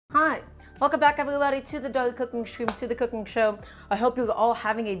Hi, welcome back everybody to the Daily Cooking Stream, to the cooking show. I hope you're all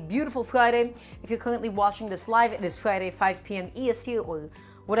having a beautiful Friday. If you're currently watching this live, it is Friday 5 p.m. EST or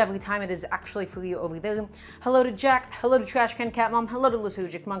whatever time it is actually for you over there. Hello to Jack, hello to Trash Can Cat Mom, hello to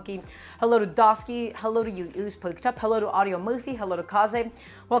Lysergic Monkey, hello to Dosky, hello to You Ears Perked Up, hello to Audio Murphy, hello to Kaze.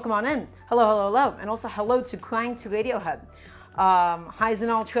 Welcome on in. Hello, hello, hello. And also hello to Crying to Radiohead. Hi Zen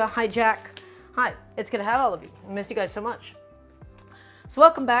Ultra, hi Jack. Hi, it's good to have all of you. I miss you guys so much. So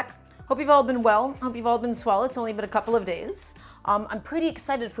welcome back. Hope you've all been well. Hope you've all been swell. It's only been a couple of days. I'm pretty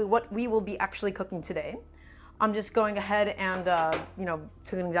excited for what we will be actually cooking today. I'm just going ahead and,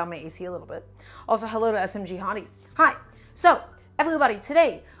 turning down my AC a little bit. Also, hello to SMG Hottie. Hi. So, everybody,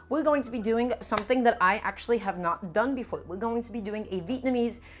 today we're going to be doing something that I actually have not done before. We're going to be doing a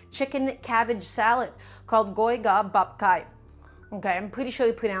Vietnamese chicken cabbage salad called Gỏi Gà Bắp Cải. Okay, I'm pretty sure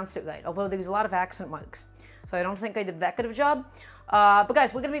I pronounced it right, although there's a lot of accent marks. So I don't think I did that good of a job. But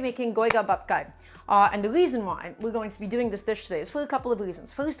guys, we're going to be making Gỏi Gà Bắp Cải. And the reason why we're going to be doing this dish today is for a couple of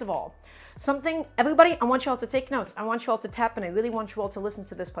reasons. First of all, everybody, I want you all to take notes. I want you all to tap in. I really want you all to listen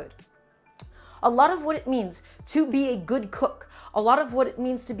to this part. A lot of what it means to be a good cook, a lot of what it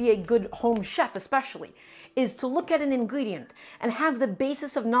means to be a good home chef especially, is to look at an ingredient and have the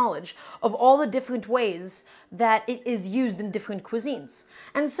basis of knowledge of all the different ways that it is used in different cuisines.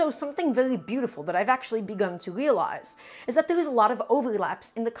 And so something very beautiful that I've actually begun to realize is that there's a lot of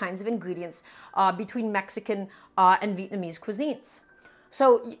overlaps in the kinds of ingredients between Mexican and Vietnamese cuisines.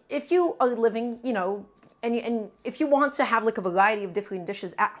 So if you are living, and if you want to have like a variety of different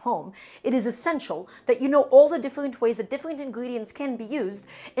dishes at home, it is essential that you know all the different ways that different ingredients can be used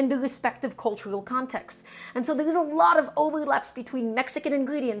in the respective cultural context. And so there's a lot of overlaps between Mexican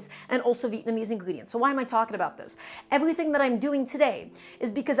ingredients and also Vietnamese ingredients. So why am I talking about this? Everything that I'm doing today is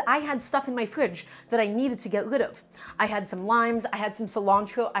because I had stuff in my fridge that I needed to get rid of. I had some limes, I had some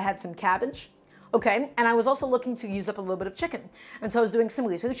cilantro, I had some cabbage. Okay, and I was also looking to use up a little bit of chicken. And so I was doing some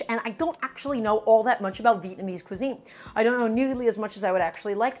research, and I don't actually know all that much about Vietnamese cuisine. I don't know nearly as much as I would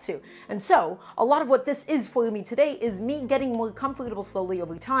actually like to. And so a lot of what this is for me today is me getting more comfortable slowly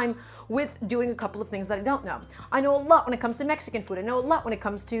over time with doing a couple of things that I don't know. I know a lot when it comes to Mexican food. I know a lot when it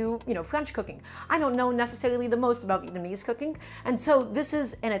comes to, French cooking. I don't know necessarily the most about Vietnamese cooking. And so this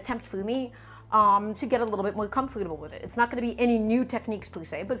is an attempt for me to get a little bit more comfortable with it. It's not going to be any new techniques per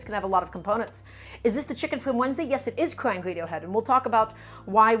se, but it's going to have a lot of components. Is this the chicken from Wednesday? Yes, it is Crying Radiohead, and we'll talk about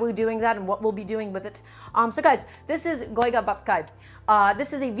why we're doing that and what we'll be doing with it. So guys, this is Gỏi Gà Bắp Cải.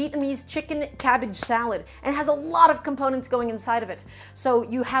 This is a Vietnamese chicken cabbage salad, and it has a lot of components going inside of it. So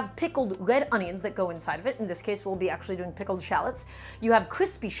you have pickled red onions that go inside of it. In this case, we'll be actually doing pickled shallots. You have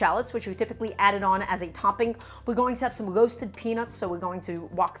crispy shallots, which are typically added on as a topping. We're going to have some roasted peanuts, so we're going to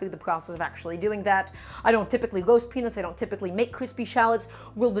walk through the process of actually doing that. I don't typically roast peanuts. I don't typically make crispy shallots.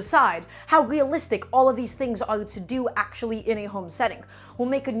 We'll decide how realistic all of these things are to do actually in a home setting. We'll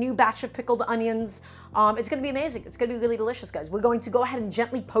make a new batch of pickled onions. It's going to be amazing. It's going to be really delicious, guys. We're going to go ahead and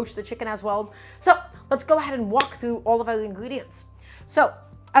gently poach the chicken as well. So let's go ahead and walk through all of our ingredients. So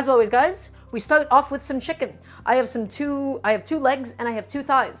as always, guys, we start off with some chicken. I have two legs and I have 2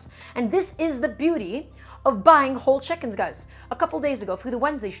 thighs. And this is the beauty of buying whole chickens, guys. A couple days ago for the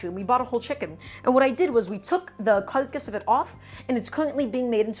Wednesday stream, we bought a whole chicken. And what I did was we took the carcass of it off, and it's currently being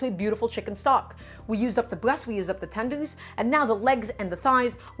made into a beautiful chicken stock. We used up the breast, we used up the tenders, and now the legs and the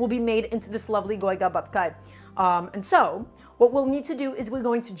thighs will be made into this lovely Gỏi Gà Bắp Cải. And so what we'll need to do is we're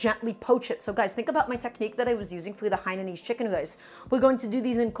going to gently poach it. So guys, think about my technique that I was using for the Hainanese chicken rice. We're going to do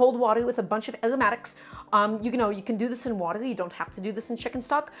these in cold water with a bunch of aromatics. You can do this in water. You don't have to do this in chicken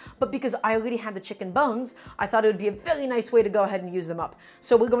stock. But because I already had the chicken bones, I thought it would be a very nice way to go ahead and use them up.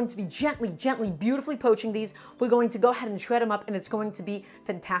 So we're going to be gently, beautifully poaching these. We're going to go ahead and shred them up, and it's going to be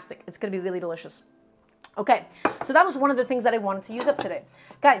fantastic. It's going to be really delicious. Okay, so that was one of the things that I wanted to use up today.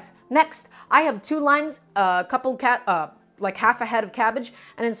 Guys, next, I have 2 limes, a couple like half a head of cabbage,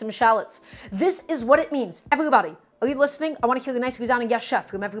 and then some shallots. This is what it means. Everybody, are you listening? I want to hear a nice resounding yes, chef,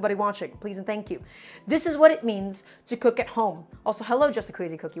 from everybody watching. Please and thank you. This is what it means to cook at home. Also, hello, Just a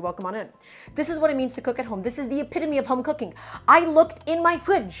Crazy Cookie. Welcome on in. This is what it means to cook at home. This is the epitome of home cooking. I looked in my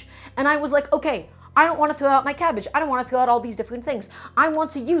fridge, and I was like, okay, I don't want to throw out my cabbage. I don't want to throw out all these different things. I want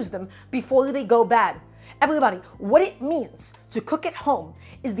to use them before they go bad. Everybody, what it means to cook at home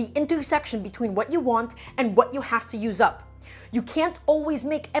is the intersection between what you want and what you have to use up. You can't always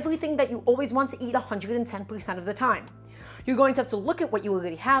make everything that you always want to eat 110% of the time. You're going to have to look at what you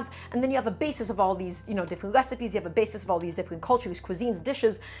already have, and then you have a basis of all these, different recipes, you have a basis of all these different cultures, cuisines,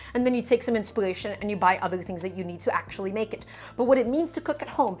 dishes, and then you take some inspiration and you buy other things that you need to actually make it. But what it means to cook at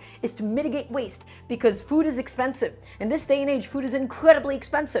home is to mitigate waste, because food is expensive. In this day and age, food is incredibly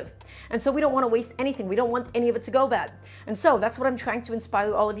expensive. And so we don't want to waste anything. We don't want any of it to go bad. And so that's what I'm trying to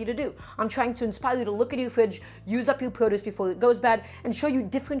inspire all of you to do. I'm trying to inspire you to look at your fridge, use up your produce before it goes bad, and show you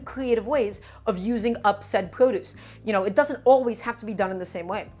different creative ways of using up said produce. It doesn't always have to be done in the same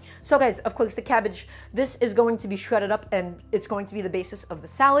way. So guys, of course, the cabbage, this is going to be shredded up and it's going to be the basis of the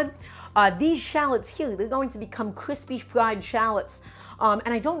salad. These shallots here, they're going to become crispy fried shallots.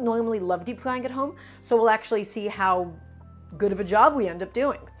 And I don't normally love deep frying at home, so we'll actually see how good of a job we end up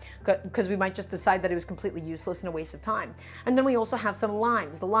doing, because we might just decide that it was completely useless and a waste of time. And then we also have some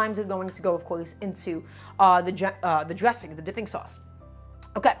limes. The limes are going to go, of course, into the dressing, the dipping sauce.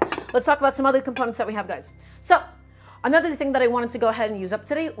 Okay, let's talk about some other components that we have, guys. So, another thing that I wanted to go ahead and use up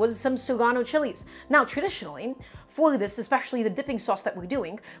today was some serrano chilies. Now, traditionally, for this, especially the dipping sauce that we're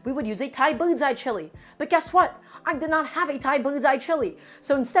doing, we would use a Thai bird's eye chili. But guess what? I did not have a Thai bird's eye chili.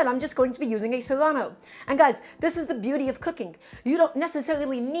 So instead, I'm just going to be using a serrano. And guys, this is the beauty of cooking. You don't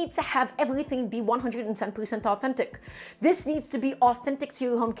necessarily need to have everything be 110% authentic. This needs to be authentic to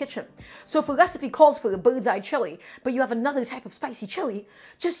your home kitchen. So if a recipe calls for a bird's eye chili, but you have another type of spicy chili,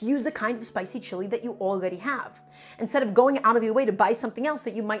 just use the kind of spicy chili that you already have, instead of going out of your way to buy something else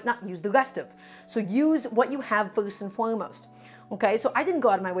that you might not use the rest of. So use what you have first and foremost. Okay, so I didn't go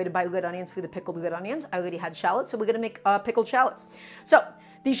out of my way to buy red onions for the pickled red onions. I already had shallots, so we're gonna make pickled shallots. So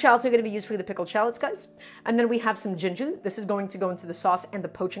these shallots are gonna be used for the pickled shallots, guys. And then we have some ginger. This is going to go into the sauce and the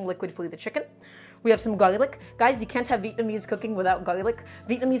poaching liquid for the chicken. We have some garlic. Guys, you can't have Vietnamese cooking without garlic.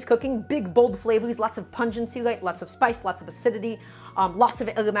 Vietnamese cooking, big, bold flavors, lots of pungency, right? Lots of spice, lots of acidity, lots of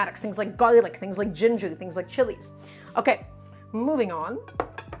aromatics, things like garlic, things like ginger, things like chilies. Okay, moving on.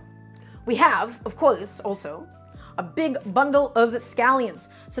 We have, of course, also a big bundle of scallions.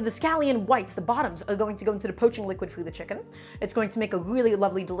 So the scallion whites, the bottoms, are going to go into the poaching liquid for the chicken. It's going to make a really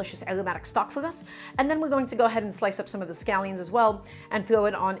lovely, delicious aromatic stock for us. And then we're going to go ahead and slice up some of the scallions as well and throw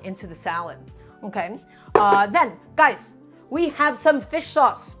it on into the salad. Okay, then, guys, we have some fish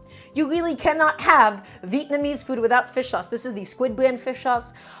sauce. You really cannot have Vietnamese food without fish sauce. This is the squid brand fish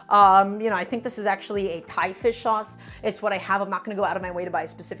sauce. I think this is actually a Thai fish sauce. It's what I have. I'm not going to go out of my way to buy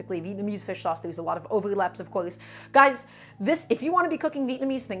specifically Vietnamese fish sauce. There's a lot of overlaps, of course. Guys, if you want to be cooking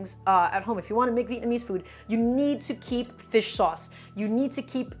Vietnamese things at home, if you want to make Vietnamese food, you need to keep fish sauce. You need to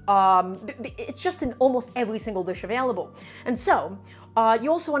keep, it's just in almost every single dish available. And so,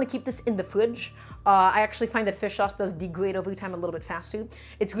 you also want to keep this in the fridge. I actually find that fish sauce does degrade over time a little bit faster.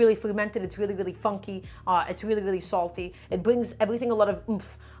 It's really fermented, it's really, really funky, it's really, really salty. It brings everything a lot of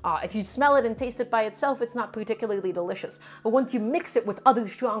oomph. If you smell it and taste it by itself, it's not particularly delicious. But once you mix it with other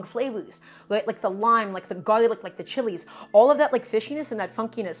strong flavors, right, like the lime, like the garlic, like the chilies, all of that like fishiness and that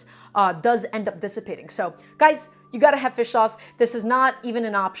funkiness does end up dissipating. So guys, you gotta have fish sauce. This is not even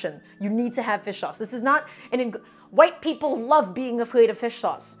an option. You need to have fish sauce. This is not white people love being afraid of fish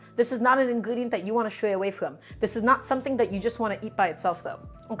sauce. This is not an ingredient that you want to stray away from. This is not something that you just want to eat by itself though.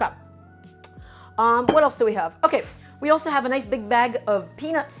 Okay. What else do we have? Okay, we also have a nice big bag of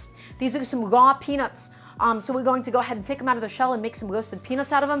peanuts. These are some raw peanuts. So we're going to go ahead and take them out of the shell and make some roasted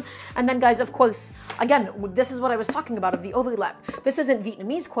peanuts out of them. And then guys, of course, again, this is what I was talking about of the overlap. This isn't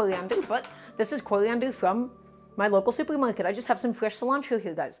Vietnamese coriander, but this is coriander from my local supermarket. I just have some fresh cilantro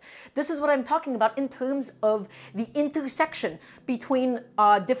here, guys. This is what I'm talking about in terms of the intersection between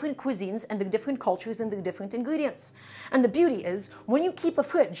different cuisines and the different cultures and the different ingredients. And the beauty is, when you keep a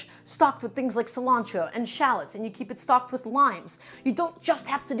fridge stocked with things like cilantro and shallots, and you keep it stocked with limes, you don't just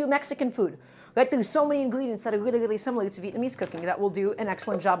have to do Mexican food. Right? There's so many ingredients that are really, really similar to Vietnamese cooking that will do an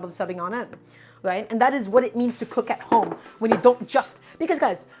excellent job of subbing on in. Right? And that is what it means to cook at home when you don't just, because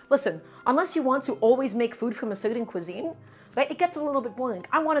guys, listen, unless you want to always make food from a certain cuisine, right, it gets a little bit boring.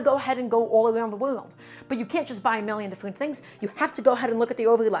 I want to go ahead and go all around the world, but you can't just buy a million different things. You have to go ahead and look at the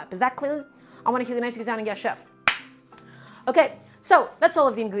overlap. Is that clear? I want to hear a nice resounding yes, chef. Okay, so that's all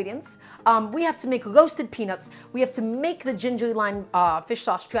of the ingredients. We have to make roasted peanuts. We have to make the ginger lime fish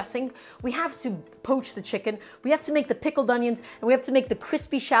sauce dressing. We have to poach the chicken. We have to make the pickled onions, and we have to make the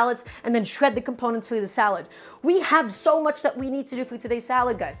crispy shallots, and then shred the components for the salad. We have so much that we need to do for today's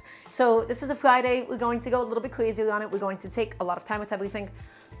salad, guys. So this is a Friday. We're going to go a little bit crazy on it. We're going to take a lot of time with everything.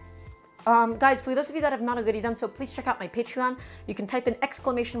 Guys, for those of you that have not already done so, please check out my Patreon. You can type in !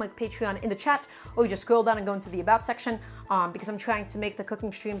 Patreon in the chat, or you just scroll down and go into the About section, because I'm trying to make the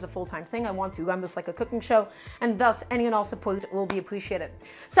cooking streams a full-time thing. I want to run this like a cooking show, and thus any and all support will be appreciated.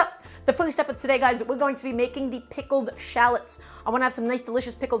 So, the first step of today, guys, we're going to be making the pickled shallots. I want to have some nice,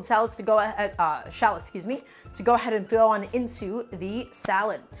 delicious pickled shallots to go ahead, to go ahead and throw on into the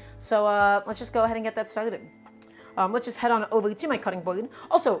salad. So, let's just go ahead and get that started. Let's just head on over to my cutting board.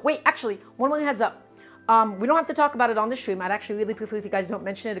 Also, wait, actually, one more heads up. We don't have to talk about it on the stream. I'd actually really prefer if you guys don't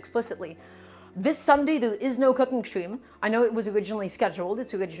mention it explicitly. This Sunday, there is no cooking stream. I know it was originally scheduled.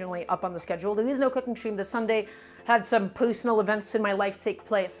 It's originally up on the schedule. There is no cooking stream this Sunday. Had some personal events in my life take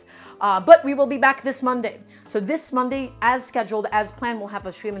place. But we will be back this Monday. So this Monday, as scheduled, as planned, we'll have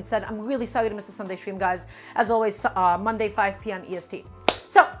a stream instead. I'm really sorry to miss the Sunday stream, guys. As always, Monday, 5 p.m. EST.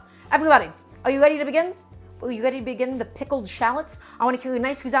 So, everybody, are you ready to begin? Are you ready to begin the pickled shallots? I want to hear a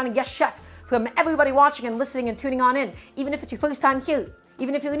nice resounding yes, chef, from everybody watching and listening and tuning on in. Even if it's your first time here,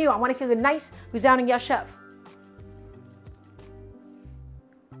 even if you're new, I want to hear a nice resounding yes, chef.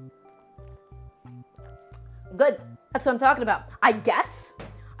 Good. That's what I'm talking about. I guess.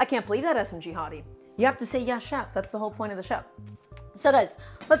 I can't believe that, SMG Hottie. You have to say yes, chef. That's the whole point of the show. So guys,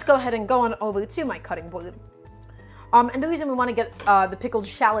 let's go ahead and go on over to my cutting board. And the reason we want to get the pickled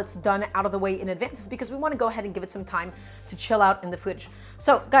shallots done out of the way in advance is because we want to go ahead and give it some time to chill out in the fridge.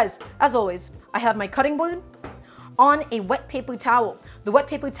 So guys, as always, I have my cutting board on a wet paper towel. The wet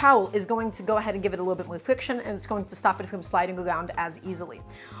paper towel is going to go ahead and give it a little bit more friction, and it's going to stop it from sliding around as easily.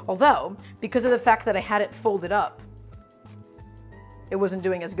 Although, because of the fact that I had it folded up, it wasn't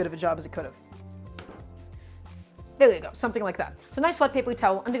doing as good of a job as it could have. There you go, something like that. So nice wet paper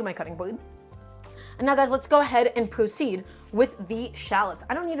towel under my cutting board. And now guys, let's go ahead and proceed with the shallots.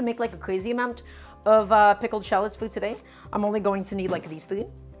 I don't need to make like a crazy amount of pickled shallots for today. I'm only going to need like these 3.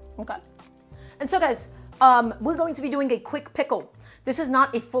 Okay. And so guys, we're going to be doing a quick pickle. This is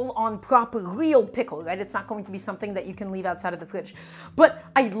not a full-on proper real pickle, right? It's not going to be something that you can leave outside of the fridge. But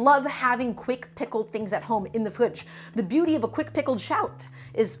I love having quick pickled things at home in the fridge. The beauty of a quick pickled shallot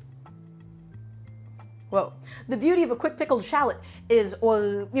is the beauty of a quick pickled shallot is,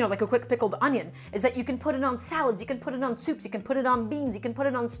 or, you know, like a quick pickled onion, is that you can put it on salads, you can put it on soups, you can put it on beans, you can put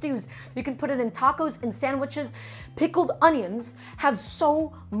it on stews, you can put it in tacos and sandwiches. Pickled onions have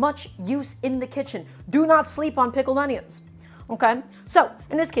so much use in the kitchen. Do not sleep on pickled onions. Okay, so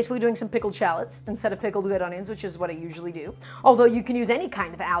in this case, we're doing some pickled shallots instead of pickled red onions, which is what I usually do. Although you can use any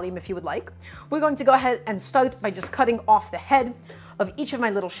kind of allium if you would like. We're going to go ahead and start by just cutting off the head of each of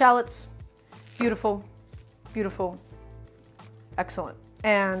my little shallots. Beautiful. Beautiful. Excellent.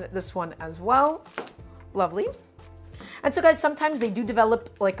 And this one as well. Lovely. And so guys, sometimes they do develop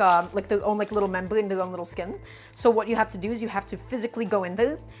like their own like little membrane, their own little skin. So what you have to do is you have to physically go in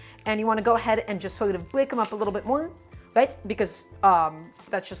there, and you want to go ahead and just sort of break them up a little bit more, right? Because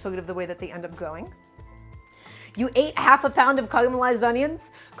that's just sort of the way that they end up growing. You ate half a pound of caramelized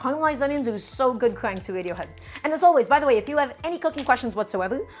onions. Caramelized onions are so good, crying to Radiohead. And as always, by the way, if you have any cooking questions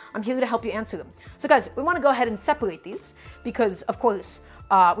whatsoever, I'm here to help you answer them. So guys, we want to go ahead and separate these because, of course,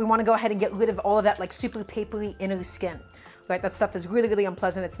 we want to go ahead and get rid of all of that like super papery inner skin. Right? That stuff is really, really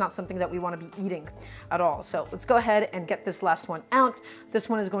unpleasant. It's not something that we want to be eating at all. So let's go ahead and get this last one out. This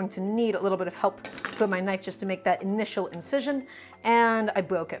one is going to need a little bit of help with my knife just to make that initial incision. And I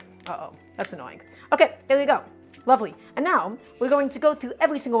broke it. Uh-oh, that's annoying. Okay, there we go. Lovely. And now we're going to go through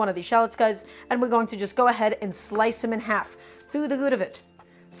every single one of these shallots, guys, and we're going to just go ahead and slice them in half through the root of it.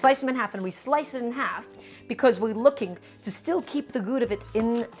 Slice them in half, and we slice it in half because we're looking to still keep the root of it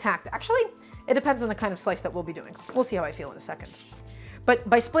intact. Actually, it depends on the kind of slice that we'll be doing. We'll see how I feel in a second. But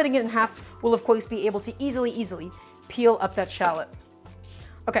by splitting it in half, we'll of course be able to easily peel up that shallot.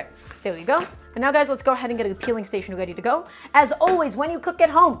 Okay, there we go. And now guys, let's go ahead and get a peeling station ready to go. As always, when you cook at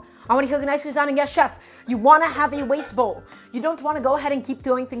home, I want to hear a nice resounding yes, chef. You want to have a waste bowl. You don't want to go ahead and keep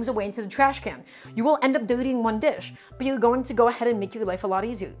throwing things away into the trash can. You will end up dirtying one dish, but you're going to go ahead and make your life a lot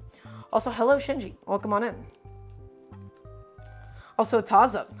easier. Also, hello Shinji, welcome on in. Also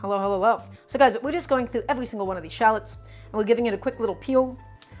Taza, hello. So guys, we're just going through every single one of these shallots, and we're giving it a quick little peel,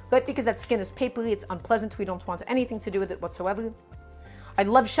 right? Because that skin is papery, it's unpleasant, we don't want anything to do with it whatsoever. I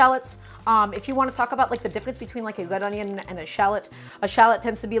love shallots. If you want to talk about like the difference between like a red onion and a shallot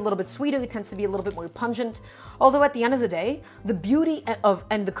tends to be a little bit sweeter, it tends to be a little bit more pungent. Although at the end of the day, the beauty of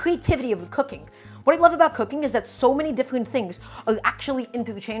and the creativity of the cooking, what I love about cooking is that so many different things are actually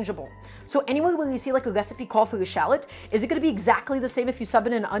interchangeable. So anywhere where you see like a recipe call for a shallot, is it going to be exactly the same if you sub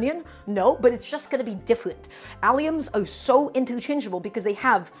in an onion? No, but it's just going to be different. Alliums are so interchangeable because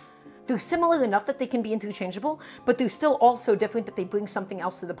they're They're similar enough that they can be interchangeable, but they're still also different that they bring something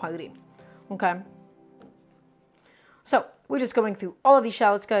else to the party. Okay? So we're just going through all of these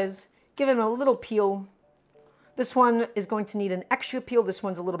shallots, guys. Give them a little peel. This one is going to need an extra peel. This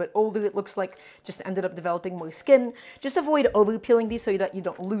one's a little bit older, it looks like. Just ended up developing more skin. Just avoid over peeling these so that you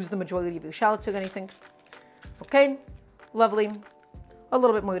don't lose the majority of your shallots or anything. Okay, lovely. A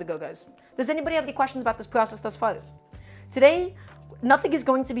little bit more to go, guys. Does anybody have any questions about this process thus far? Today, nothing is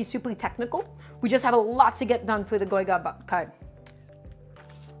going to be super technical. We just have a lot to get done for the Gỏi Gà Bắp Cải.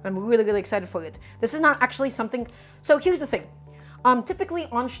 I'm really, really excited for it. This is not actually something... So here's the thing. Typically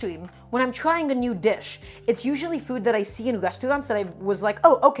on stream, when I'm trying a new dish, it's usually food that I see in restaurants that I was like,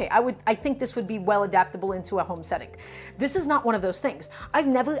 oh, okay, I think this would be well adaptable into a home setting. This is not one of those things. I've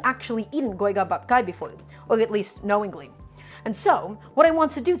never actually eaten Gỏi Gà Bắp Cải before, or at least knowingly. And so, what I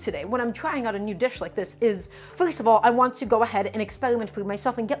want to do today, when I'm trying out a new dish like this is, first of all, I want to go ahead and experiment for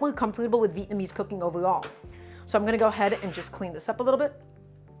myself and get more comfortable with Vietnamese cooking overall. So I'm gonna go ahead and just clean this up a little bit.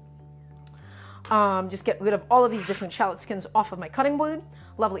 Just get rid of all of these different shallot skins off of my cutting board.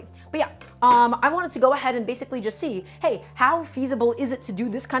 Lovely. But yeah, I wanted to go ahead and basically just see, hey, how feasible is it to do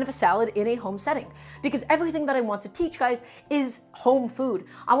this kind of a salad in a home setting? Because everything that I want to teach, guys, is home food.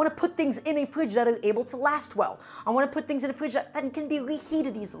 I want to put things in a fridge that are able to last well. I want to put things in a fridge that can be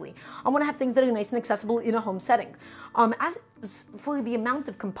reheated easily. I want to have things that are nice and accessible in a home setting. As for the amount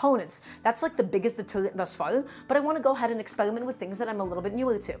of components, that's like the biggest deterrent thus far, but I want to go ahead and experiment with things that I'm a little bit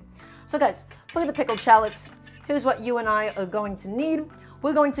newer to. So guys, for the pickled shallots, here's what you and I are going to need.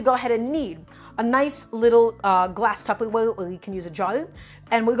 We're going to go ahead and need a nice little glass Tupperware, or you can use a jar,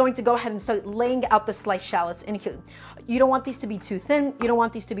 and we're going to go ahead and start laying out the sliced shallots in here. You don't want these to be too thin, you don't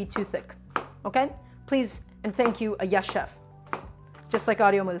want these to be too thick, okay? Please and thank you, a yes chef. Just like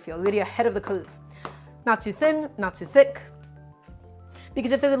Audio Murphy, already ahead of the curve. Not too thin, not too thick.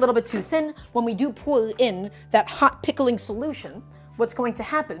 Because if they're a little bit too thin, when we do pour in that hot pickling solution, what's going to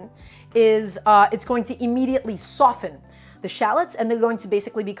happen is it's going to immediately soften the shallots and they're going to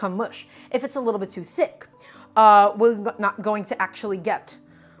basically become mush. If it's a little bit too thick, we're not going to actually get,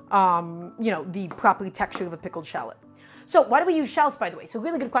 you know, the proper texture of a pickled shallot. So why do we use shallots, by the way? So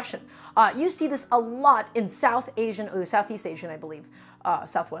really good question. You see this a lot in South Asian, or Southeast Asian, I believe.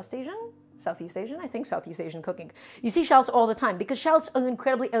 Southwest Asian? Southeast Asian? I think Southeast Asian cooking. You see shallots all the time because shallots are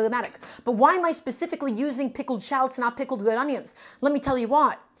incredibly aromatic. But why am I specifically using pickled shallots and not pickled red onions? Let me tell you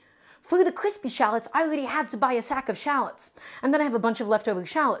why. For the crispy shallots, I already had to buy a sack of shallots, and then I have a bunch of leftover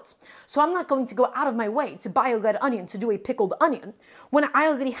shallots. So I'm not going to go out of my way to buy a red onion to do a pickled onion when I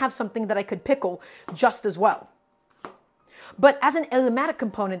already have something that I could pickle just as well. But as an aromatic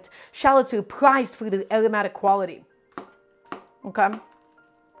component, shallots are prized for their aromatic quality. Okay?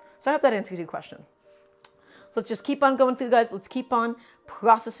 So I hope that answers your question. So let's just keep on going through, guys. Let's keep on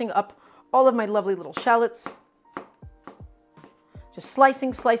processing up all of my lovely little shallots. Just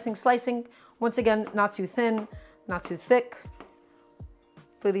slicing, slicing, slicing. Once again, not too thin, not too thick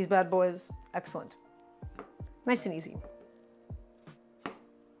for these bad boys. Excellent. Nice and easy.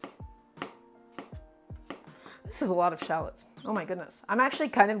 This is a lot of shallots. Oh my goodness. I'm actually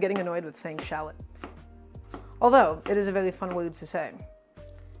kind of getting annoyed with saying shallot. Although, it is a very fun word to say.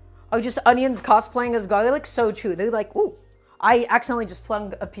 Oh, just onions cosplaying as garlic? So true. They're like, ooh, I accidentally just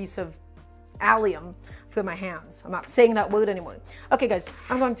flung a piece of allium through my hands. I'm not saying that word anymore. Okay, guys,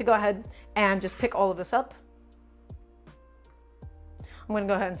 I'm going to go ahead and just pick all of this up. I'm going to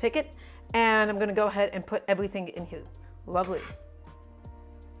go ahead and take it, and I'm going to go ahead and put everything in here. Lovely.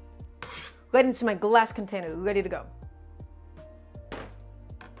 Right into my glass container, ready to go.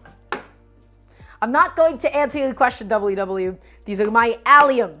 I'm not going to answer your question, WW. These are my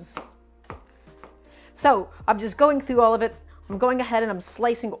alliums. So I'm just going through all of it. I'm going ahead and I'm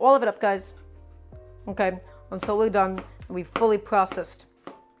slicing all of it up, guys. Okay, until we're done and we've fully processed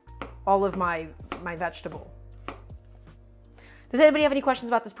all of my vegetable. Does anybody have any questions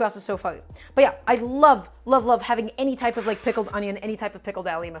about this process so far? But yeah, I love, love, love having any type of like pickled onion, any type of pickled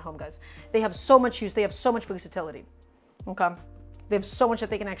allium at home, guys. They have so much use, they have so much versatility. Okay, they have so much that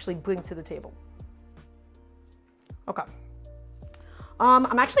they can actually bring to the table. Okay.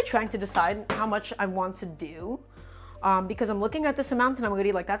 I'm actually trying to decide how much I want to do because I'm looking at this amount and I'm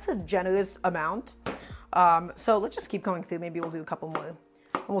already like, that's a generous amount. So let's just keep going through. Maybe we'll do a couple more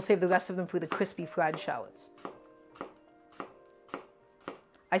and we'll save the rest of them for the crispy fried shallots.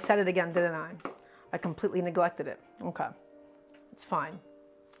 I said it again, didn't I? I completely neglected it. Okay, it's fine.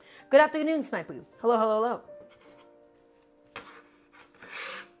 Good afternoon, Sniper. Hello, hello, hello.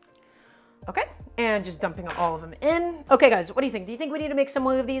 Okay, and just dumping all of them in. Okay, guys, what do you think? Do you think we need to make some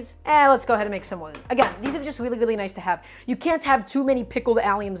more of these? Let's go ahead and make some more. Again, these are just really, really nice to have. You can't have too many pickled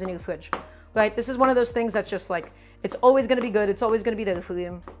alliums in your fridge, right? This is one of those things that's just like, it's always going to be good. It's always going to be there for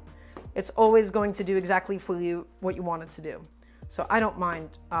you. It's always going to do exactly for you what you want it to do. So I don't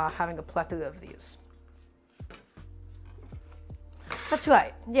mind having a plethora of these. That's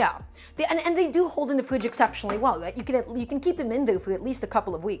right, yeah. And they do hold in the fridge exceptionally well, right? You can keep them in there for at least a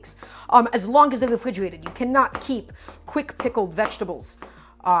couple of weeks, as long as they're refrigerated. You cannot keep quick pickled vegetables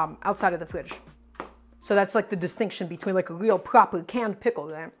outside of the fridge. So that's like the distinction between like a real proper canned pickle,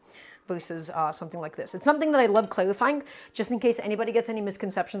 right? Versus something like this. It's something that I love clarifying, just in case anybody gets any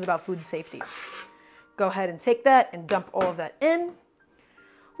misconceptions about food safety. Go ahead and take that and dump all of that in.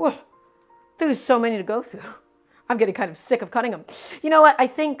 Whoa, there's so many to go through. I'm getting kind of sick of cutting them. You know what? I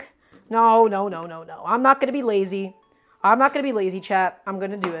think, no. I'm not going to be lazy. I'm not going to be lazy, chat. I'm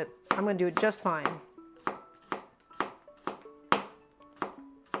going to do it. I'm going to do it just fine.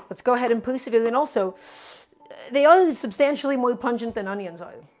 Let's go ahead and persevere. And also, they are substantially more pungent than onions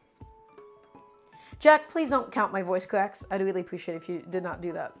are. Jack, please don't count my voice cracks. I'd really appreciate it if you did not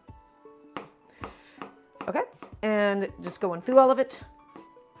do that. Okay, and just going through all of it.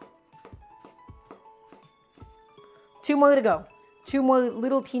 2 more to go. 2 more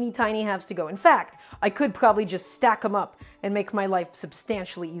little teeny tiny halves to go. In fact, I could probably just stack them up and make my life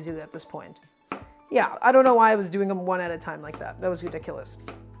substantially easier at this point. Yeah, I don't know why I was doing them one at a time like that. That was ridiculous.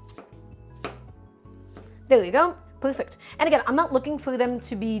 There you go. Perfect. And again, I'm not looking for them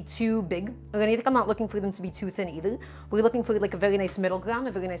to be too big or anything. I'm not looking for them to be too thin either. We're looking for like a very nice middle ground,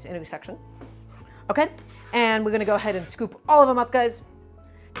 a very nice intersection. Okay? And we're going to go ahead and scoop all of them up, guys.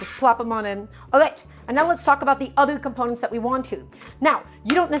 Just plop them on in. All right, and now let's talk about the other components that we want here. Now,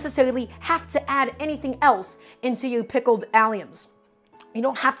 you don't necessarily have to add anything else into your pickled alliums. You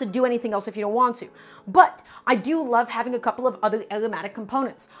don't have to do anything else if you don't want to. But I do love having a couple of other aromatic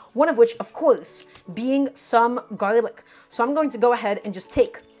components. One of which, of course, being some garlic. So I'm going to go ahead and just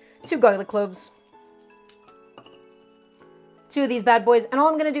take 2 garlic cloves. 2 of these bad boys, and all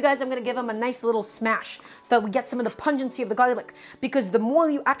I'm gonna do, guys, I'm gonna give them a nice little smash so that we get some of the pungency of the garlic, because the more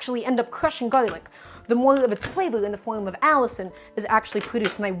you actually end up crushing garlic, the more of its flavor in the form of allicin is actually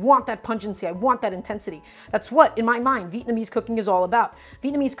produced, and I want that pungency, I want that intensity. That's what, in my mind, Vietnamese cooking is all about.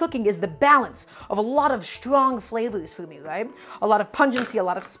 Vietnamese cooking is the balance of a lot of strong flavors for me, right? A lot of pungency, a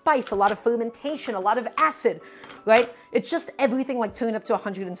lot of spice, a lot of fermentation, a lot of acid, right? It's just everything like turned up to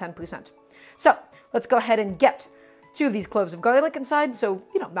 110%. So, let's go ahead and get 2 of these cloves of garlic inside, so,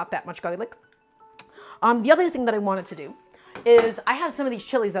 you know, not that much garlic. The other thing that I wanted to do is I have some of these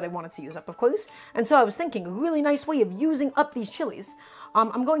chilies that I wanted to use up, of course, and so I was thinking a really nice way of using up these chilies.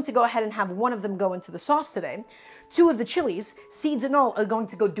 I'm going to go ahead and have 1 of them go into the sauce today. 2 of the chilies, seeds and all, are going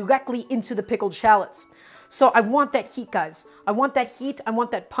to go directly into the pickled shallots. So I want that heat, guys. I want that heat, I want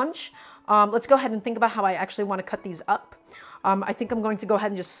that punch. Let's go ahead and think about how I actually want to cut these up. I think I'm going to go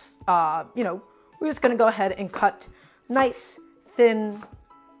ahead and just, you know, we're just going to go ahead and cut nice, thin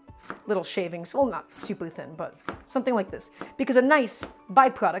little shavings. Well, not super thin, but something like this. Because a nice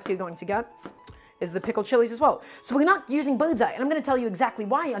byproduct you're going to get is the pickled chilies as well. So we're not using bird's eye, and I'm going to tell you exactly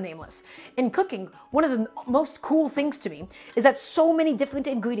why on Nameless. In cooking, one of the most cool things to me is that so many different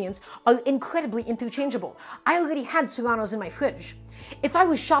ingredients are incredibly interchangeable. I already had serranos in my fridge. If I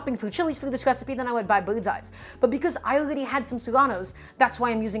was shopping for chilies for this recipe, then I would buy bird's eyes. But because I already had some serranos, that's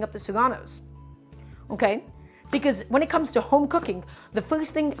why I'm using up the serranos. Okay? Because when it comes to home cooking, the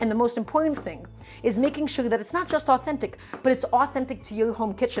first thing and the most important thing is making sure that it's not just authentic, but it's authentic to your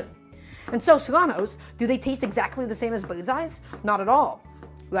home kitchen. And so serranos, do they taste exactly the same as bird's eyes? Not at all,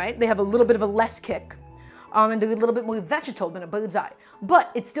 right? They have a little bit of a less kick, and they're a little bit more vegetal than a bird's eye.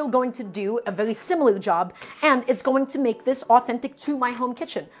 But it's still going to do a very similar job, and it's going to make this authentic to my home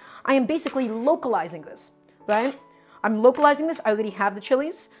kitchen. I am basically localizing this, right? I'm localizing this. I already have the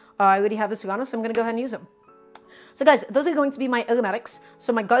chilies. I already have the serranos, so I'm going to go ahead and use them. So guys, those are going to be my aromatics.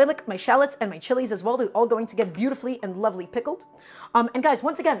 So my garlic, my shallots, and my chilies as well, they're all going to get beautifully and lovely pickled. And guys,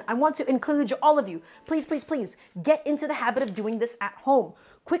 once again, I want to encourage all of you, please, please, please, get into the habit of doing this at home.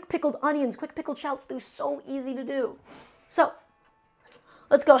 Quick pickled onions, quick pickled shallots, they're so easy to do. So,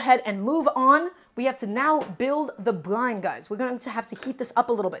 let's go ahead and move on. We have to now build the brine, guys. We're going to have to heat this up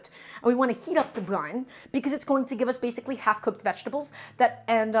a little bit. And we want to heat up the brine because it's going to give us basically half-cooked vegetables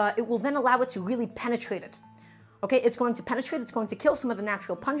and it will then allow it to really penetrate it. Okay, it's going to penetrate, it's going to kill some of the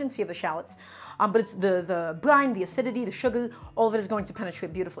natural pungency of the shallots, but it's the brine, the acidity, the sugar, all of it is going to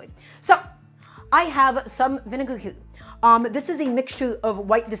penetrate beautifully. So, I have some vinegar here. This is a mixture of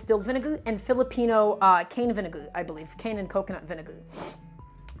white distilled vinegar and Filipino cane vinegar, I believe, cane and coconut vinegar.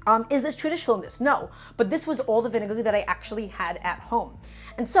 Is this traditionalness? No, but this was all the vinegar that I actually had at home.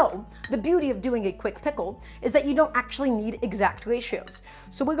 And so the beauty of doing a quick pickle is that you don't actually need exact ratios.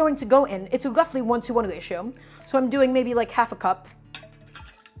 So we're going to go in, it's a roughly 1-to-1 ratio. So I'm doing maybe like half a cup,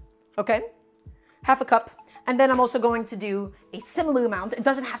 okay? Half a cup. And then I'm also going to do a similar amount. It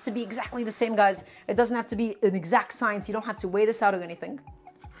doesn't have to be exactly the same, guys. It doesn't have to be an exact science. You don't have to weigh this out or anything.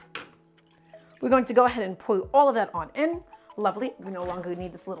 We're going to go ahead and pour all of that on in. Lovely. We no longer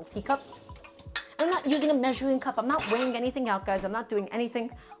need this little teacup. I'm not using a measuring cup. I'm not weighing anything out, guys. I'm not doing anything.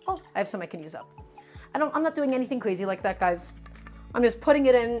 Oh, I have some I can use up. I'm not doing anything crazy like that, guys. I'm just putting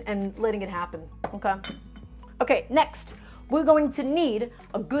it in and letting it happen, okay? Okay, next, we're going to need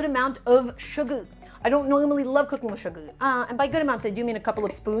a good amount of sugar. I don't normally love cooking with sugar. And by good amount, I do mean a couple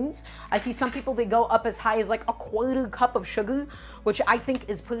of spoons. I see some people, they go up as high as like a 1/4 cup of sugar, which I think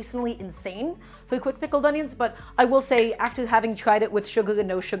is personally insane for quick pickled onions. But I will say, after having tried it with sugar and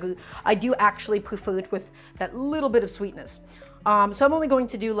no sugar, I do actually prefer it with that little bit of sweetness. So I'm only going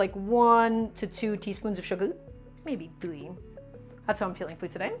to do like 1 to 2 teaspoons of sugar, maybe 3. That's how I'm feeling for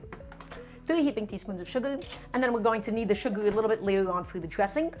today. 3 heaping teaspoons of sugar, and then we're going to need the sugar a little bit later on for the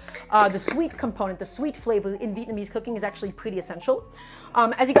dressing. The sweet component, the sweet flavor in Vietnamese cooking is actually pretty essential.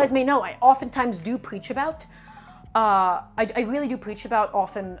 As you guys may know, I oftentimes do preach about, I really do preach about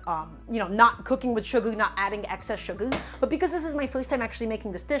often, you know, not cooking with sugar, not adding excess sugar. But because this is my first time actually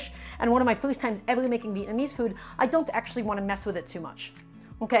making this dish, and one of my first times ever making Vietnamese food, I don't actually want to mess with it too much.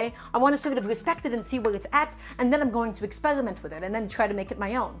 Okay, I want to sort of respect it and see where it's at, and then I'm going to experiment with it and then try to make it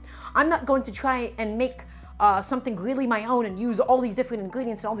my own. I'm not going to try and make something really my own and use all these different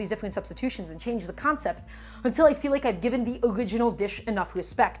ingredients and all these different substitutions and change the concept until I feel like I've given the original dish enough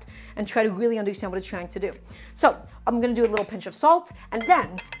respect and try to really understand what it's trying to do. So I'm going to do a little pinch of salt, and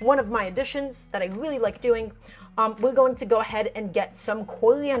then one of my additions that I really like doing, we're going to go ahead and get some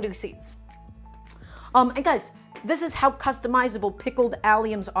coriander seeds. And guys, this is how customizable pickled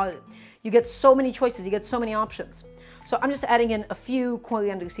alliums are. You get so many choices, you get so many options. So I'm just adding in a few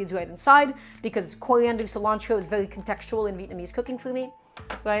coriander seeds right inside because coriander cilantro is very contextual in Vietnamese cooking for me,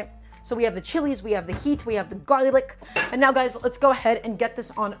 right? So we have the chilies, we have the heat, we have the garlic. And now guys, let's go ahead and get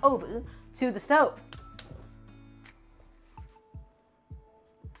this on over to the stove.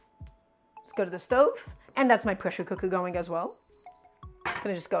 Let's go to the stove, and that's my pressure cooker going as well. I'm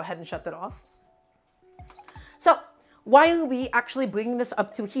gonna just go ahead and shut that off. So why are we actually bringing this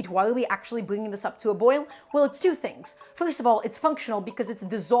up to heat? Why are we actually bringing this up to a boil? Well, it's 2 things. First of all, it's functional because it's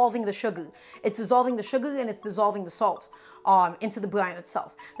dissolving the sugar. It's dissolving the sugar and it's dissolving the salt into the brine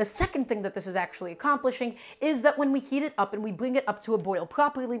itself. The second thing that this is actually accomplishing is that when we heat it up and we bring it up to a boil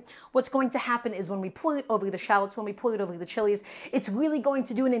properly, what's going to happen is when we pour it over the shallots, when we pour it over the chilies, it's really going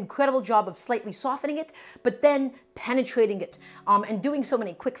to do an incredible job of slightly softening it, but then penetrating it and doing so in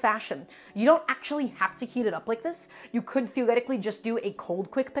a quick fashion. You don't actually have to heat it up like this. You could theoretically just do a cold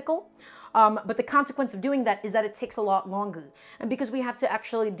quick pickle. But the consequence of doing that is that it takes a lot longer. And because we have to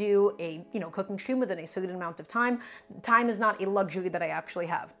actually do a, cooking stream within a certain amount of time, time is not a luxury that I actually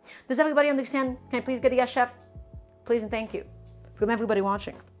have. Does everybody understand? Can I please get a yes, chef? Please and thank you from everybody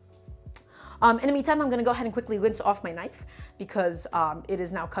watching. In the meantime, I'm going to go ahead and quickly rinse off my knife because it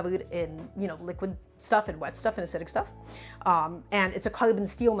is now covered in, liquid stuff and wet stuff and acidic stuff. And it's a carbon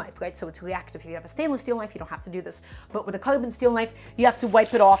steel knife, right? So it's reactive. If you have a stainless steel knife, you don't have to do this. But with a carbon steel knife, you have to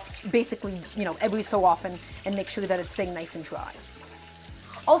wipe it off basically, every so often and make sure that it's staying nice and dry.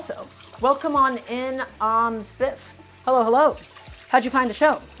 Also, welcome on in, Spiff. Hello, hello. How'd you find the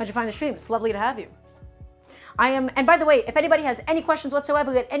show? How'd you find the stream? It's lovely to have you. And by the way, if anybody has any questions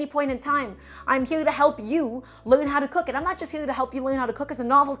whatsoever at any point in time, I'm here to help you learn how to cook. And I'm not just here to help you learn how to cook as a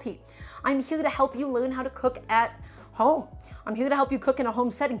novelty. I'm here to help you learn how to cook at home. I'm here to help you cook in a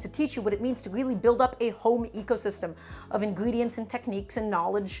home setting, to teach you what it means to really build up a home ecosystem of ingredients and techniques and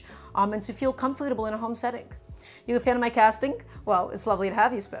knowledge, and to feel comfortable in a home setting. You're a fan of my casting? Well, it's lovely to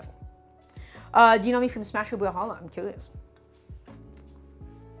have you, Spiff. Do you know me from Smash or Brawlhalla? I'm curious.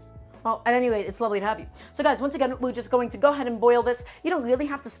 Well, at any rate, it's lovely to have you. So guys, once again, we're just going to go ahead and boil this. You don't really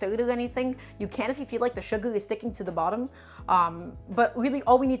have to stir it or anything. You can if you feel like the sugar is sticking to the bottom. But really,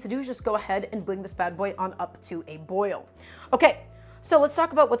 all we need to do is just go ahead and bring this bad boy on up to a boil. Okay, so let's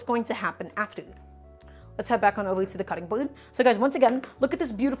talk about what's going to happen after. Let's head back on over to the cutting board. So guys, once again, look at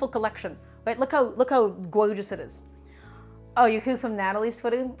this beautiful collection, right? Look how gorgeous it is. Oh, you hear from Natalie's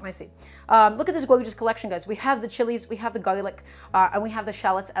Twitter? I see. Look at this gorgeous collection, guys. We have the chilies, we have the garlic, and we have the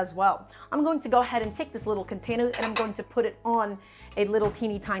shallots as well. I'm going to go ahead and take this little container and I'm going to put it on a little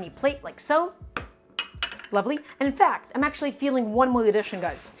teeny tiny plate like so. Lovely. And in fact, I'm actually feeling one more addition,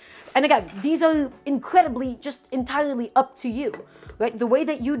 guys. And again, these are incredibly, just entirely up to you, right? The way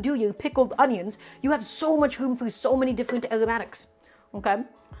that you do your pickled onions, you have so much room for so many different aromatics, okay?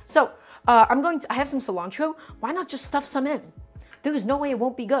 So I have some cilantro. Why not just stuff some in? There is no way it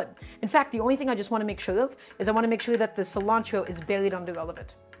won't be good. In fact, the only thing I just want to make sure of is I want to make sure that the cilantro is buried under all of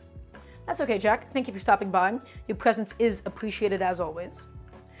it. That's okay, Jack. Thank you for stopping by. Your presence is appreciated as always.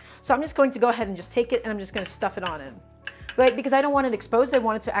 So I'm just going to go ahead and just take it and I'm just going to stuff it on in. Right, because I don't want it exposed, I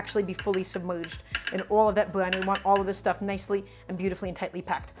want it to actually be fully submerged in all of that brine. We want all of this stuff nicely and beautifully and tightly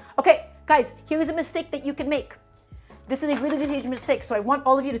packed. Okay, guys, here's a mistake that you can make. This is a really, really huge mistake, so I want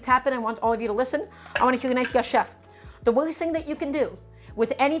all of you to tap in, I want all of you to listen. I want to hear a nice yes, chef. The worst thing that you can do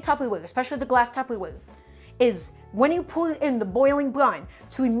with any Tupperware, especially the glass Tupperware, is when you pour in the boiling brine,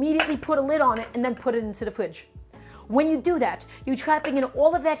 to immediately put a lid on it and then put it into the fridge. When you do that, you're trapping in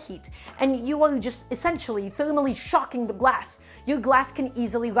all of that heat and you are just essentially thermally shocking the glass. Your glass can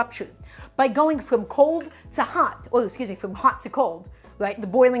easily rupture. By going from cold to hot, or excuse me, from hot to cold, right, the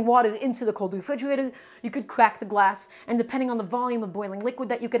boiling water into the cold refrigerator, you could crack the glass, and depending on the volume of boiling liquid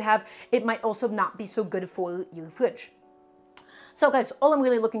that you could have, it might also not be so good for your fridge. So guys, all I'm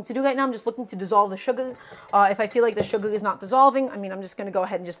really looking to do right now, I'm just looking to dissolve the sugar. If I feel like the sugar is not dissolving, I mean, I'm just going to go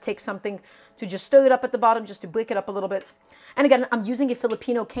ahead and just take something to just stir it up at the bottom, just to break it up a little bit. And again, I'm using a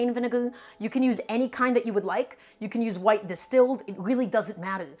Filipino cane vinegar. You can use any kind that you would like. You can use white distilled. It really doesn't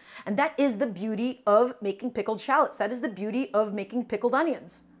matter. And that is the beauty of making pickled shallots. That is the beauty of making pickled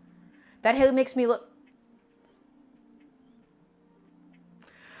onions. That hair makes me look...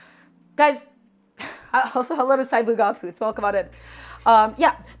 Guys, also hello to Cyber God Foods, welcome on in.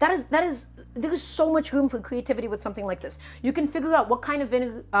 Yeah, there is so much room for creativity with something like this. You can figure out what kind of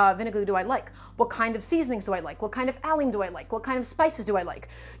vinegar do I like, what kind of seasonings do I like, what kind of allium do I like, what kind of spices do I like.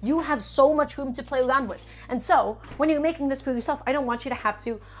 You have so much room to play around with. And so, when you're making this for yourself, I don't want you to have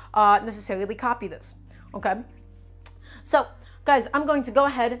to necessarily copy this, okay? So, guys, I'm going to go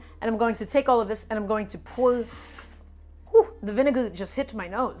ahead and I'm going to take all of this and I'm going to pour, whew, the vinegar just hit my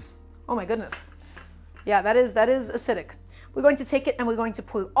nose. Oh my goodness. Yeah, that is acidic. We're going to take it and we're going to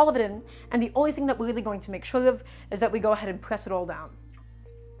pour all of it in, and the only thing that we're really going to make sure of is that we go ahead and press it all down.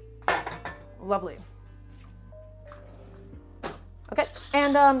 Lovely. Okay,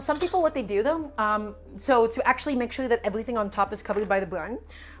 and some people, what they do though, so to actually make sure that everything on top is covered by the brine,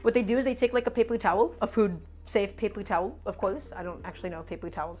 what they do is they take like a paper towel, a food-safe paper towel, of course. I don't actually know if paper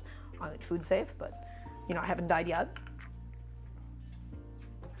towels aren't food-safe, but, you know, I haven't died yet.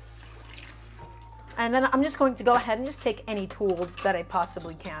 And then I'm just going to go ahead and just take any tool that I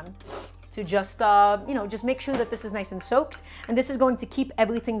possibly can to just, you know, just make sure that this is nice and soaked. And this is going to keep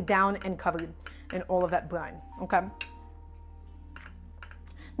everything down and covered in all of that brine, okay?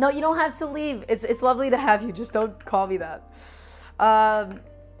 No, you don't have to leave. It's lovely to have you. Just don't call me that.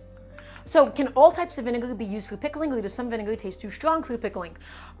 So, can all types of vinegar be used for pickling, or does some vinegar taste too strong for pickling?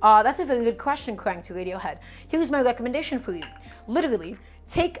 That's a very good question, Crying to Radiohead. Here's my recommendation for you. Literally,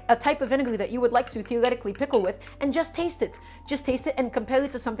 take a type of vinegar that you would like to theoretically pickle with and just taste it. Just taste it and compare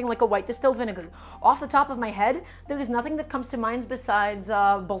it to something like a white distilled vinegar. Off the top of my head, there is nothing that comes to mind besides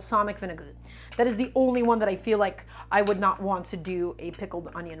balsamic vinegar. That is the only one that I feel like I would not want to do a pickled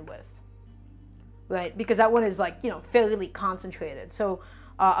onion with. Right? Because that one is like, you know, fairly concentrated. So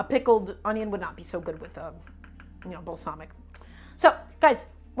a pickled onion would not be so good with, you know, balsamic. So, guys,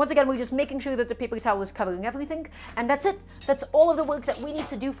 once again, we're just making sure that the paper towel is covering everything, and that's it. That's all of the work that we need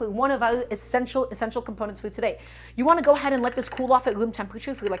to do for one of our essential components for today. You want to go ahead and let this cool off at room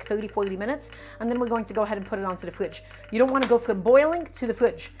temperature for like 30-40 minutes, and then we're going to go ahead and put it onto the fridge. You don't want to go from boiling to the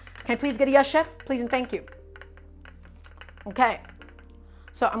fridge. Can I please get a yes, chef? Please and thank you. Okay.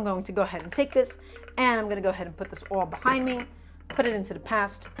 So I'm going to go ahead and take this, and I'm going to go ahead and put this all behind me, put it into the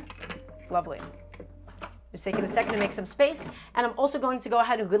past. Lovely. Just taking a second to make some space, and I'm also going to go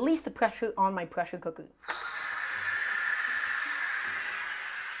ahead and release the pressure on my pressure cooker.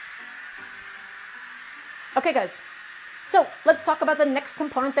 Okay guys, so let's talk about the next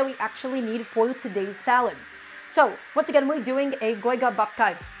component that we actually need for today's salad. So once again, we're doing a Gỏi Gà Bắp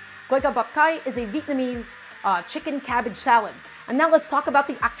Cải. Gỏi Gà Bắp Cải is a Vietnamese chicken cabbage salad. And now let's talk about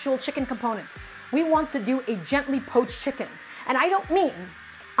the actual chicken component. We want to do a gently poached chicken. And I don't mean,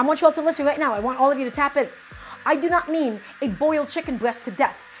 I want you all to listen right now. I want all of you to tap in. I do not mean a boiled chicken breast to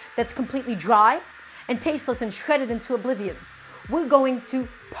death that's completely dry and tasteless and shredded into oblivion. We're going to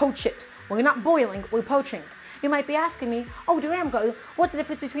poach it. We're not boiling, we're poaching. You might be asking me, oh, Daramgar, what's the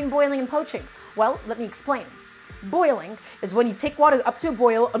difference between boiling and poaching? Well, let me explain. Boiling is when you take water up to a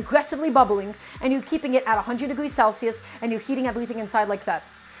boil, aggressively bubbling, and you're keeping it at 100 degrees Celsius, and you're heating everything inside like that.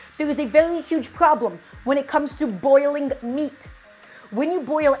 There is a very huge problem when it comes to boiling meat. When you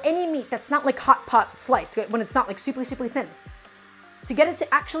boil any meat that's not like hot pot sliced, right? When it's not like super, super thin, to get it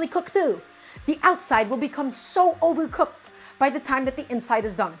to actually cook through, the outside will become so overcooked by the time that the inside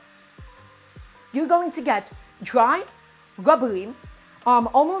is done. You're going to get dry, rubbery,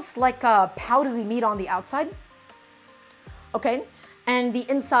 almost like a powdery meat on the outside, okay? And the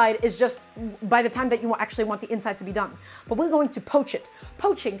inside is just by the time that you actually want the inside to be done. But we're going to poach it.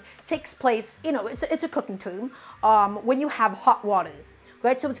 Poaching takes place, you know, it's a cooking term, when you have hot water,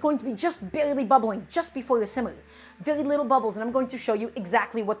 right? So it's going to be just barely bubbling just before you simmer. Very little bubbles, and I'm going to show you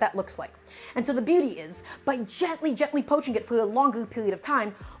exactly what that looks like. And so the beauty is, by gently poaching it for a longer period of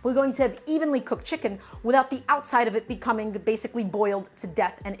time, we're going to have evenly cooked chicken without the outside of it becoming basically boiled to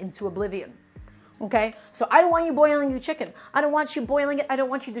death and into oblivion. Okay, so I don't want you boiling your chicken. I don't want you boiling it. I don't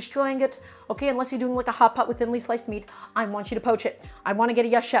want you destroying it. Okay, unless you're doing like a hot pot with thinly sliced meat, I want you to poach it. I want to get a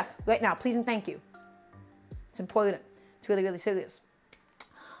yes chef right now, please and thank you. It's important. It's really, really serious.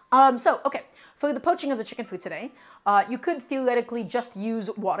 Okay, for the poaching of the chicken for today, you could theoretically just use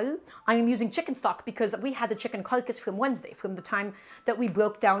water. I am using chicken stock because we had the chicken carcass from Wednesday, from the time that we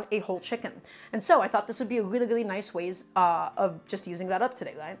broke down a whole chicken. And so I thought this would be a really, really nice ways of just using that up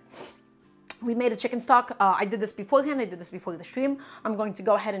today, right? We made a chicken stock. I did this beforehand. I did this before the stream. I'm going to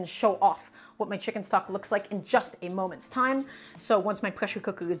go ahead and show off what my chicken stock looks like in just a moment's time. So once my pressure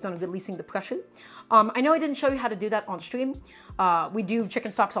cooker is done releasing the pressure. I know I didn't show you how to do that on stream. We do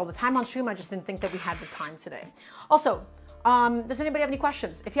chicken stocks all the time on stream. I just didn't think that we had the time today. Also, does anybody have any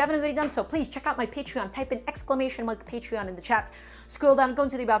questions? If you haven't already done so, please check out my Patreon. Type in !Patreon in the chat. Scroll down, go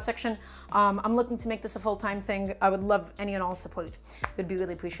into the About section. I'm looking to make this a full-time thing. I would love any and all support. It would be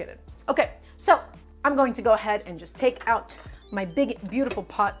really appreciated. Okay, so I'm going to go ahead and just take out my big, beautiful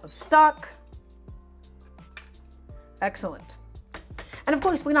pot of stock. Excellent. And of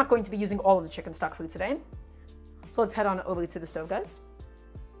course, we're not going to be using all of the chicken stock for today. So let's head on over to the stove, guys.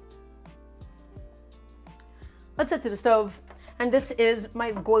 Let's head to the stove, and this is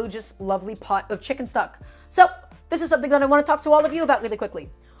my gorgeous, lovely pot of chicken stock. So this is something that I want to talk to all of you about really quickly.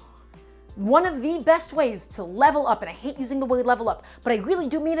 One of the best ways to level up, and I hate using the word level up, but I really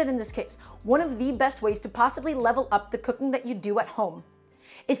do mean it in this case. One of the best ways to possibly level up the cooking that you do at home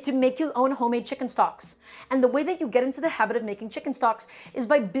is to make your own homemade chicken stocks. And the way that you get into the habit of making chicken stocks is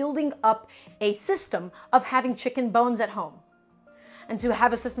by building up a system of having chicken bones at home. And to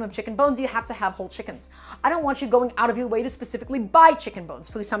have a system of chicken bones, you have to have whole chickens. I don't want you going out of your way to specifically buy chicken bones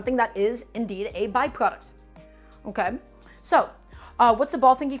for something that is indeed a byproduct. Okay, so what's the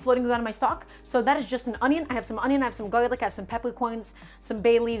ball thingy floating around in my stock? So that is just an onion. I have some onion, I have some garlic, I have some peppercorns, some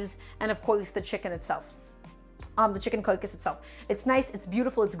bay leaves, and of course the chicken itself. The chicken carcass itself. It's nice, it's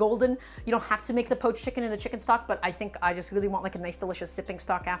beautiful, it's golden. You don't have to make the poached chicken in the chicken stock, but I think I just really want like a nice, delicious sipping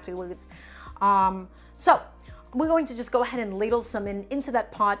stock afterwards. So we're going to just go ahead and ladle some into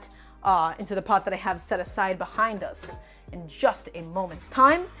that pot, into the pot that I have set aside behind us in just a moment's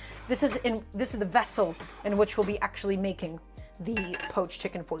time. This is the vessel in which we'll be actually making the poached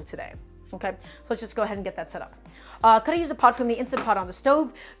chicken for today. Okay, so let's just go ahead and get that set up. Could I use a pot from the Instant Pot on the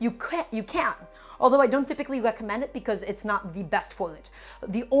stove? You can, although I don't typically recommend it because it's not the best for it.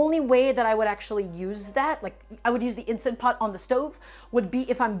 The only way that I would actually use that, like I would use the Instant Pot on the stove, would be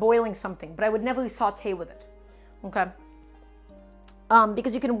if I'm boiling something, but I would never saute with it. Okay,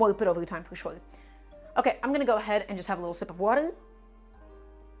 because you can warp it over time for sure. Okay, I'm gonna go ahead and just have a little sip of water.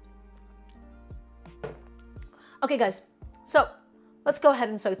 Okay guys, so let's go ahead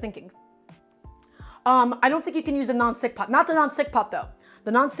and start thinking. I don't think you can use a non-stick pot. Not the non-stick pot though.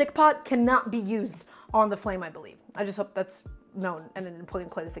 The non-stick pot cannot be used on the flame, I believe. I just hope that's known and an important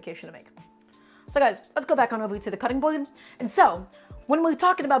clarification to make. So guys, let's go back on over to the cutting board. And so, when we're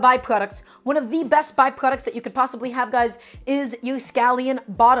talking about byproducts, one of the best byproducts that you could possibly have, guys, is your scallion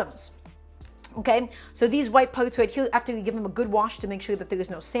bottoms. Okay, so these white parts right here, after you give them a good wash to make sure that there is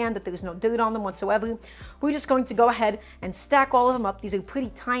no sand, that there is no dirt on them whatsoever, we're just going to go ahead and stack all of them up. These are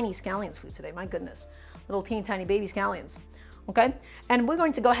pretty tiny scallions for today, my goodness. Little teeny tiny baby scallions. Okay, and we're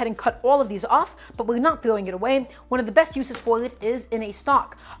going to go ahead and cut all of these off, but we're not throwing it away. One of the best uses for it is in a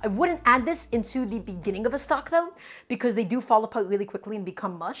stock. I wouldn't add this into the beginning of a stock though, because they do fall apart really quickly and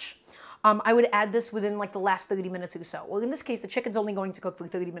become mush. I would add this within like the last 30 minutes or so. Well, in this case, the chicken's only going to cook for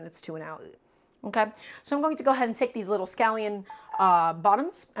 30 minutes to an hour. Okay, so I'm going to go ahead and take these little scallion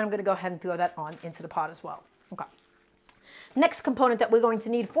bottoms, and I'm going to go ahead and throw that on into the pot as well. Okay. Next component that we're going to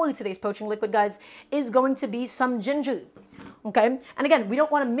need for today's poaching liquid, guys, is going to be some ginger. Okay, and again, we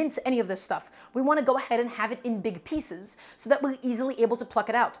don't want to mince any of this stuff. We want to go ahead and have it in big pieces so that we're easily able to pluck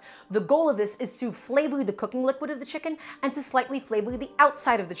it out. The goal of this is to flavor the cooking liquid of the chicken and to slightly flavor the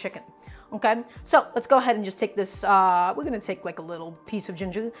outside of the chicken. Okay, so let's go ahead and just take this, we're gonna take like a little piece of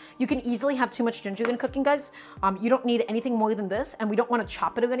ginger. You can easily have too much ginger in cooking, guys. You don't need anything more than this, and we don't wanna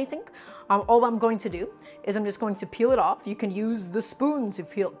chop it or anything. All I'm going to do is I'm just going to peel it off. You can use the spoon to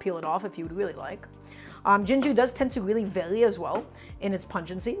peel it off if you would really like. Ginger does tend to really vary as well in its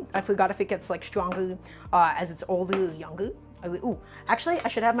pungency. I forgot if it gets like stronger as it's older or younger. Ooh, actually, I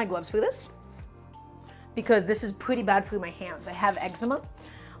should have my gloves for this because this is pretty bad for my hands. I have eczema.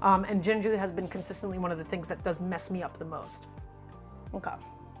 And ginger has been consistently one of the things that does mess me up the most. Okay.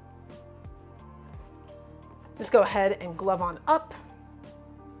 Just go ahead and glove on up.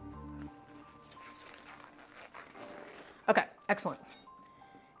 Okay, excellent.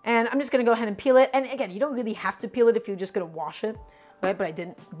 And I'm just gonna go ahead and peel it. And again, you don't really have to peel it if you're just gonna wash it, right? But I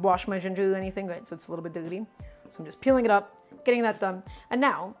didn't wash my ginger or anything, right? So it's a little bit dirty. So I'm just peeling it up, getting that done. And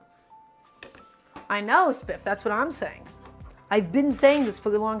now, I know, Spiff, that's what I'm saying. I've been saying this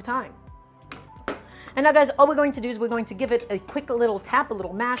for a long time. And now, guys, all we're going to do is we're going to give it a quick little tap, a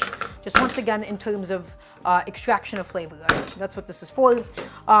little mash, just once again in terms of extraction of flavor. Right? That's what this is for.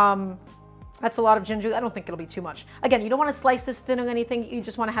 That's a lot of ginger. I don't think it'll be too much. Again, you don't want to slice this thin or anything. You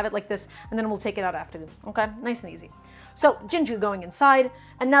just want to have it like this, and then we'll take it out after. Okay? Nice and easy. So, ginger going inside.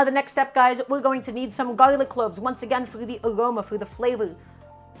 And now the next step, guys, we're going to need some garlic cloves, once again, for the aroma, for the flavor.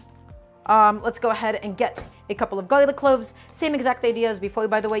 Let's go ahead and get a couple of garlic cloves. Same exact idea as before,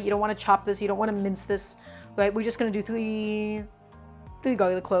 by the way. You don't want to chop this. You don't want to mince this, right? We're just going to do three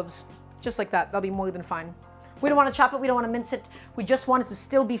garlic cloves, just like that. That'll be more than fine. We don't want to chop it. We don't want to mince it. We just want it to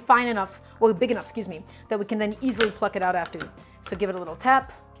still be fine enough, or big enough, excuse me, that we can then easily pluck it out after. So give it a little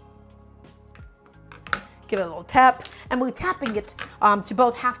tap. Give it a little tap. And we're tapping it to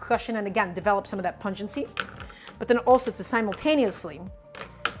both half crush it and, again, develop some of that pungency. But then also to simultaneously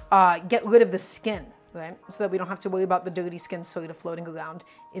get rid of the skin, right? So that we don't have to worry about the dirty skin sort of floating around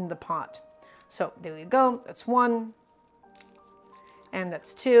in the pot. So there you go. That's one. And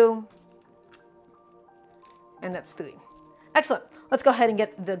that's two. And that's three. Excellent. Let's go ahead and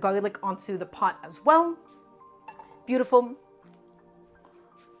get the garlic onto the pot as well. Beautiful.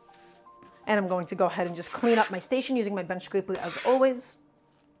 And I'm going to go ahead and just clean up my station using my bench scraper as always.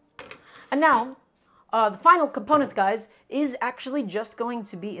 And now, the final component, guys, is actually just going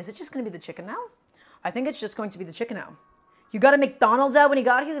to be, is it just going to be the chicken now? I think it's just going to be the chicken now. You got a McDonald's out when you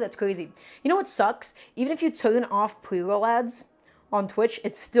got here? That's crazy. You know what sucks? Even if you turn off pre-roll ads on Twitch,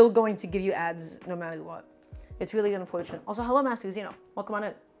 it's still going to give you ads no matter what. It's really unfortunate. Also, hello, Masters, you know, welcome on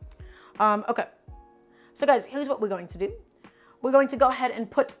in. Okay. So, guys, here's what we're going to do. We're going to go ahead and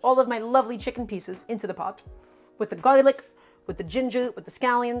put all of my lovely chicken pieces into the pot with the garlic, with the ginger, with the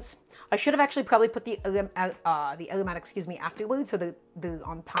scallions. I should have actually probably put the aromatics, excuse me, afterwards, so they're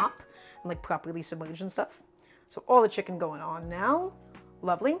on top and like properly submerged and stuff. So all the chicken going on now.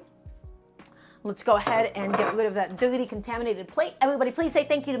 Lovely. Let's go ahead and get rid of that dirty, contaminated plate. Everybody, please say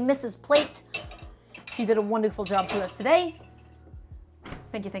thank you to Mrs. Plate. She did a wonderful job for us today.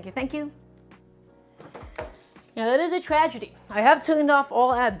 Thank you, thank you, thank you. Now, that is a tragedy. I have turned off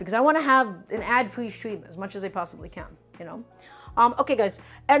all ads because I want to have an ad-free stream as much as I possibly can, you know? Okay, guys,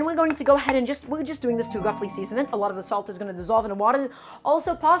 and we're going to go ahead and we're just doing this to roughly season it. A lot of the salt is going to dissolve in the water.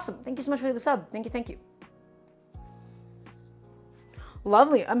 Also, Possum, thank you so much for the sub. Thank you, thank you.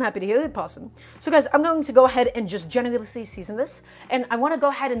 Lovely. I'm happy to hear it, Possum. So, guys, I'm going to go ahead and just generously season this. And I want to go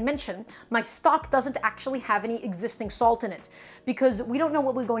ahead and mention my stock doesn't actually have any existing salt in it because we don't know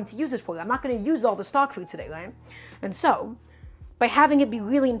what we're going to use it for. I'm not going to use all the stock food today, right? And so, by having it be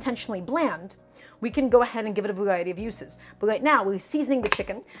really intentionally bland, we can go ahead and give it a variety of uses. But right now, we're seasoning the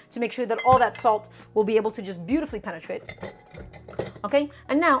chicken to make sure that all that salt will be able to just beautifully penetrate. Okay?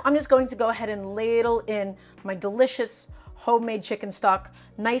 And now, I'm just going to go ahead and ladle in my delicious homemade chicken stock,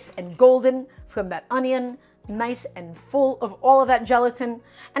 nice and golden from that onion, nice and full of all of that gelatin.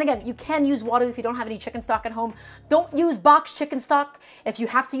 And again, you can use water if you don't have any chicken stock at home. Don't use boxed chicken stock. If you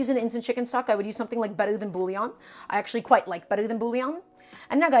have to use an instant chicken stock, I would use something like Better Than Bouillon. I actually quite like Better Than Bouillon.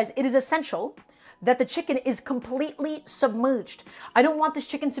 And now, guys, it is essential that the chicken is completely submerged. I don't want this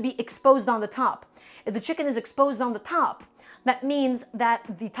chicken to be exposed on the top. If the chicken is exposed on the top, that means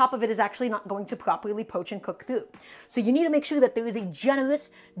that the top of it is actually not going to properly poach and cook through. So you need to make sure that there is a generous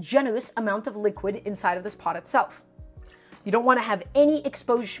amount of liquid inside of this pot itself. You don't want to have any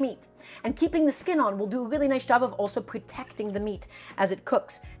exposed meat. And keeping the skin on will do a really nice job of also protecting the meat as it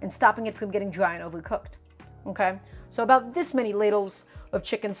cooks and stopping it from getting dry and overcooked. Okay? So about this many ladles of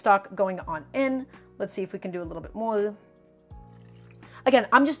chicken stock going on in. Let's see if we can do a little bit more. Again,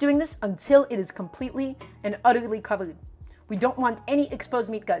 I'm just doing this until it is completely and utterly covered. We don't want any exposed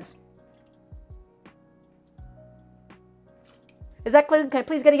meat, guys. Is that clear? Can I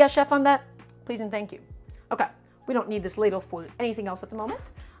please get a yes, chef, on that? Please and thank you. Okay, we don't need this ladle for anything else at the moment.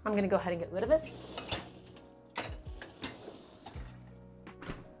 I'm gonna go ahead and get rid of it.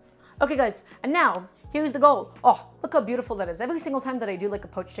 Okay guys, and now, here's the goal. Oh, look how beautiful that is. Every single time that I do like a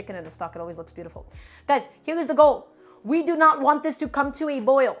poached chicken in a stock, it always looks beautiful. Guys, here is the goal. We do not want this to come to a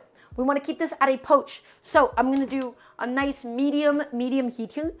boil. We want to keep this at a poach. So I'm going to do a nice medium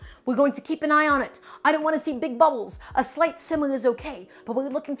heat here. We're going to keep an eye on it. I don't want to see big bubbles. A slight simmer is okay, but we're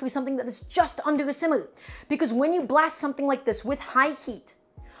looking for something that is just under a simmer. Because when you blast something like this with high heat,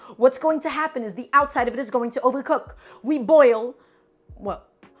 what's going to happen is the outside of it is going to overcook. We boil, well,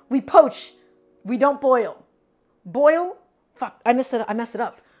 we poach, we don't boil. Boil, fuck, I messed it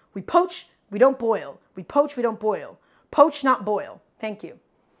up. We poach, we don't boil. We poach, we don't boil. Poach, not boil. Thank you.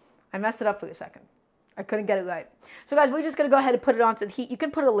 I messed it up for a second. I couldn't get it right. So guys, we're just going to go ahead and put it onto the heat. You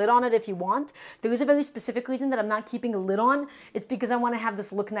can put a lid on it if you want. There is a very specific reason that I'm not keeping a lid on. It's because I want to have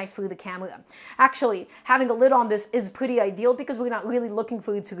this look nice for the camera. Actually, having a lid on this is pretty ideal because we're not really looking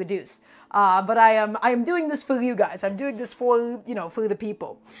for it to reduce. But I am doing this for you guys. I'm doing this for, you know, for the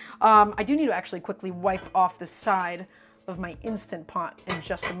people. I do need to actually quickly wipe off the side of my Instant Pot in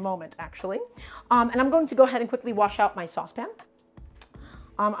just a moment, actually. And I'm going to go ahead and quickly wash out my saucepan.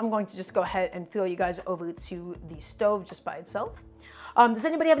 I'm going to just go ahead and throw you guys over to the stove just by itself. Does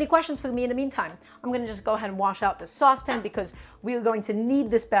anybody have any questions for me in the meantime? I'm going to just go ahead and wash out the saucepan because we are going to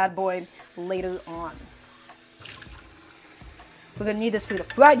need this bad boy later on. We're going to need this for the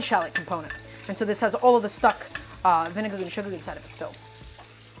fried shallot component. And so this has all of the stuck vinegar and sugar inside of it still.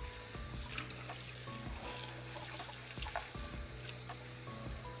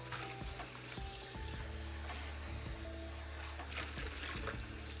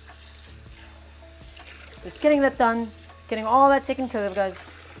 Just getting that done, getting all that taken care of,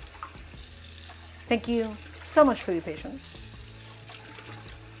 guys. Thank you so much for your patience.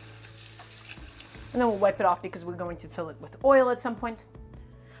 And then we'll wipe it off because we're going to fill it with oil at some point.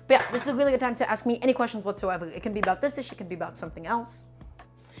 But yeah, this is a really good time to ask me any questions whatsoever. It can be about this dish, it can be about something else.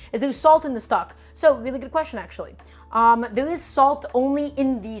 Is there salt in the stock? So, really good question, actually. There is salt only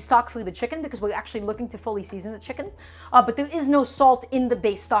in the stock for the chicken because we're actually looking to fully season the chicken. But there is no salt in the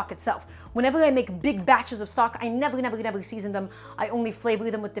base stock itself. Whenever I make big batches of stock, I never season them. I only flavor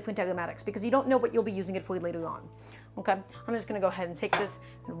them with different aromatics because you don't know what you'll be using it for later on. Okay, I'm just gonna go ahead and take this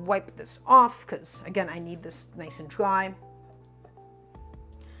and wipe this off because, again, I need this nice and dry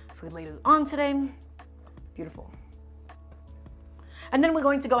for later on today. Beautiful. And then we're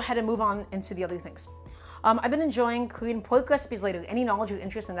going to go ahead and move on into the other things. I've been enjoying Korean pork recipes later, any knowledge or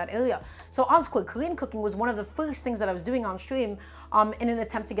interest in that area. So Oscar, Korean cooking was one of the first things that I was doing on stream in an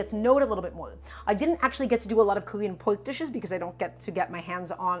attempt to get to know it a little bit more. I didn't actually get to do a lot of Korean pork dishes because I don't get to get my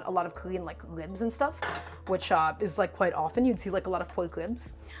hands on a lot of Korean like ribs and stuff, which is like quite often. You'd see like a lot of pork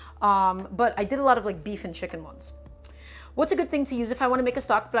ribs. But I did a lot of like beef and chicken ones. What's a good thing to use if I want to make a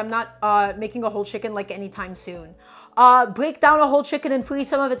stock, but I'm not making a whole chicken like anytime soon? Break down a whole chicken and freeze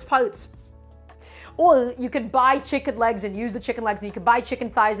some of its parts. Or you could buy chicken legs and use the chicken legs, and you could buy chicken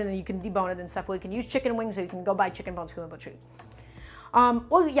thighs and then you can debone it and stuff. Or you can use chicken wings, or you can go buy chicken bones from a butcher.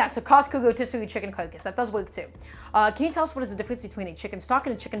 Or yeah, so Costco rotisserie chicken carcass. That does work too. Can you tell us what is the difference between a chicken stock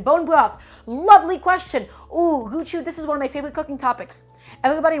and a chicken bone broth? Lovely question. Ooh, Gucci, this is one of my favorite cooking topics.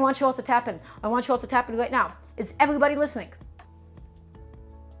 Everybody, I want you all to tap in. I want you all to tap in right now. Is everybody listening?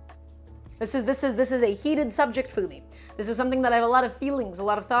 This is a heated subject for me. This is something that I have a lot of feelings, a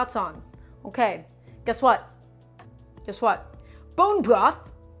lot of thoughts on. Okay, guess what? Guess what? Bone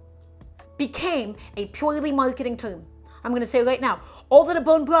broth became a purely marketing term. I'm gonna say right now, all that a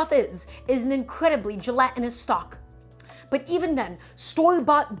bone broth is an incredibly gelatinous stock. But even then,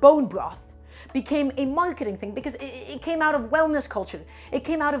 store-bought bone broth became a marketing thing because it came out of wellness culture. It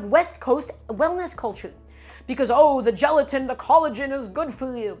came out of West Coast wellness culture. Because, oh, the gelatin, the collagen is good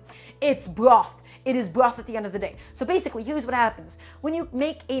for you. It's broth. It is broth at the end of the day. So basically, here's what happens. When you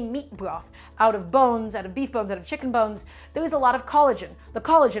make a meat broth out of bones, out of beef bones, out of chicken bones, there is a lot of collagen. The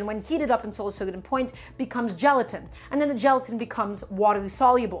collagen, when heated up until a certain point, becomes gelatin. And then the gelatin becomes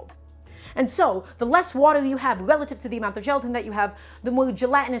water-soluble. And so, the less water you have relative to the amount of gelatin that you have, the more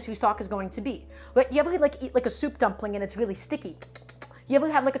gelatinous your stock is going to be. Right? You ever like eat like a soup dumpling and it's really sticky? You ever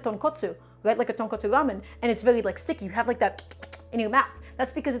have like a tonkotsu, right? Like a tonkotsu ramen, and it's very like sticky. You have like that in your mouth.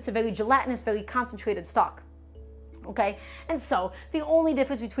 That's because it's a very gelatinous, very concentrated stock. Okay? And so, the only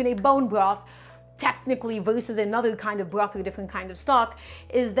difference between a bone broth technically versus another kind of broth or a different kind of stock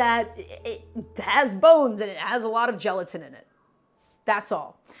is that it has bones and it has a lot of gelatin in it. That's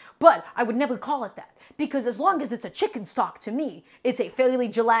all. But I would never call it that because as long as it's a chicken stock, to me, it's a fairly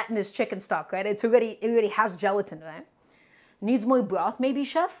gelatinous chicken stock, right? It already has gelatin, right? Needs more broth, maybe,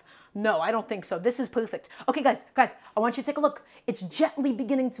 chef? No, I don't think so. This is perfect. Okay, guys, I want you to take a look. It's gently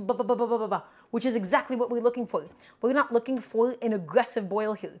beginning to ba, which is exactly what we're looking for. We're not looking for an aggressive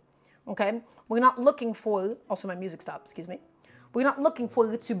boil here, okay? We're not looking for, also my music stopped, excuse me. We're not looking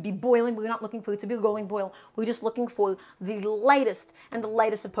for it to be boiling. We're not looking for it to be a rolling boil. We're just looking for the lightest and the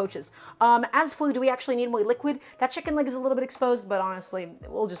lightest of poaches. As for, do we actually need more liquid? That chicken leg is a little bit exposed, but honestly,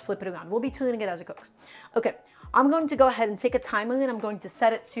 we'll just flip it around. We'll be turning it as it cooks. Okay, I'm going to go ahead and take a timer and I'm going to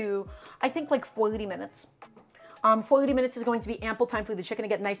set it to, I think, like 40 minutes. 40 minutes is going to be ample time for the chicken to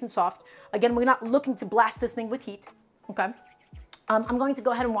get nice and soft. Again, we're not looking to blast this thing with heat, okay? I'm going to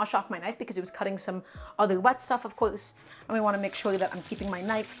go ahead and wash off my knife because it was cutting some other wet stuff, of course. And we want to make sure that I'm keeping my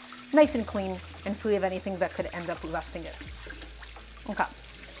knife nice and clean and free of anything that could end up rusting it. Okay.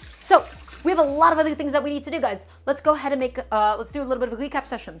 So we have a lot of other things that we need to do, guys. Let's go ahead and let's do a little bit of a recap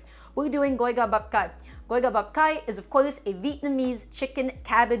session. We're doing Gỏi Gà Bắp Cải. Gỏi Gà Bắp Cải is, of course, a Vietnamese chicken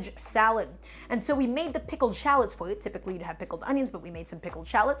cabbage salad. And so we made the pickled shallots for it. Typically, you'd have pickled onions, but we made some pickled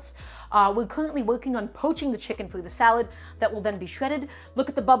shallots. We're currently working on poaching the chicken for the salad that will then be shredded. Look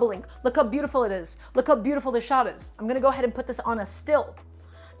at the bubbling. Look how beautiful it is. Look how beautiful the shot is. I'm going to go ahead and put this on a still,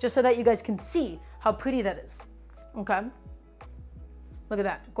 just so that you guys can see how pretty that is. Okay? Look at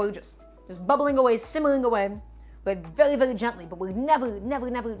that. Gorgeous. Just bubbling away, simmering away. We're very, very gently, but we're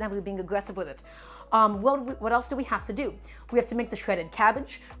never being aggressive with it. What else do we have to do? We have to make the shredded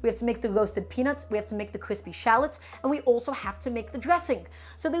cabbage, we have to make the roasted peanuts, we have to make the crispy shallots, and we also have to make the dressing.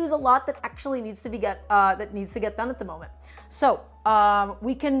 So there's a lot that actually needs to get done at the moment. So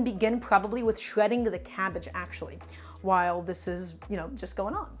we can begin probably with shredding the cabbage actually, while this is, just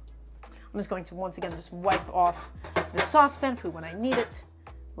going on. I'm just going to once again just wipe off the saucepan for when I need it.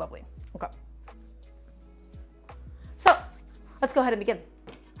 Lovely. Okay. So let's go ahead and begin.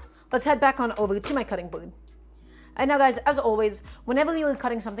 Let's head back on over to my cutting board. And now, guys, as always, whenever you are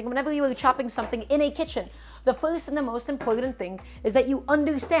cutting something, whenever you are chopping something in a kitchen, the first and the most important thing is that you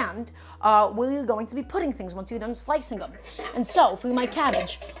understand where you're going to be putting things once you're done slicing them. And so, for my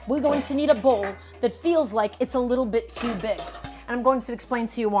cabbage, we're going to need a bowl that feels like it's a little bit too big. And I'm going to explain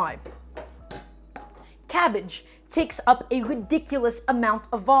to you why. Cabbage takes up a ridiculous amount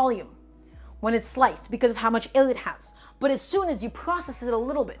of volume when it's sliced because of how much air it has. But as soon as you process it a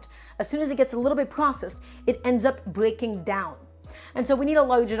little bit, as soon as it gets a little bit processed, it ends up breaking down. And so we need a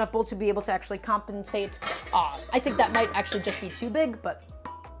large enough bowl to be able to actually compensate. I think that might actually just be too big, but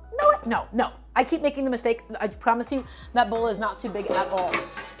no. I keep making the mistake. I promise you that bowl is not too big at all.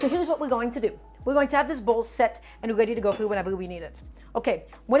 So here's what we're going to do. We're going to have this bowl set and ready to go for whenever we need it. Okay,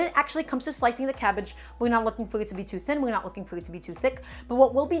 when it actually comes to slicing the cabbage, we're not looking for it to be too thin, we're not looking for it to be too thick, but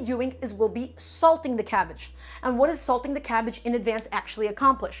what we'll be doing is we'll be salting the cabbage. And what does salting the cabbage in advance actually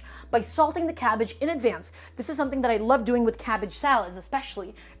accomplish? By salting the cabbage in advance, this is something that I love doing with cabbage salads,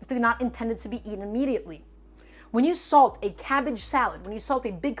 especially if they're not intended to be eaten immediately. When you salt a cabbage salad, when you salt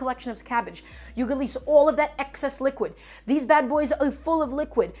a big collection of cabbage, you release all of that excess liquid. These bad boys are full of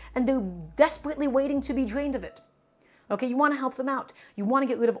liquid and they're desperately waiting to be drained of it. Okay, you want to help them out. You want to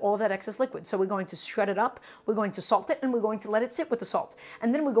get rid of all of that excess liquid. So we're going to shred it up, we're going to salt it, and we're going to let it sit with the salt.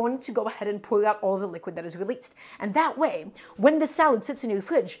 And then we're going to go ahead and pour out all the liquid that is released. And that way, when the salad sits in your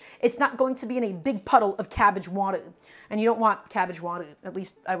fridge, it's not going to be in a big puddle of cabbage water. And you don't want cabbage water, at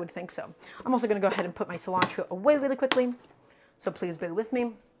least I would think so. I'm also going to go ahead and put my cilantro away really quickly. So please bear with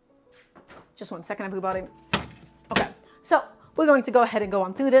me. Just 1 second, everybody. Okay, so we're going to go ahead and go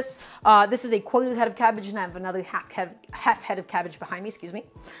on through this. This is a quarter head of cabbage, and I have another half head of cabbage behind me, excuse me.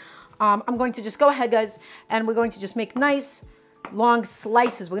 I'm going to just go ahead, guys, and we're going to just make nice, long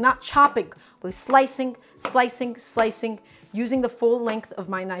slices. We're not chopping. We're slicing, using the full length of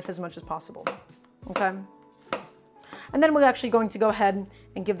my knife as much as possible, okay? And then we're actually going to go ahead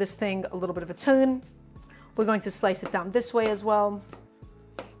and give this thing a little bit of a turn. We're going to slice it down this way as well.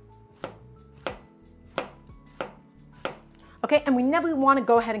 Okay, and we never want to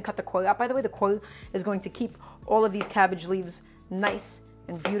go ahead and cut the core out. By the way, the core is going to keep all of these cabbage leaves nice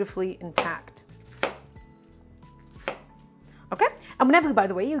and beautifully intact. Okay, and whenever, by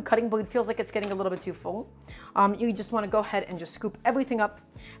the way, your cutting board feels like it's getting a little bit too full, you just want to go ahead and just scoop everything up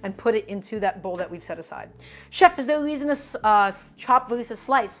and put it into that bowl that we've set aside. Chef, is there a reason to chop versus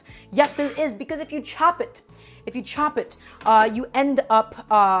slice? Yes, there is, because if you chop it, you end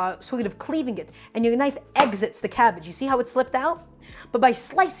up sort of cleaving it, and your knife exits the cabbage. You see how it slipped out? But by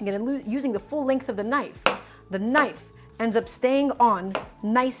slicing it and using the full length of the knife ends up staying on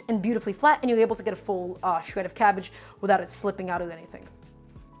nice and beautifully flat, and you're able to get a full shred of cabbage without it slipping out or anything.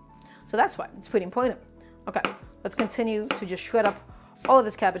 So that's why it's pretty important. Okay, let's continue to just shred up all of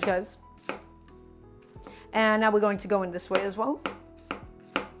this cabbage, guys. And now we're going to go in this way as well.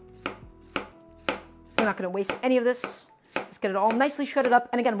 We're not going to waste any of this. Let's get it all nicely shredded up.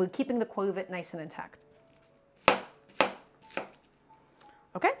 And again, we're keeping the core of it nice and intact.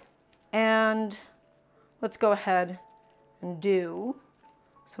 Okay, and let's go ahead and do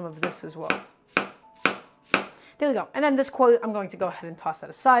some of this as well. There we go. And then this core, I'm going to go ahead and toss that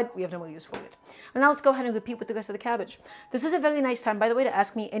aside. We have no more use for it. And now let's go ahead and repeat with the rest of the cabbage. This is a very nice time, by the way, to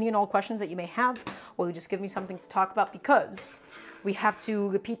ask me any and all questions that you may have, or just give me something to talk about, because we have to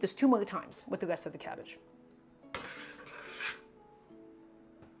repeat this 2 more times with the rest of the cabbage.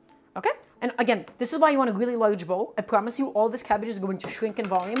 Okay? And again, this is why you want a really large bowl. I promise you all this cabbage is going to shrink in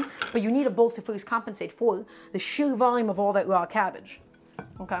volume, but you need a bowl to first compensate for the sheer volume of all that raw cabbage.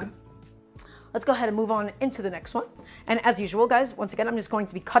 Okay? Let's go ahead and move on into the next one. And as usual, guys, once again, I'm just going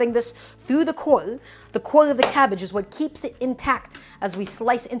to be cutting this through the core. The core of the cabbage is what keeps it intact as we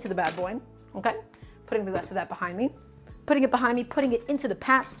slice into the bad boy. Okay? Putting the rest of that behind me. Putting it behind me, putting it into the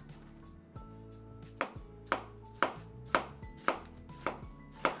past.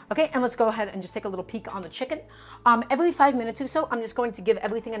 Okay, and let's go ahead and just take a little peek on the chicken. Every 5 minutes or so, I'm just going to give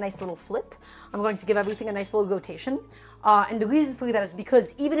everything a nice little flip. I'm going to give everything a nice little rotation. And the reason for that is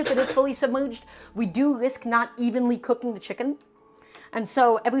because even if it is fully submerged, we do risk not evenly cooking the chicken. And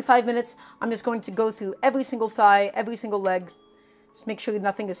so every 5 minutes, I'm just going to go through every single thigh, every single leg. Just make sure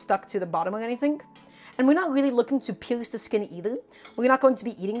nothing is stuck to the bottom or anything. And we're not really looking to pierce the skin either. We're not going to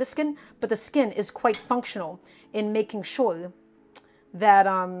be eating the skin, but the skin is quite functional in making sure that,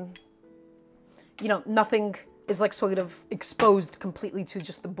 you know, nothing is like sort of exposed completely to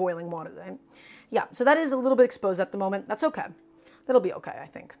just the boiling water, right? Yeah, so that is a little bit exposed at the moment. That's okay. That'll be okay, I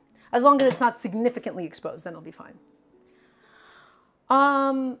think. As long as it's not significantly exposed, then it'll be fine.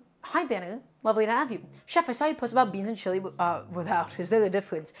 Hi, Banner. Lovely to have you. Chef, I saw you post about beans and chili without. Is there a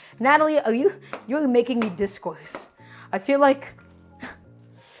difference? Natalie, you're making me discourse. I feel like,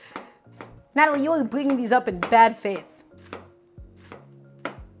 Natalie, you are bringing these up in bad faith.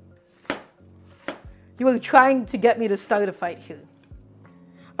 You are trying to get me to start a fight here.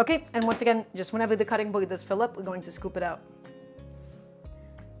 Okay, and once again, just whenever the cutting board does fill up, we're going to scoop it out.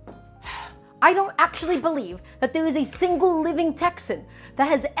 I don't actually believe that there is a single living Texan that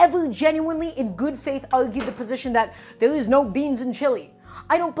has ever genuinely, in good faith, argued the position that there is no beans in chili.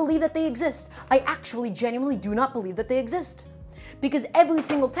 I don't believe that they exist. I actually genuinely do not believe that they exist. Because every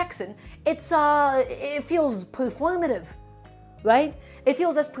single Texan, it feels performative. Right? It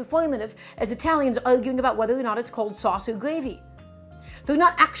feels as performative as Italians arguing about whether or not it's called sauce or gravy. They're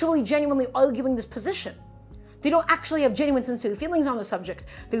not actually genuinely arguing this position. They don't actually have genuine, sincere feelings on the subject.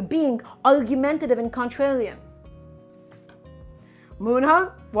 They're being argumentative and contrarian.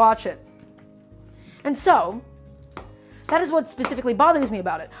 Moonha, watch it. And so, that is what specifically bothers me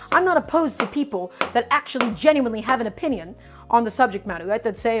about it. I'm not opposed to people that actually genuinely have an opinion on the subject matter, right?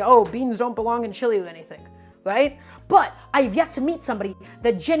 That say, oh, beans don't belong in chili or anything. Right? But I have yet to meet somebody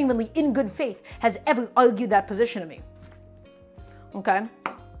that genuinely, in good faith, has ever argued that position to me. Okay?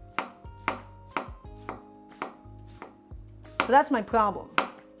 So that's my problem.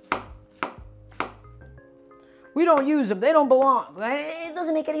 We don't use them. They don't belong. Right? It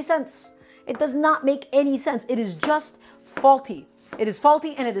doesn't make any sense. It does not make any sense. It is just faulty. It is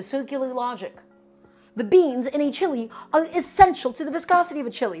faulty and it is circular logic. The beans in a chili are essential to the viscosity of a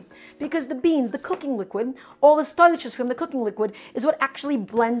chili because the beans, the cooking liquid, all the starches from the cooking liquid is what actually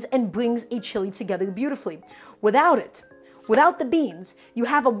blends and brings a chili together beautifully. Without it, without the beans, you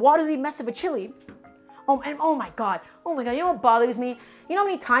have a watery mess of a chili. Oh my God, you know what bothers me? You know how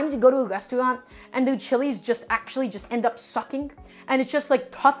many times you go to a restaurant and their chilies just end up sucking and it's just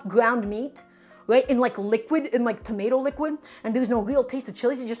like tough ground meat? Right, in like liquid, in like tomato liquid, and there's no real taste of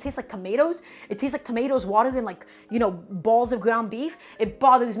chilies. It just tastes like tomatoes. It tastes like tomatoes watered in like, you know, balls of ground beef. It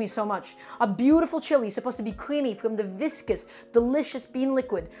bothers me so much. A beautiful chili is supposed to be creamy from the viscous, delicious bean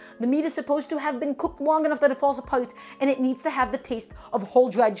liquid. The meat is supposed to have been cooked long enough that it falls apart, and it needs to have the taste of whole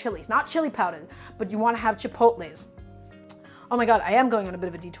dried chilies. Not chili powder, but you want to have chipotles. Oh my God, I am going on a bit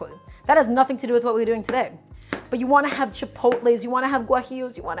of a detour. That has nothing to do with what we're doing today. But you want to have chipotles, you want to have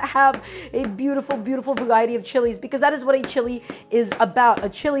guajillos, you want to have a beautiful, beautiful variety of chilies because that is what a chili is about. A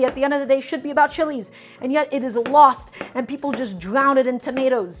chili, at the end of the day, should be about chilies. And yet it is lost and people just drown it in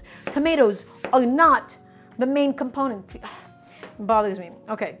tomatoes. Tomatoes are not the main component. It bothers me.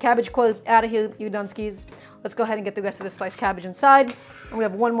 Okay, cabbage core out of here, you dunskies. Let's go ahead and get the rest of the sliced cabbage inside. And we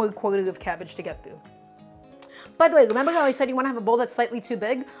have one more quarter of cabbage to get through. By the way, remember how I said you want to have a bowl that's slightly too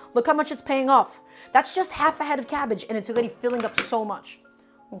big? Look how much it's paying off. That's just half a head of cabbage and it's already filling up so much.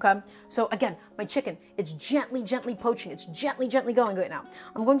 Okay, so again, my chicken, it's gently, gently poaching. It's gently, gently going right now.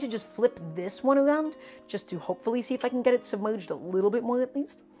 I'm going to just flip this one around just to hopefully see if I can get it submerged a little bit more at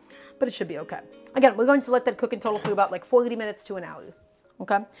least. But it should be okay. Again, we're going to let that cook in total for about like 40 minutes to an hour.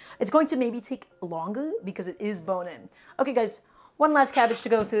 Okay, it's going to maybe take longer because it is bone in. Okay, guys, one last cabbage to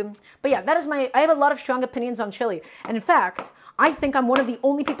go through. But yeah, that is I have a lot of strong opinions on chili. And in fact, I think I'm one of the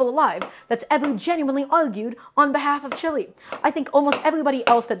only people alive that's ever genuinely argued on behalf of chili. I think almost everybody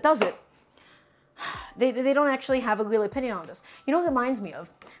else that does it, they don't actually have a real opinion on this. You know what it reminds me of?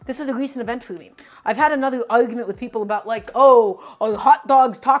 This is a recent event for me. I've had another argument with people about like, oh, are hot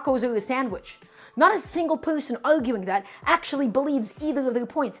dogs, tacos, or a sandwich? Not a single person arguing that actually believes either of their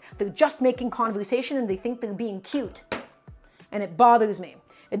points. They're just making conversation and they think they're being cute. And it bothers me.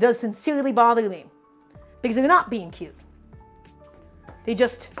 It does sincerely bother me. Because they're not being cute. It's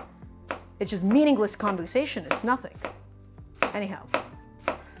just meaningless conversation. It's nothing. Anyhow,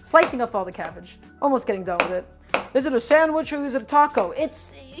 slicing up all the cabbage. Almost getting done with it. Is it a sandwich or is it a taco?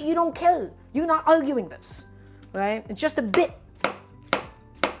 You don't care. You're not arguing this. Right? It's just a bit.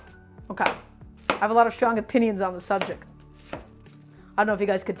 Okay. I have a lot of strong opinions on the subject. I don't know if you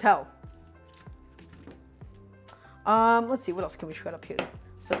guys could tell. Let's see, what else can we shred up here?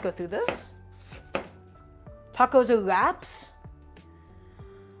 Let's go through this. Tacos or wraps?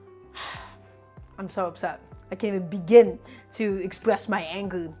 I'm so upset. I can't even begin to express my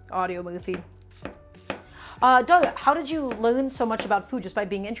anger, Audio Murphy. Doug, how did you learn so much about food? Just by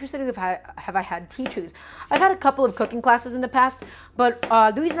being interested, or have I had teachers? I've had a couple of cooking classes in the past, but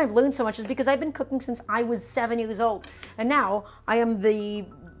the reason I've learned so much is because I've been cooking since I was 7 years old. And now I am the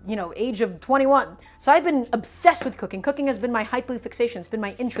age of 21. So I've been obsessed with cooking. Cooking has been my hyperfixation. It's been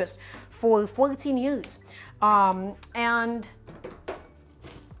my interest for 14 years. And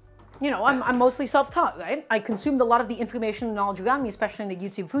I'm mostly self-taught, right? I consumed a lot of the information and knowledge around me, especially in the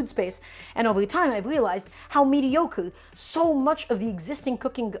YouTube food space. And over time, I've realized how mediocre so much of the existing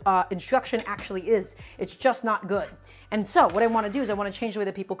cooking instruction actually is. It's just not good. And so what I want to do is I want to change the way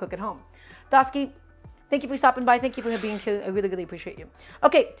that people cook at home. Dasky, thank you for stopping by. Thank you for being here. I really, really appreciate you.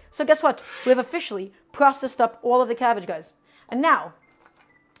 Okay, so guess what? We have officially processed up all of the cabbage, guys. And now,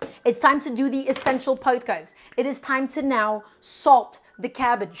 it's time to do the essential part, guys. It is time to now salt the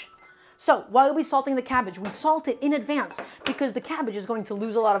cabbage. So, why are we salting the cabbage? We salt it in advance because the cabbage is going to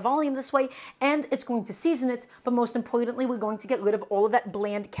lose a lot of volume this way and it's going to season it, but most importantly, we're going to get rid of all of that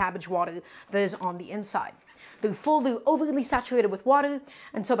bland cabbage water that is on the inside. They're overly saturated with water,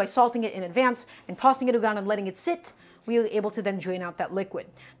 and so by salting it in advance and tossing it around and letting it sit, we are able to then drain out that liquid.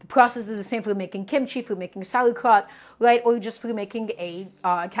 The process is the same for making kimchi, for making sauerkraut, right, or just for making a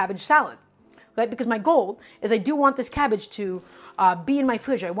cabbage salad, right? Because my goal is I do want this cabbage to be in my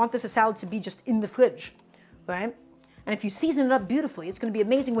fridge. I want this salad to be just in the fridge, right? And if you season it up beautifully, it's going to be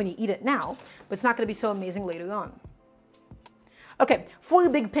amazing when you eat it now, but it's not going to be so amazing later on. Okay, 4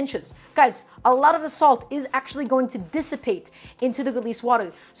 big pinches. Guys, a lot of the salt is actually going to dissipate into the released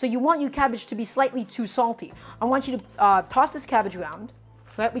water, so you want your cabbage to be slightly too salty. I want you to toss this cabbage around,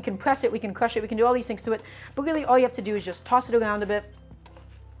 right? We can press it, we can crush it, we can do all these things to it, but really all you have to do is just toss it around a bit.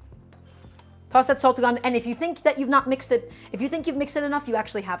 Toss that salt around, and if you think that you've not mixed it, if you think you've mixed it enough, you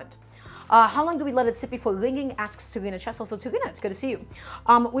actually haven't. How long do we let it sit before ringing? Asks Serena Chessel. So Serena, it's good to see you.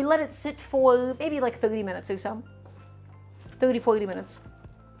 We let it sit for maybe like 30 minutes or so. 30, 40 minutes.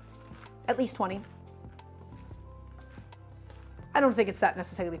 At least 20. I don't think it's that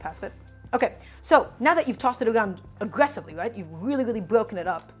necessarily past it. Okay, so now that you've tossed it around aggressively, right? You've really, really broken it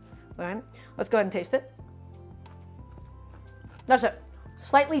up, right? Let's go ahead and taste it. That's it.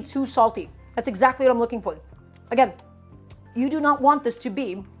 Slightly too salty. That's exactly what I'm looking for. Again, you do not want this to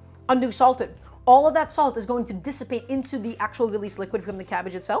be undersalted. All of that salt is going to dissipate into the actual released liquid from the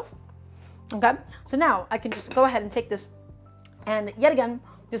cabbage itself. Okay, so now I can just go ahead and take this and yet again,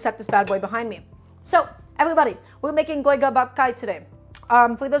 just set this bad boy behind me. So, everybody, we're making Gỏi Gà Bắp Cải today.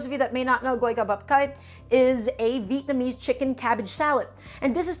 For those of you that may not know, Gỏi Gà Bắp Cải is a Vietnamese chicken cabbage salad.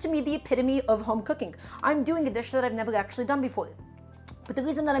 And this is to me the epitome of home cooking. I'm doing a dish that I've never actually done before. But the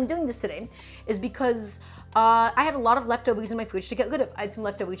reason that I'm doing this today is because I had a lot of leftovers in my fridge to get rid of. I had some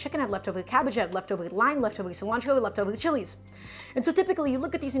leftover chicken, I had leftover cabbage, I had leftover lime, leftover cilantro, leftover chilies. And so typically you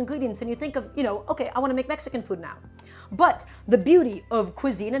look at these ingredients and you think of, okay, I want to make Mexican food now. But the beauty of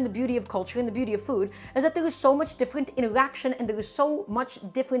cuisine and the beauty of culture and the beauty of food is that there is so much different interaction and there is so much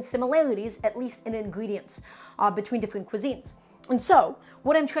different similarities, at least in ingredients, between different cuisines. And so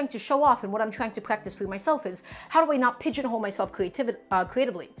what I'm trying to show off and what I'm trying to practice for myself is, how do I not pigeonhole myself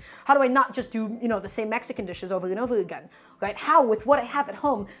creatively? How do I not just do, the same Mexican dishes over and over again, right? How, with what I have at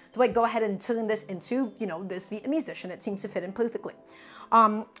home, do I go ahead and turn this into, this Vietnamese dish? And it seems to fit in perfectly.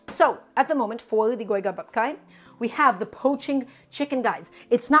 So at the moment for the Gỏi Gà Bắp Cải, we have the poaching chicken, guys.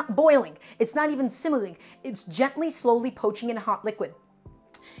 It's not boiling. It's not even simmering. It's gently, slowly poaching in hot liquid.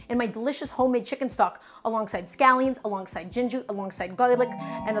 And my delicious homemade chicken stock alongside scallions, alongside ginger, alongside garlic,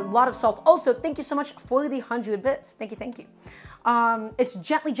 and a lot of salt. Also, thank you so much for the 100 bits. Thank you, thank you. It's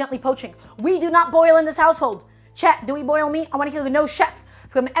gently, gently poaching. We do not boil in this household. Chat, do we boil meat? I want to hear a no chef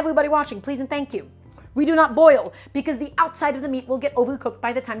from everybody watching, please and thank you. We do not boil because the outside of the meat will get overcooked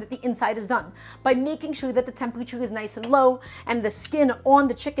by the time that the inside is done. By making sure that the temperature is nice and low and the skin on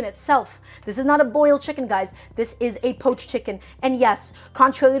the chicken itself. This is not a boiled chicken, guys. This is a poached chicken. And yes,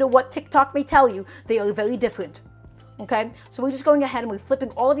 contrary to what TikTok may tell you, they are very different. Okay, so we're just going ahead and we're flipping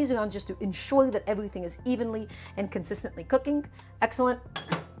all of these around just to ensure that everything is evenly and consistently cooking. Excellent.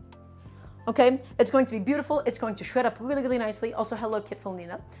 Okay, it's going to be beautiful. It's going to shred up really, really nicely. Also, hello, Kitful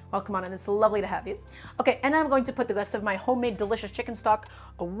Nina. Welcome on, and it's lovely to have you. Okay, and then I'm going to put the rest of my homemade delicious chicken stock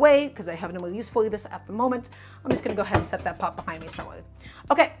away because I have no more use for this at the moment. I'm just going to go ahead and set that pot behind me somewhere.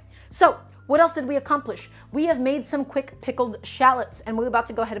 Okay, so what else did we accomplish? We have made some quick pickled shallots, and we're about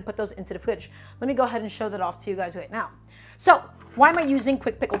to go ahead and put those into the fridge. Let me go ahead and show that off to you guys right now. So, why am I using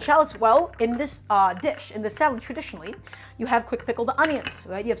quick pickled shallots? Well, in this dish, in this salad, traditionally, you have quick pickled onions,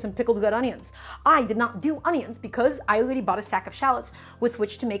 right? You have some pickled red onions. I did not do onions because I already bought a sack of shallots with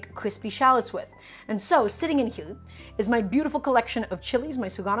which to make crispy shallots with. And so, sitting in here is my beautiful collection of chilies, my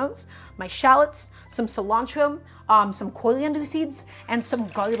serranos, my shallots, some cilantro, some coriander seeds, and some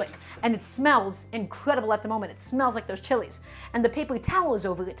garlic. And it smells incredible at the moment. It smells like those chilies. And the paper towel is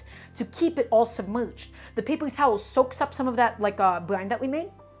over it to keep it all submerged. The paper towel soaks up some of that brine that we made,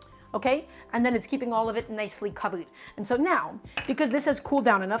 okay? And then it's keeping all of it nicely covered. And so now, because this has cooled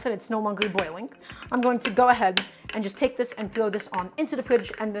down enough and it's no longer boiling, I'm going to go ahead and just take this and throw this on into the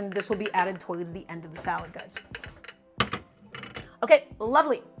fridge, and then this will be added towards the end of the salad, guys. Okay,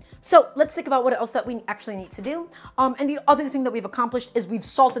 lovely. So let's think about what else that we actually need to do. And the other thing that we've accomplished is we've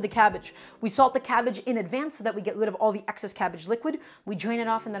salted the cabbage. We salt the cabbage in advance so that we get rid of all the excess cabbage liquid. We drain it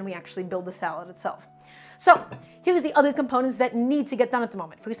off and then we actually build the salad itself. So here's the other components that need to get done at the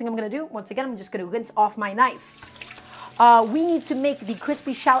moment. First thing I'm going to do, once again, I'm just going to rinse off my knife. We need to make the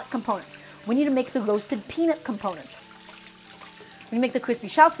crispy shallot component. We need to make the roasted peanut component. We make the crispy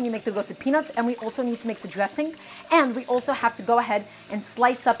shallots, we need to make the roasted peanuts, and we also need to make the dressing. And we also have to go ahead and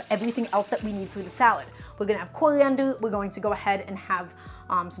slice up everything else that we need for the salad. We're going to have coriander, we're going to go ahead and have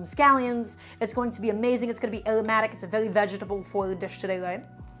some scallions. It's going to be amazing, it's going to be aromatic, it's a very vegetable forward dish today, right?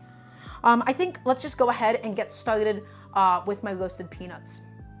 I think let's just go ahead and get started with my roasted peanuts.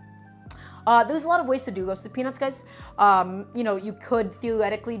 There's a lot of ways to do roasted peanuts, guys. You could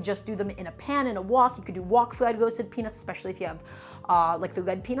theoretically just do them in a pan, in a wok. You could do wok fried roasted peanuts, especially if you have like the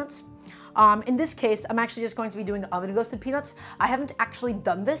red peanuts. In this case, I'm actually just going to be doing oven roasted peanuts. I haven't actually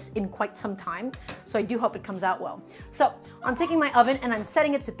done this in quite some time, so I do hope it comes out well. So I'm taking my oven and I'm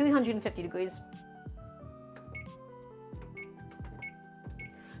setting it to 350 degrees.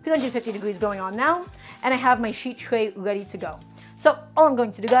 350 degrees going on now, and I have my sheet tray ready to go. So all I'm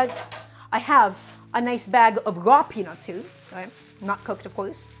going to do, guys, I have a nice bag of raw peanuts here, right? Not cooked, of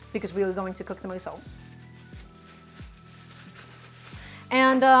course, because we are going to cook them ourselves.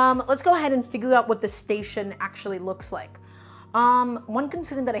 And let's go ahead and figure out what the station actually looks like. One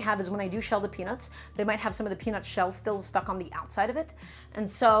concern that I have is when I do shell the peanuts, they might have some of the peanut shells still stuck on the outside of it. And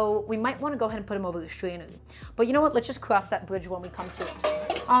so we might want to go ahead and put them over the strainer. But you know what? Let's just cross that bridge when we come to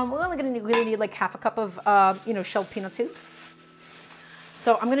it. We're only going to really need like half a cup of, shelled peanuts here.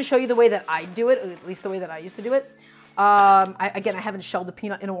 So I'm going to show you the way that I do it, or at least the way that I used to do it. Again, I haven't shelled a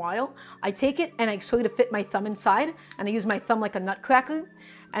peanut in a while. I take it and I sort of fit my thumb inside, and I use my thumb like a nutcracker.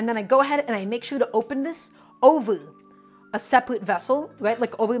 And then I go ahead and I make sure to open this over a separate vessel, right?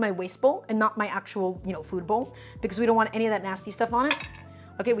 Like over my waste bowl and not my actual, food bowl, because we don't want any of that nasty stuff on it.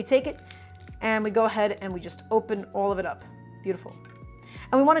 Okay, we take it and we go ahead and we just open all of it up. Beautiful.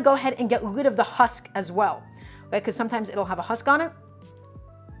 And we want to go ahead and get rid of the husk as well, right? Because sometimes it'll have a husk on it.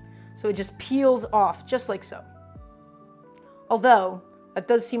 So it just peels off just like so. Although, that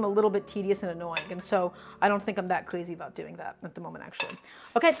does seem a little bit tedious and annoying, and so I don't think I'm that crazy about doing that at the moment, actually.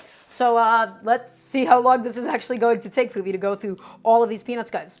 Okay, so let's see how long this is actually going to take for me to go through all of these peanuts,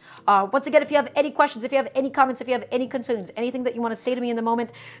 guys. Once again, if you have any questions, if you have any comments, if you have any concerns, anything that you want to say to me in the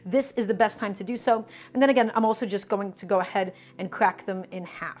moment, this is the best time to do so. And then again, I'm also just going to go ahead and crack them in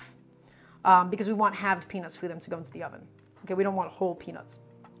half because we want halved peanuts for them to go into the oven. Okay, we don't want whole peanuts.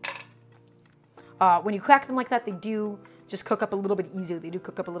 When you crack them like that, they do just cook up a little bit easier. They do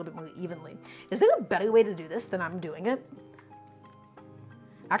cook up a little bit more evenly. Is there a better way to do this than I'm doing it?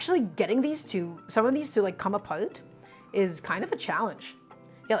 Actually, getting some of these to like come apart is kind of a challenge.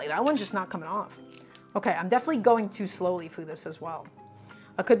 Yeah, like that one's just not coming off. Okay, I'm definitely going too slowly through this as well.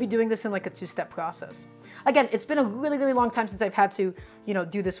 I could be doing this in like a two-step process. Again, it's been a really, really long time since I've had to, you know,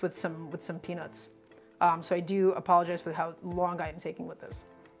 do this with some peanuts. So I do apologize for how long I am taking with this.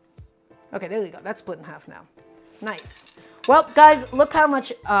 Okay, there we go. That's split in half now. Nice. Well, guys, look how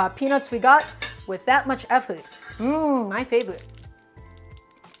much peanuts we got with that much effort. My favorite.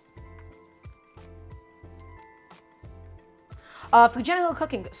 For general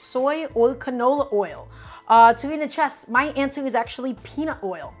cooking, soy or canola oil. Tarina Chess, my answer is actually peanut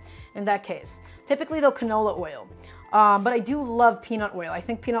oil in that case. Typically, though, canola oil. But I do love peanut oil. I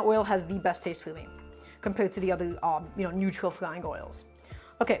think peanut oil has the best taste for me compared to the other, you know, neutral frying oils.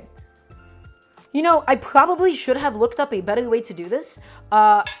 Okay. You know, I probably should have looked up a better way to do this.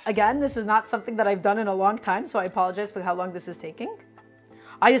 Again, this is not something that I've done in a long time, so I apologize for how long this is taking.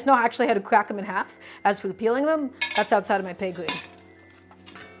 I just know actually how to crack them in half. As for peeling them, that's outside of my pay grade.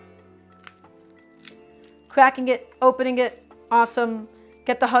 Cracking it, opening it, awesome.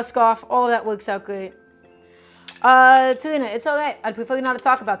 Get the husk off, all of that works out great. Tarina, it's all right. I'd prefer not to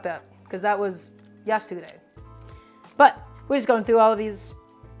talk about that because that was yesterday. But we're just going through all of these,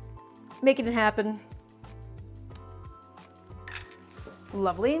 making it happen.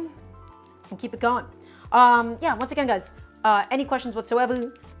 Lovely. And keep it going. Yeah, once again, guys, any questions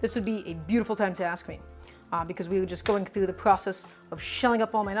whatsoever, this would be a beautiful time to ask me because we were just going through the process of shelling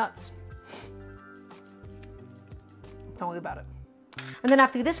up all my nuts. Don't worry about it. And then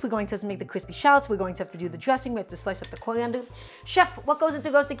after this, we're going to have to make the crispy shallots. We're going to have to do the dressing. We have to slice up the coriander. Chef, what goes into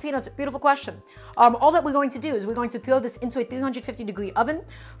roasting peanuts? Beautiful question. All that we're going to do is we're going to throw this into a 350-degree oven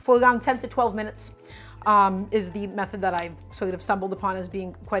for around 10 to 12 minutes. Is the method that I've sort of stumbled upon as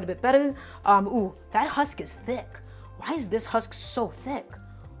being quite a bit better. Ooh, that husk is thick. Why is this husk so thick?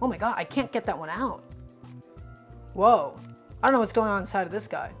 Oh my God, I can't get that one out. Whoa. I don't know what's going on inside of this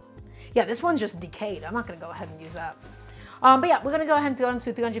guy. Yeah, this one's just decayed. I'm not gonna go ahead and use that. But yeah, we're gonna go ahead and throw it into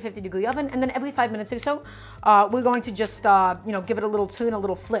a 350-degree oven, and then every 5 minutes or so, we're going to just, you know, give it a little turn, a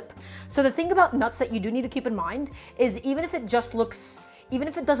little flip. So the thing about nuts that you do need to keep in mind is even if it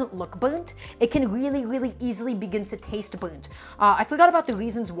doesn't look burnt, it can really, really easily begin to taste burnt. I forgot about the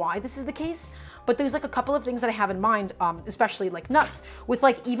reasons why this is the case, but there's like a couple of things that I have in mind, especially like nuts, with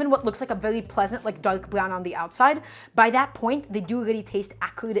like even what looks like a very pleasant, like dark brown on the outside. By that point, they do really taste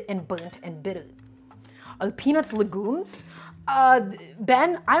acrid and burnt and bitter. Are peanuts legumes?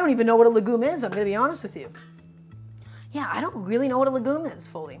 Ben, I don't even know what a legume is, I'm gonna be honest with you. Yeah, I don't really know what a legume is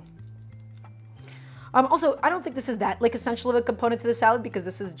fully. Also, I don't think this is that like essential of a component to the salad because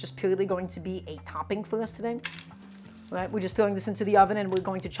this is just purely going to be a topping for us today. Right? We're just throwing this into the oven and we're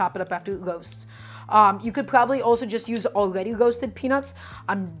going to chop it up after it roasts. You could probably also just use already roasted peanuts.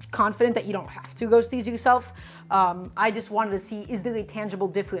 I'm confident that you don't have to roast these yourself. I just wanted to see, is there a tangible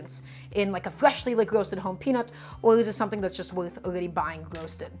difference in like a freshly like roasted home peanut, or is it something that's just worth already buying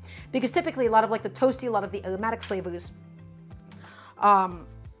roasted? Because typically a lot of like the toasty, a lot of the aromatic flavors,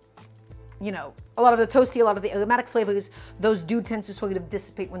 you know, a lot of the toasty, a lot of the aromatic flavors, those do tend to sort of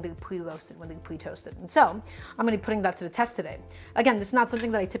dissipate when they're pre-roasted, when they're pre-toasted. And so I'm going to be putting that to the test today. Again, this is not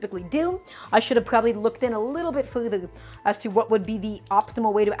something that I typically do. I should have probably looked in a little bit further as to what would be the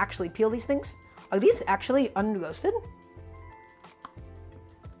optimal way to actually peel these things. Are these actually unroasted?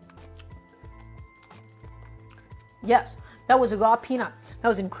 Yes, that was a raw peanut. That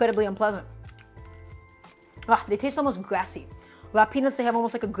was incredibly unpleasant. Ah, they taste almost grassy. Raw peanuts, they have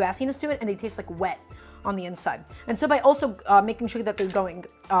almost like a grassiness to it, and they taste like wet on the inside. And so by also making sure that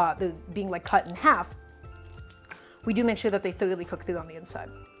they're being like cut in half, we do make sure that they thoroughly cook through on the inside.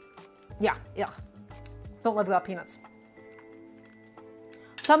 Yeah. Don't love raw peanuts.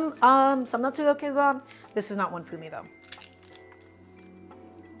 Some nuts are okay raw. This is not one for me though.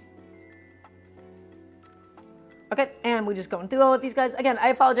 Okay, and we're just going through all of these guys. Again, I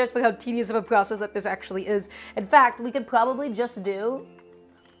apologize for how tedious of a process that this actually is. In fact, we could probably just do,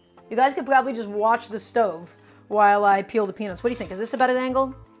 you guys could probably just watch the stove while I peel the peanuts. What do you think? Is this a better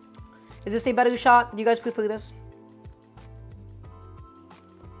angle? Is this a better shot? Do you guys prefer this?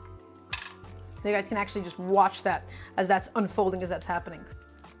 So you guys can actually just watch that as that's unfolding, as that's happening.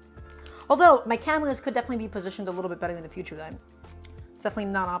 Although, my cameras could definitely be positioned a little bit better in the future, guys. It's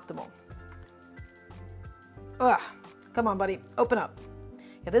definitely not optimal. Ugh, come on, buddy, open up.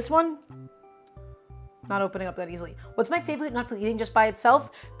 Yeah, this one, not opening up that easily. What's my favorite nut for eating just by itself?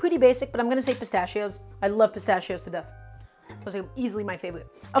 Pretty basic, but I'm gonna say pistachios. I love pistachios to death. Those are easily my favorite.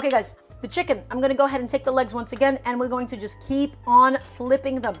 Okay, guys, the chicken, I'm gonna go ahead and take the legs once again, and we're going to just keep on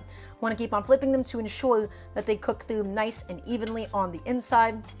flipping them. Want to keep on flipping them to ensure that they cook through nice and evenly on the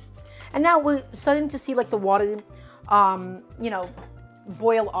inside. And now we're starting to see like the water, you know,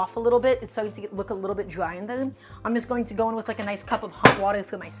 boil off a little bit. It's starting to look a little bit dry in there. I'm just going to go in with like a nice cup of hot water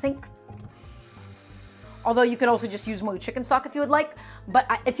through my sink. Although you could also just use more chicken stock if you would like.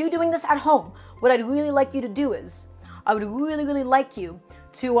 But if you're doing this at home, what I'd really like you to do is, I would really, really like you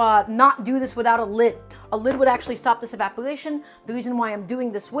to not do this without a lid. A lid would actually stop this evaporation. The reason why I'm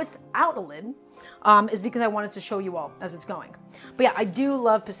doing this without a lid is because I wanted to show you all as it's going. But yeah, I do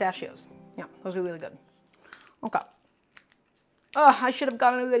love pistachios. Yeah, those are really good. Okay. Oh, I should have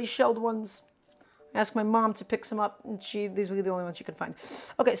gotten already shelled ones. I asked my mom to pick some up, and these were the only ones she could find.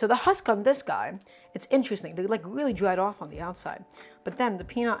 Okay, so the husk on this guy, it's interesting. They're like really dried off on the outside. But then the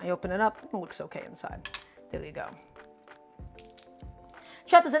peanut, I open it up, it looks okay inside. There you go.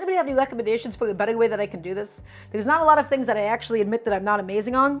 Chat, does anybody have any recommendations for a better way that I can do this? There's not a lot of things that I actually admit that I'm not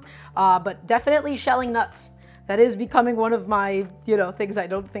amazing on, but definitely shelling nuts. That is becoming one of my, you know, things I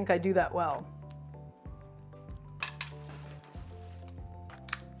don't think I do that well.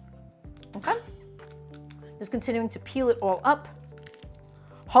 Okay. Just continuing to peel it all up.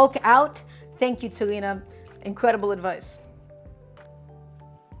 Hulk out. Thank you, Tarina. Incredible advice.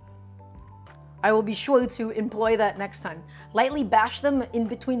 I will be sure to employ that next time. Lightly bash them in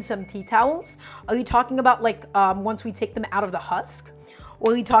between some tea towels. Are you talking about like once we take them out of the husk?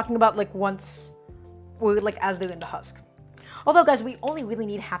 Or are you talking about like once, or like as they're in the husk? Although guys, we only really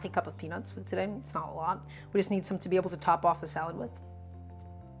need half a cup of peanuts for today. It's not a lot. We just need some to be able to top off the salad with.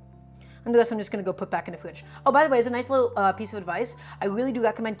 And the rest I'm just gonna go put back in the fridge. Oh, by the way, as a nice little piece of advice, I really do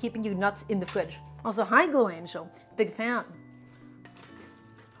recommend keeping your nuts in the fridge. Also, hi Glow Angel, big fan.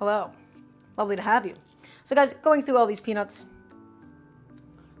 Hello, lovely to have you. So guys, going through all these peanuts.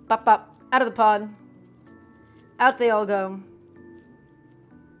 Pop, pop, out of the pod. Out they all go.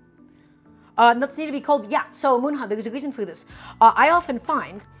 Nuts need to be cold. Yeah, so Moonha, there's a reason for this. I often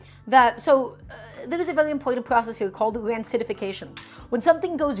find that, there is a very important process here called rancidification. When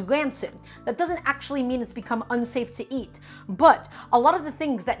something goes rancid, that doesn't actually mean it's become unsafe to eat. But a lot of the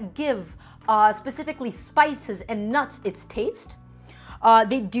things that give specifically spices and nuts its taste,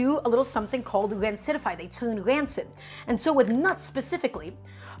 they do a little something called rancidify. They turn rancid. And so with nuts specifically,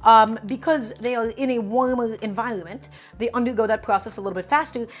 because they are in a warmer environment, they undergo that process a little bit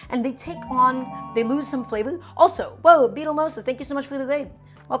faster and they take on, they lose some flavor. Also, whoa, Beetle Moses, thank you so much for the raid.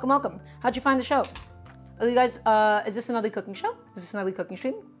 Welcome, welcome. How'd you find the show? Are you guys, is this another cooking show? Is this another cooking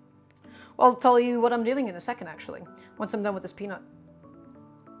stream? Well, I'll tell you what I'm doing in a second, actually, once I'm done with this peanut.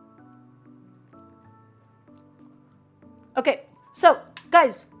 Okay, so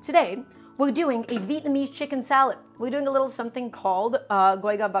guys, today we're doing a Vietnamese chicken salad. We're doing a little something called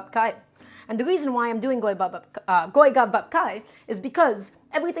Gỏi Gà Bắp Cải. And the reason why I'm doing Gỏi Gà Bắp Cải is because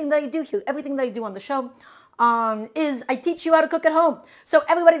everything that I do here, everything that I do on the show, is I teach you how to cook at home. So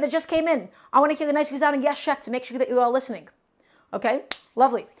everybody that just came in, I want to hear a nice resounding yes, chef, to make sure that you're all listening. Okay,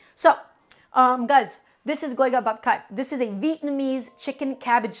 lovely. So, guys, this is Gỏi Gà Bắp Cải. This is a Vietnamese chicken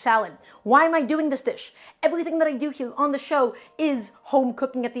cabbage salad. Why am I doing this dish? Everything that I do here on the show is home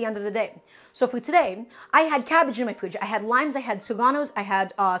cooking at the end of the day. So for today, I had cabbage in my fridge. I had limes, I had serranos, I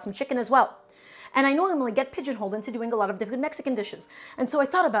had some chicken as well. And I normally get pigeonholed into doing a lot of different Mexican dishes. And so I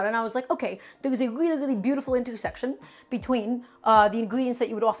thought about it and I was like, okay, there's a really, really beautiful intersection between the ingredients that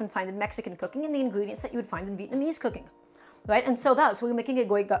you would often find in Mexican cooking and the ingredients that you would find in Vietnamese cooking. Right? And so thus, we're making a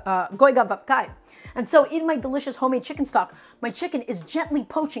Gỏi Gà Bắp Cải. And so in my delicious homemade chicken stock, my chicken is gently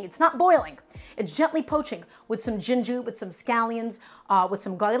poaching. It's not boiling. It's gently poaching with some ginger, with some scallions, with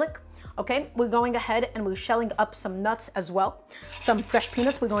some garlic. Okay, we're going ahead and we're shelling up some nuts as well. Some fresh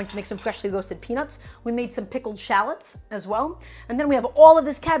peanuts. We're going to make some freshly roasted peanuts. We made some pickled shallots as well. And then we have all of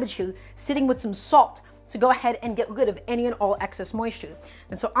this cabbage here sitting with some salt to go ahead and get rid of any and all excess moisture.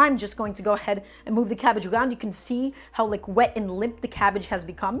 And so I'm just going to go ahead and move the cabbage around. You can see how like wet and limp the cabbage has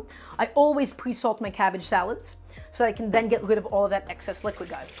become. I always pre-salt my cabbage salads so I can then get rid of all of that excess liquid,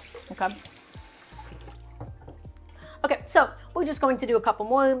 guys. Okay. Okay, so we're just going to do a couple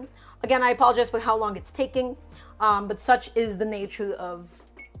more. Again, I apologize for how long it's taking, but such is the nature of,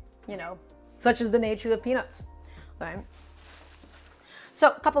 you know, such is the nature of peanuts, right? So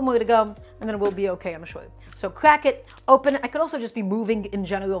a couple more to go, and then we'll be okay, I'm sure. So crack it, open it. I could also just be moving in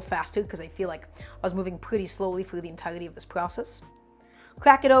general faster because I feel like I was moving pretty slowly through the entirety of this process.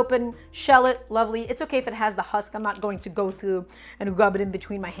 Crack it open, shell it, lovely. It's okay if it has the husk. I'm not going to go through and rub it in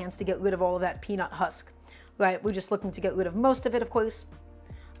between my hands to get rid of all of that peanut husk, right? We're just looking to get rid of most of it, of course.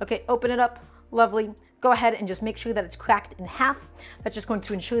 Okay, open it up, lovely. go ahead and just make sure that it's cracked in half. That's just going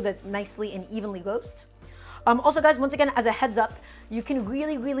to ensure that nicely and evenly roasts. Also, guys, once again, as a heads up, you can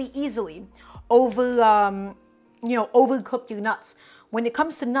really, really easily overcook your nuts. When it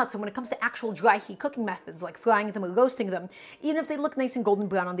comes to nuts and when it comes to actual dry heat cooking methods like frying them or roasting them, even if they look nice and golden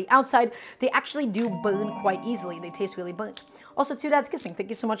brown on the outside, they actually do burn quite easily. They taste really burnt. Also, Two Dads Kissing, thank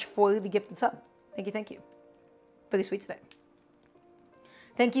you so much for the gift and sub. Thank you, thank you. Very sweet today.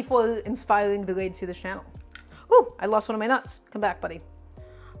 Thank you for inspiring the raid to this channel. Ooh, I lost one of my nuts. Come back, buddy.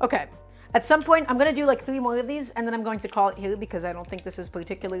 Okay. At some point, I'm going to do like 3 more of these, and then I'm going to call it here because I don't think this is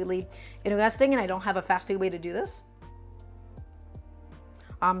particularly interesting, and I don't have a faster way to do this.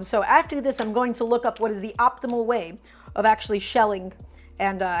 So after this, I'm going to look up what is the optimal way of actually shelling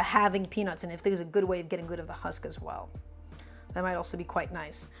and having peanuts, and if there's a good way of getting rid of the husk as well. That might also be quite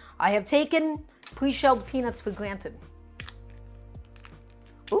nice. I have taken pre-shelled peanuts for granted.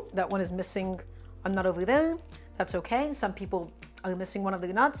 Oop, that one is missing a nut over there. That's okay. Some people are missing one of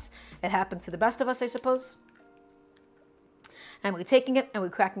the nuts. It happens to the best of us, I suppose. And we're taking it and we're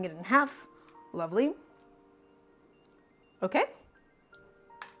cracking it in half. Lovely. Okay.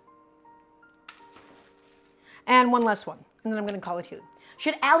 And one last one, and then I'm going to call it here.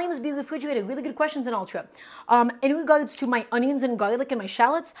 Should alliums be refrigerated? Really good questions in Ultra. In regards to my onions and garlic and my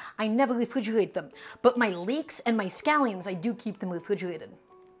shallots, I never refrigerate them. But my leeks and my scallions, I do keep them refrigerated.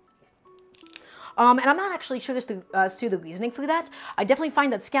 And I'm not actually sure as to the reasoning for that. I definitely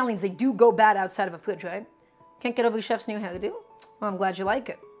find that scallions, they do go bad outside of a fridge, right? Can't get over your chef's new hairdo? Well, I'm glad you like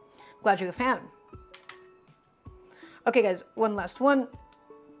it. Glad you're a fan. Okay, guys, one last one.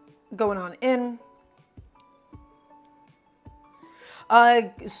 Going on in.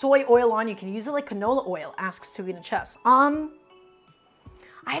 Soy oil on, you can use it like canola oil, asks Serena Chess.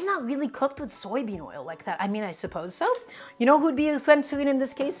 I have not really cooked with soybean oil like that. I mean, I suppose so. You know who'd be a friend, Serena, in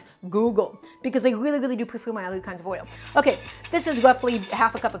this case? Google. Because I really, really do prefer my other kinds of oil. Okay, this is roughly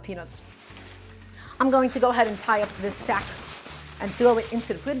half a cup of peanuts. I'm going to go ahead and tie up this sack and throw it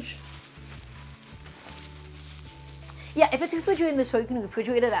into the fridge. Yeah, if it's refrigerated in the store, you can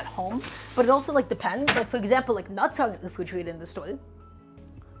refrigerate it at home. But it also, like, depends. Like, for example, like, nuts aren't refrigerated in the store.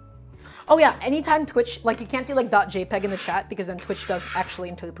 Oh yeah, anytime Twitch, like you can't do like .jpeg in the chat because then Twitch does actually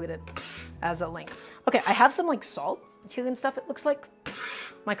interpret it as a link. Okay, I have some like salt here and stuff, it looks like.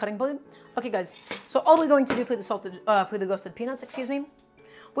 My cutting board. Okay guys, so all we're going to do for the salted, for the roasted peanuts, excuse me,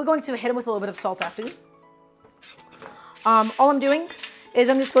 we're going to hit them with a little bit of salt after. All I'm doing is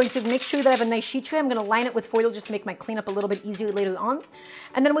I'm just going to make sure that I have a nice sheet tray. I'm going to line it with foil just to make my cleanup a little bit easier later on.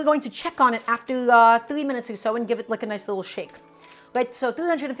 And then we're going to check on it after 3 minutes or so and give it like a nice little shake. Right, so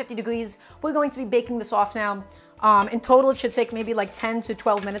 350 degrees, we're going to be baking this off now. In total, it should take maybe like 10 to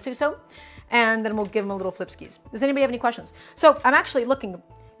 12 minutes or so. And then we'll give them a little flip skis. Does anybody have any questions? So I'm actually looking,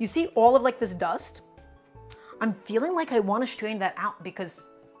 you see all of like this dust? I'm feeling like I want to strain that out because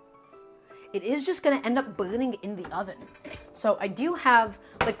it is just going to end up burning in the oven. So I do have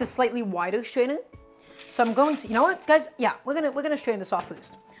like the slightly wider strainer. So I'm going to, you know what, guys? Yeah, we're gonna strain this off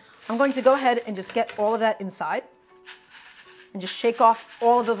first. I'm going to go ahead and just get all of that inside. And just shake off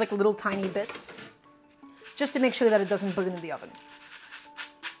all of those like little tiny bits just to make sure that it doesn't burn in the oven.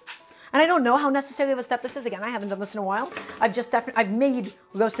 And I don't know how necessary of a step this is. Again, I haven't done this in a while. I've made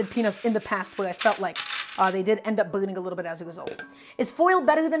roasted peanuts in the past where I felt like they did end up burning a little bit as a result. Is foil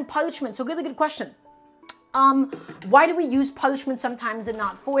better than parchment? So really good question. Why do we use parchment sometimes and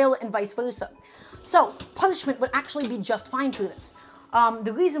not foil and vice versa? So parchment would actually be just fine for this.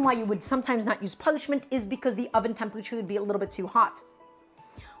 The reason why you would sometimes not use parchment is because the oven temperature would be a little bit too hot.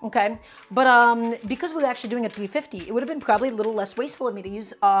 Okay, but because we're actually doing it 350, it would have been probably a little less wasteful of me to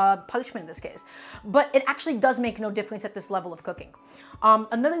use parchment in this case. But it actually does make no difference at this level of cooking.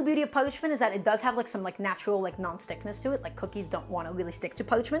 Another beauty of parchment is that it does have like some like natural like non-stickness to it. Like cookies don't want to really stick to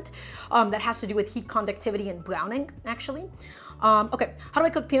parchment. That has to do with heat conductivity and browning actually. Okay, how do I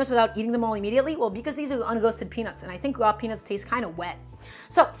cook peanuts without eating them all immediately? Well, because these are unroasted peanuts and I think raw peanuts taste kind of wet.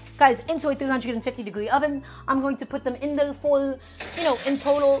 So guys, into a 350 degree oven, I'm going to put them in there for, you know, in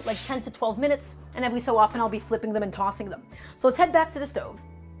total like 10 to 12 minutes. And every so often I'll be flipping them and tossing them. So let's head back to the stove.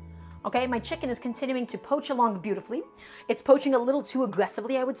 Okay, my chicken is continuing to poach along beautifully. It's poaching a little too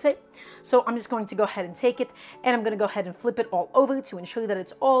aggressively, I would say. So I'm just going to go ahead and take it, and I'm going to go ahead and flip it all over to ensure that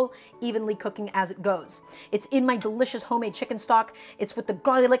it's all evenly cooking as it goes. It's in my delicious homemade chicken stock. It's with the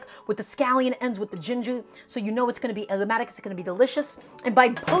garlic, with the scallion ends, with the ginger. So you know it's going to be aromatic, it's going to be delicious. And by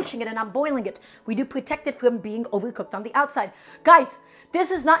poaching it and not boiling it, we do protect it from being overcooked on the outside. Guys, this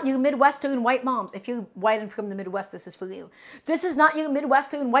is not your Midwestern white moms. If you're white and from the Midwest, this is for you. This is not your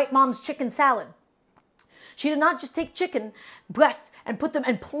Midwestern white mom's chicken salad. She did not just take chicken breasts and put them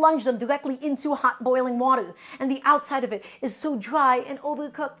and plunge them directly into hot boiling water. And the outside of it is so dry and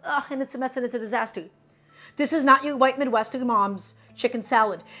overcooked. And it's a mess and it's a disaster. This is not your white Midwestern mom's chicken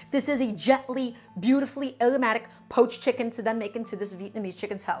salad. This is a gently, beautifully aromatic poached chicken to then make into this Vietnamese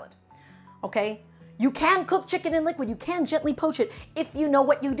chicken salad. Okay? You can cook chicken in liquid. You can gently poach it if you know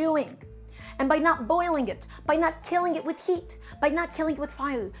what you're doing. And by not boiling it, by not killing it with heat, by not killing it with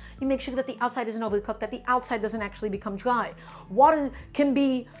fire, you make sure that the outside isn't overcooked, that the outside doesn't actually become dry. Water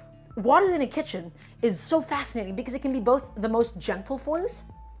in a kitchen is so fascinating because it can be both the most gentle force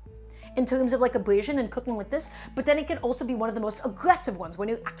in terms of like abrasion and cooking with this, but then it can also be one of the most aggressive ones when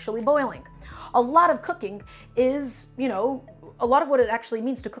you're actually boiling. A lot of cooking is, you know, a lot of what it actually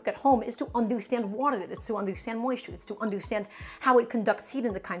means to cook at home is to understand water, it's to understand moisture, it's to understand how it conducts heat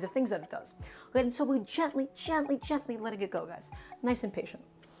and the kinds of things that it does. And so we're gently, gently, gently letting it go, guys. Nice and patient.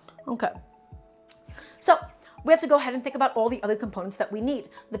 Okay. So we have to go ahead and think about all the other components that we need.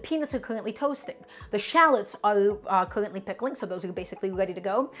 The peanuts are currently toasting. The shallots are currently pickling, so those are basically ready to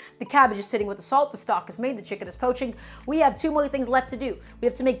go. The cabbage is sitting with the salt, the stock is made, the chicken is poaching. We have 2 more things left to do. We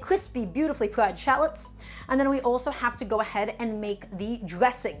have to make crispy, beautifully fried shallots, and then we also have to go ahead and make the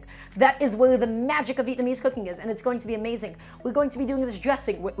dressing. That is where the magic of Vietnamese cooking is, and it's going to be amazing. We're going to be doing this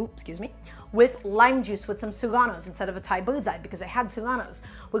dressing with, with lime juice with some serranos instead of a Thai bird's eye because I had serranos.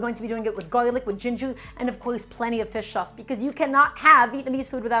 We're going to be doing it with garlic, with ginger, and of course plenty of fish sauce because you cannot have Vietnamese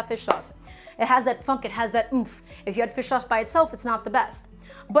food without fish sauce. It has that funk, it has that oomph. If you had fish sauce by itself, it's not the best.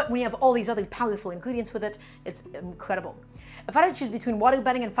 But when you have all these other powerful ingredients with it, it's incredible. If I had to choose between water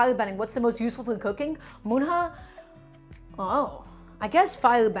bending and fire bending, what's the most useful for cooking? Munha? Oh, I guess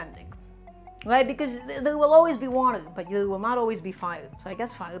fire bending. Right? Because there will always be water, but there will not always be fire. So I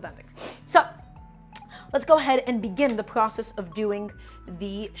guess fire bending. So let's go ahead and begin the process of doing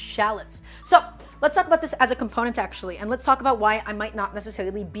the shallots. So let's talk about this as a component actually, and let's talk about why I might not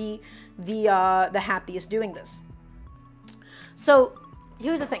necessarily be the happiest doing this. So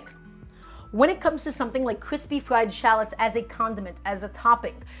here's the thing. When it comes to something like crispy fried shallots as a condiment, as a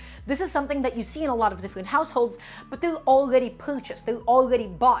topping, this is something that you see in a lot of different households, but they're already purchased, they're already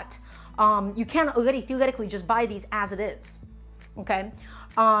bought. You can already theoretically just buy these as it is, okay?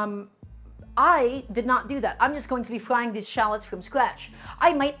 I did not do that. I'm just going to be frying these shallots from scratch.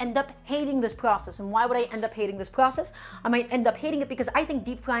 I might end up hating this process. And why would I end up hating this process? I might end up hating it because I think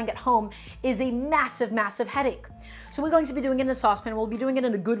deep frying at home is a massive, massive headache. So we're going to be doing it in a saucepan. We'll be doing it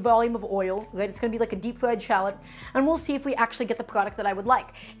in a good volume of oil, right? It's going to be like a deep fried shallot. And we'll see if we actually get the product that I would like.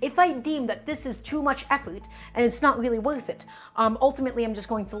 If I deem that this is too much effort and it's not really worth it, ultimately I'm just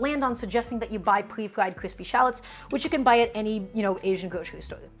going to land on suggesting that you buy pre-fried crispy shallots, which you can buy at any, Asian grocery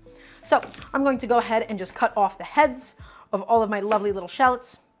store. So I'm going to go ahead and just cut off the heads of all of my lovely little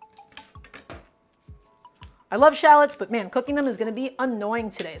shallots. I love shallots, but man, cooking them is going to be annoying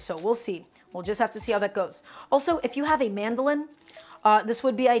today. So we'll see. We'll just have to see how that goes. Also, if you have a mandolin, this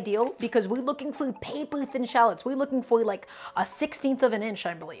would be ideal because we're looking for paper thin shallots. We're looking for like a 1/16 of an inch,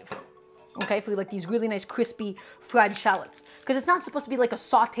 I believe. Okay, for like these really nice crispy fried shallots. Because it's not supposed to be like a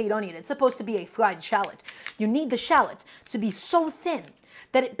sauteed onion. It's supposed to be a fried shallot. You need the shallot to be so thin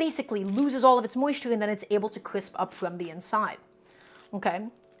that it basically loses all of its moisture and then it's able to crisp up from the inside. Okay?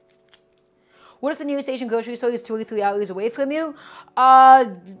 What if the nearest Asian grocery store is 2 or 3 hours away from you?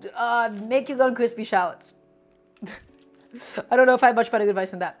 Make your own crispy shallots. I don't know if I have much better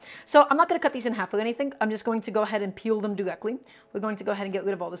advice than that. So I'm not going to cut these in half or anything. I'm just going to go ahead and peel them directly. We're going to go ahead and get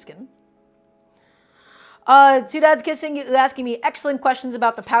rid of all the skin. 2 Dads Kissing, you're asking me excellent questions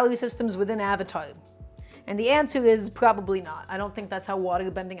about the power systems within Avatar. And the answer is probably not. I don't think that's how water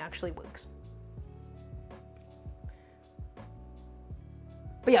bending actually works.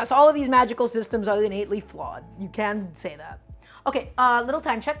 But yes, all of these magical systems are innately flawed. You can say that. Okay, little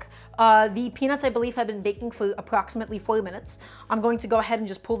time check. The peanuts, I believe, have been baking for approximately 4 minutes. I'm going to go ahead and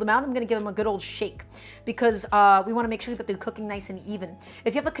just pull them out. I'm going to give them a good old shake because we want to make sure that they're cooking nice and even.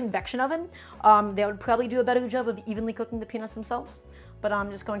 If you have a convection oven, they would probably do a better job of evenly cooking the peanuts themselves. But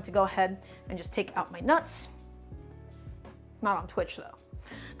I'm just going to go ahead and just take out my nuts. Not on Twitch, though.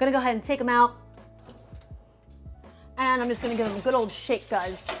 I'm going to go ahead and take them out. And I'm just going to give them a good old shake,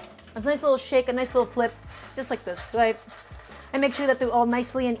 guys. A nice little shake, a nice little flip, just like this, right? And make sure that they're all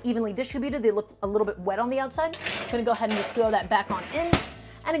nicely and evenly distributed. They look a little bit wet on the outside. I'm going to go ahead and just throw that back on in.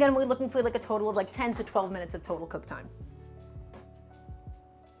 And again, we're looking for like a total of like 10 to 12 minutes of total cook time.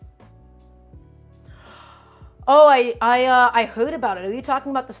 Oh, I heard about it. Are you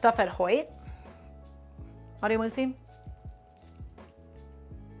talking about the stuff at Hoyt? Audio theme?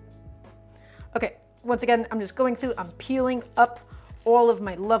 Okay, once again, I'm just going through, I'm peeling up all of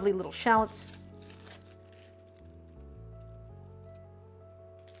my lovely little shallots.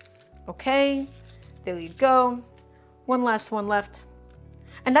 Okay, there you go. One last one left.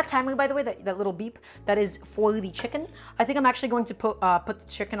 And that timer, by the way, that little beep, that is for the chicken. I think I'm actually going to put the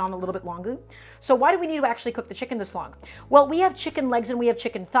chicken on a little bit longer. So why do we need to actually cook the chicken this long? Well, we have chicken legs and we have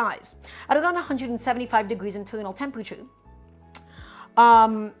chicken thighs. At around 175 degrees internal temperature,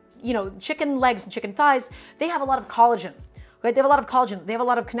 you know, chicken legs and chicken thighs, they have a lot of collagen. Right? They have a lot of collagen, they have a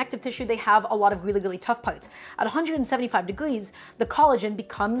lot of connective tissue, they have a lot of really, really tough parts. At 175 degrees, the collagen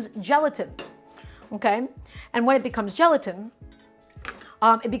becomes gelatin, okay? And when it becomes gelatin,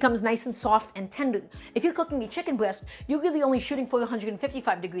 it becomes nice and soft and tender. If you're cooking a chicken breast, you're really only shooting for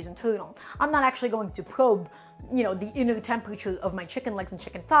 155 degrees internal. I'm not actually going to probe, you know, the inner temperature of my chicken legs and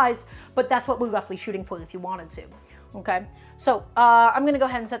chicken thighs, but that's what we're roughly shooting for if you wanted to, okay? So I'm gonna go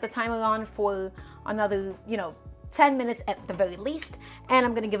ahead and set the timer on for another, you know, 10 minutes at the very least, and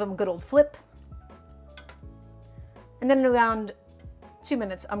I'm gonna give them a good old flip. And then in around 2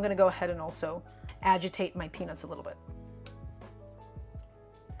 minutes, I'm gonna go ahead and also agitate my peanuts a little bit.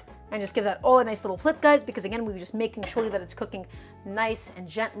 And just give that all a nice little flip, guys, because again, we're just making sure that it's cooking nice and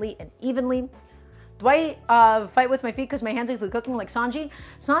gently and evenly. Do I fight with my feet because my hands are cooking like Sanji?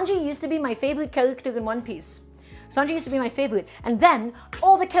 Sanji used to be my favorite character in One Piece. Sanji used to be my favorite, and then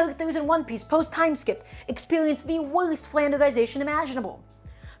all the characters in One Piece post-time skip experienced the worst flanderization imaginable.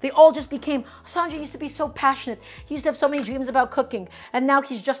 They all just became, Sanji used to be so passionate, he used to have so many dreams about cooking, and now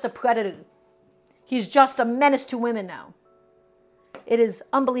he's just a predator. He's just a menace to women now. It is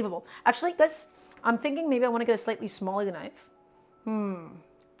unbelievable. Actually, guys, I'm thinking maybe I want to get a slightly smaller knife. No,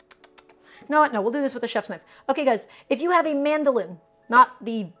 we'll do this with the chef's knife. Okay, guys, if you have a mandolin, not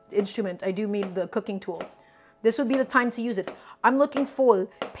the instrument, I do mean the cooking tool, this would be the time to use it. I'm looking for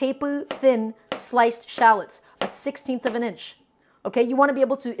paper-thin sliced shallots, a 1/16 of an inch. Okay, you want to be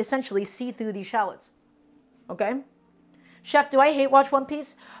able to essentially see through these shallots. Okay? Chef, do I hate watch One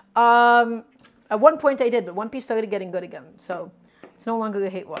Piece? At one point I did, but One Piece started getting good again. So it's no longer a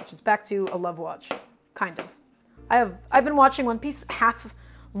hate watch. It's back to a love watch, kind of. I've been watching One Piece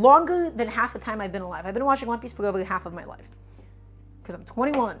longer than half the time I've been alive. I've been watching One Piece for over half of my life. Because I'm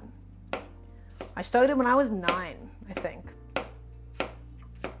 21. I started when I was 9, I think.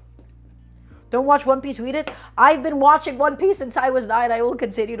 Don't watch One Piece, read it. I've been watching One Piece since I was 9. I will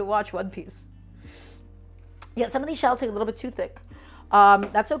continue to watch One Piece. Yeah, some of these shallots are a little bit too thick.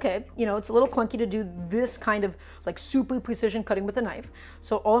 That's okay. You know, it's a little clunky to do this kind of like super precision cutting with a knife.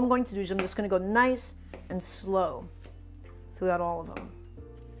 So all I'm going to do is I'm just going to go nice and slow throughout all of them.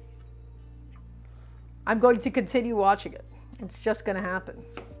 I'm going to continue watching it. It's just going to happen.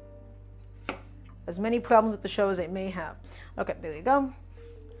 As many problems with the show as I may have. Okay, there you go.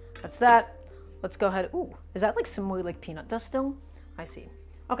 That's that. Let's go ahead. Ooh, is that like some more like peanut dust still? I see.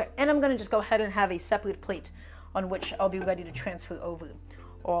 Okay, and I'm gonna just go ahead and have a separate plate on which I'll be ready to transfer over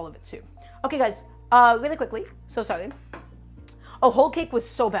all of it to. Okay, guys, really quickly, so sorry. Oh, whole cake was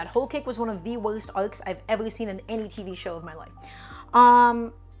so bad. Whole cake was one of the worst arcs I've ever seen in any TV show of my life.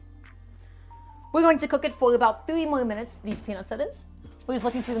 We're going to cook it for about 3 more minutes, these peanuts that is. We're just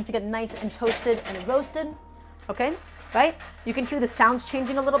looking for them to get nice and toasted and roasted, okay, right? You can hear the sounds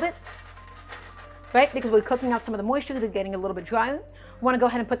changing a little bit, right? Because we're cooking out some of the moisture, they're getting a little bit drier. We want to go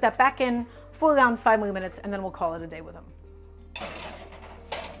ahead and put that back in for around 5 more minutes, and then we'll call it a day with them.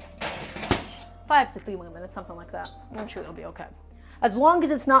 5 to 3 more minutes, something like that. I'm sure it'll be okay. As long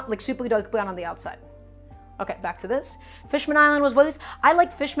as it's not like super dark brown on the outside. Okay, back to this. Fishman Island was worse. I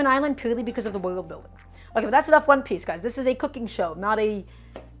like Fishman Island purely because of the world building. Okay, but that's enough One Piece, guys. This is a cooking show, not a...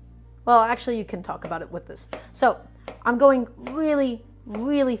 Well, actually, you can talk about it with this. So, I'm going really,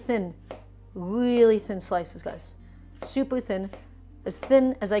 really thin slices, guys. Super thin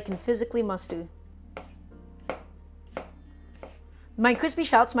as I can physically muster. My crispy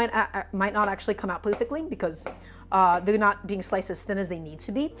shallots might not actually come out perfectly because they're not being sliced as thin as they need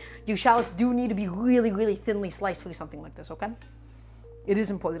to be. Your shallots do need to be really, really thinly sliced for something like this, okay? It is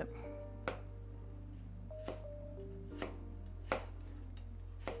important.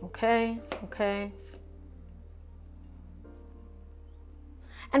 Okay, okay.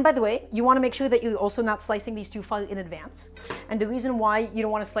 And by the way, you want to make sure that you're also not slicing these too far in advance. And the reason why you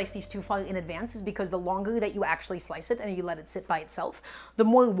don't want to slice these too far in advance is because the longer that you actually slice it and you let it sit by itself, the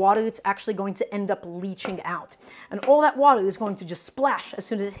more water it's actually going to end up leaching out. And all that water is going to just splash as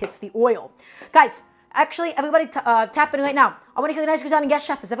soon as it hits the oil. Guys, actually, everybody tap in right now. I want to hear a nice resounding yes,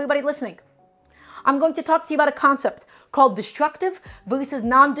 chef. Is everybody listening? I'm going to talk to you about a concept called destructive versus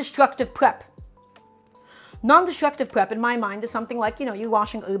non-destructive prep. Non-destructive prep, in my mind, is something like, you know, you're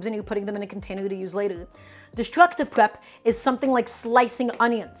washing herbs and you're putting them in a container to use later. Destructive prep is something like slicing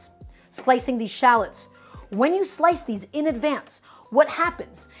onions, slicing these shallots. When you slice these in advance, what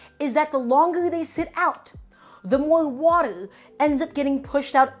happens is that the longer they sit out, the more water ends up getting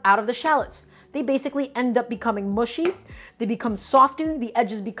pushed out of the shallots. They basically end up becoming mushy, they become softer, the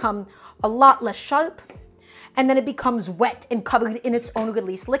edges become a lot less sharp, and then it becomes wet and covered in its own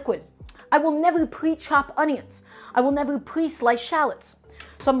release liquid. I will never pre-chop onions. I will never pre-slice shallots.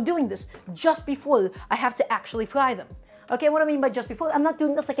 So I'm doing this just before I have to actually fry them. Okay, what I mean by just before, I'm not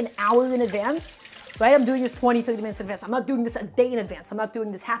doing this like an hour in advance, right? I'm doing this 20, 30 minutes in advance. I'm not doing this a day in advance. I'm not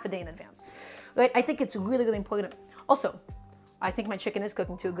doing this half a day in advance, right? I think it's really, really important. Also, I think my chicken is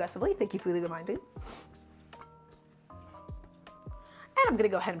cooking too aggressively. Thank you for the reminder. And I'm gonna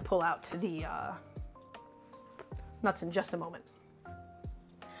go ahead and pull out the nuts in just a moment.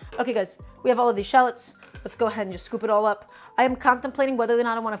 Okay guys, we have all of these shallots. Let's go ahead and just scoop it all up. I am contemplating whether or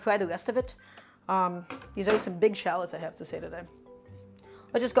not I want to fry the rest of it. These are some big shallots, I have to say today.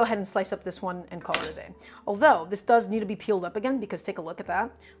 Let's just go ahead and slice up this one and call it a day. Although, this does need to be peeled up again because take a look at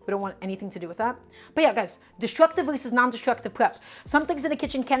that. We don't want anything to do with that. But yeah, guys, destructive versus non-destructive prep. Some things in the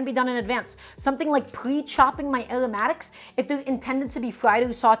kitchen can be done in advance. Something like pre-chopping my aromatics, if they're intended to be fried or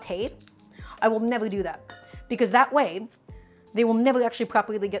sauteed, I will never do that. Because that way, they will never actually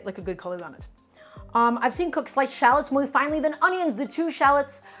properly get like a good color on it. I've seen cooks slice shallots more finely than onions. Do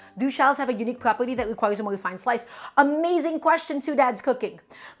shallots have a unique property that requires a more fine slice? Amazing question, Two Dads Cooking.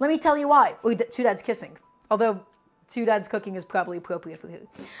 Let me tell you why. Or Two Dads Kissing. Although Two Dads Cooking is probably appropriate for you.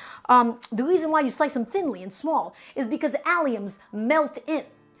 The reason why you slice them thinly and small is because alliums melt in.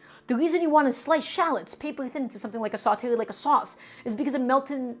 The reason you want to slice shallots paper thin into something like a saute or like a sauce is because it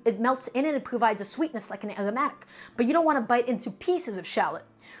melts in and it provides a sweetness like an aromatic. But you don't want to bite into pieces of shallot.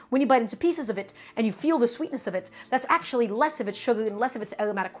 When you bite into pieces of it and you feel the sweetness of it, that's actually less of its sugar and less of its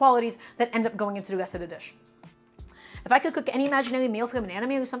aromatic qualities that end up going into the rest of the dish. If I could cook any imaginary meal from an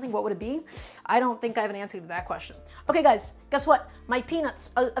anime or something, what would it be? I don't think I have an answer to that question. Okay guys, guess what? My peanuts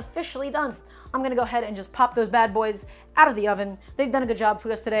are officially done. I'm gonna go ahead and just pop those bad boys out of the oven. They've done a good job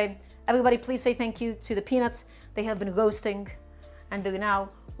for us today. Everybody please say thank you to the peanuts. They have been roasting and they're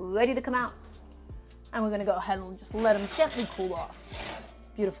now ready to come out. And we're gonna go ahead and just let them gently cool off.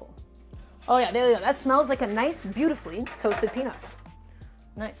 Beautiful. Oh yeah, there we go. That smells like a nice, beautifully toasted peanut.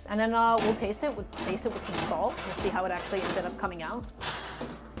 Nice. And then we'll taste it with some salt. Let's see how it actually ended up coming out.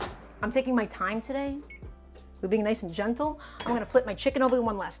 I'm taking my time today. We're being nice and gentle. I'm gonna flip my chicken over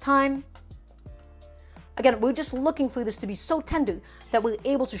one last time. Again, we're just looking for this to be so tender that we're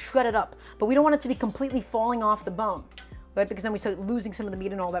able to shred it up, but we don't want it to be completely falling off the bone, right? Because then we start losing some of the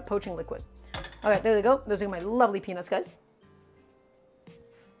meat and all that poaching liquid. All right, there we go. Those are my lovely peanuts, guys.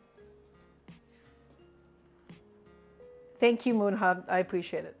 Thank you, Moonhub. I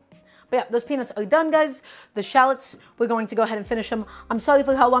appreciate it. But yeah, those peanuts are done, guys. The shallots, we're going to go ahead and finish them. I'm sorry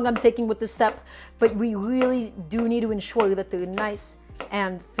for how long I'm taking with this step, but we really do need to ensure that they're nice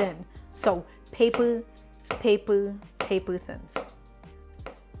and thin. So paper, paper, paper thin.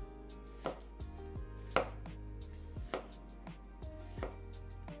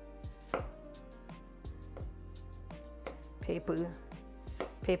 Paper,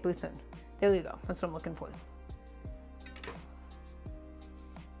 paper thin. There we go. That's what I'm looking for.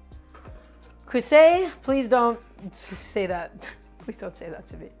 Chrissy, please don't say that. Please don't say that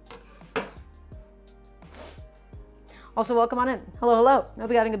to me. Also, welcome on in. Hello, hello. I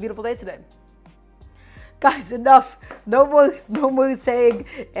hope you're having a beautiful day today. Guys, enough. No more saying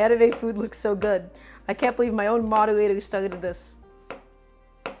anime food looks so good. I can't believe my own moderator started this.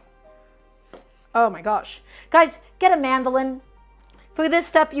 Oh my gosh. Guys, get a mandolin. For this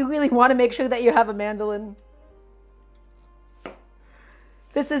step, you really want to make sure that you have a mandolin.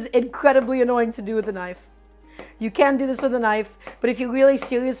 This is incredibly annoying to do with a knife. You can do this with a knife, but if you're really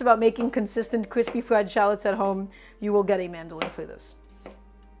serious about making consistent crispy fried shallots at home, you will get a mandolin for this.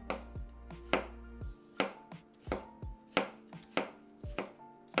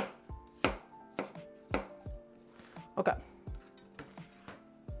 Okay.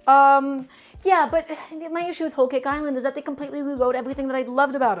 Yeah, but my issue with Whole Cake Island is that they completely rewrote everything that I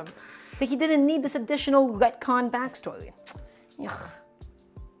loved about him. That he didn't need this additional retcon backstory. Ugh.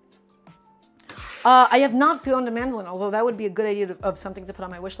 I have not found a mandolin, although that would be a good idea of something to put on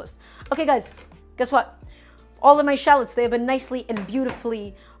my wish list. Okay, guys, guess what? All of my shallots, they have been nicely and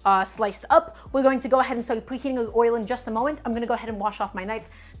beautifully sliced up. We're going to go ahead and start preheating the oil in just a moment. I'm going to go ahead and wash off my knife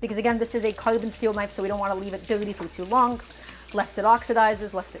because, again, this is a carbon steel knife, so we don't want to leave it dirty for too long, lest it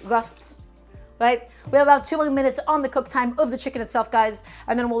oxidizes, lest it rusts, right? We have about 2 more minutes on the cook time of the chicken itself, guys,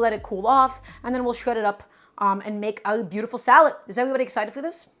 and then we'll let it cool off, and then we'll shred it up and make our beautiful salad. Is everybody excited for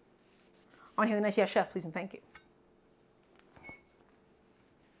this? I want to hear a nice yes, chef, please and thank you.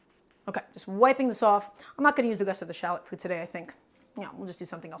 Okay, just wiping this off. I'm not going to use the rest of the shallot for today, I think. Yeah, we'll just do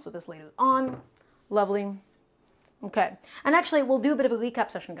something else with this later on. Lovely. Okay, and actually we'll do a bit of a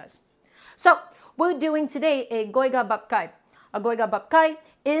recap session, guys. So we're doing today a Gỏi Gà Bắp Cải. A Gỏi Gà Bắp Cải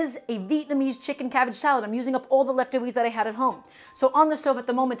is a Vietnamese chicken cabbage salad. I'm using up all the leftovers that I had at home. So on the stove at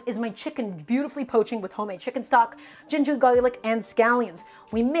the moment is my chicken beautifully poaching with homemade chicken stock, ginger, garlic, and scallions.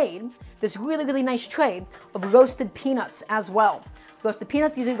 We made this really, really nice tray of roasted peanuts as well. Roasted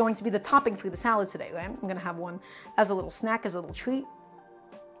peanuts, these are going to be the topping for the salad today, right? I'm gonna have one as a little snack, as a little treat.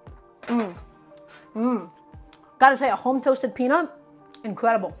 Gotta say, a home toasted peanut,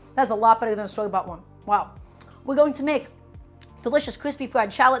 incredible. That's a lot better than a store-bought one. Wow. We're going to make delicious crispy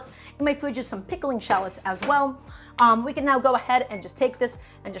fried shallots. In my fridge is some pickling shallots as well. We can now go ahead and just take this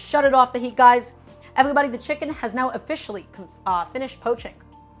and just shut it off the heat, guys. Everybody, the chicken has now officially finished poaching.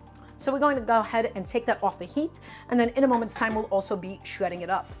 So we're going to go ahead and take that off the heat, and then in a moment's time, we'll also be shredding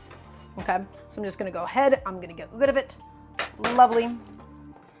it up. Okay, so I'm just gonna go ahead, I'm gonna get rid of it. Lovely.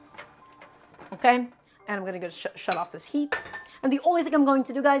 Okay, and I'm gonna go shut off this heat. And the only thing I'm going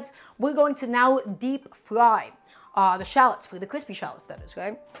to do, guys, we're going to now deep fry the shallots, for the crispy shallots, that is,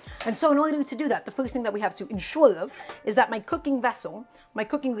 right? And so in order to do that, the first thing that we have to ensure of is that my cooking vessel, my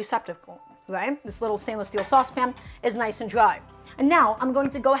cooking receptacle, right? This little stainless steel saucepan is nice and dry. And now I'm going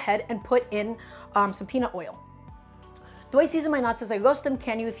to go ahead and put in some peanut oil. Do I season my nuts as I roast them?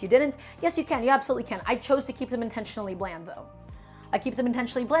 Can you if you didn't? Yes, you can. You absolutely can. I chose to keep them intentionally bland, though. I keep them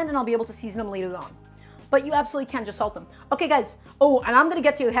intentionally bland, and I'll be able to season them later on. But you absolutely can just salt them. Okay, guys. Oh, and I'm going to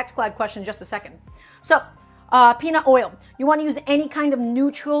get to your Hexclad question in just a second. So, peanut oil. You want to use any kind of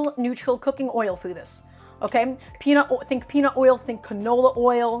neutral cooking oil for this. Okay? Think peanut oil, think canola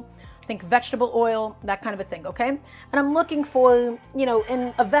oil, think vegetable oil, that kind of a thing, okay? And I'm looking for, you know,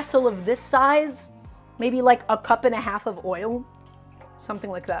 in a vessel of this size, maybe like a cup and a half of oil, something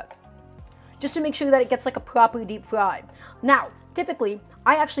like that. Just to make sure that it gets like a proper deep fry. Now, typically,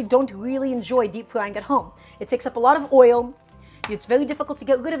 I actually don't really enjoy deep frying at home. It takes up a lot of oil. It's very difficult to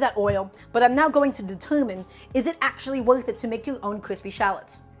get rid of that oil, but I'm now going to determine, is it actually worth it to make your own crispy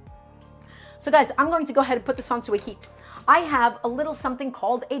shallots? So guys, I'm going to go ahead and put this onto a heat. I have a little something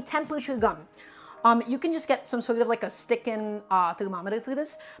called a temperature gun. You can just get some sort of like a stick-in thermometer for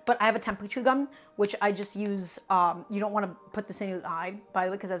this, but I have a temperature gun, which I just use. You don't want to put this in your eye, by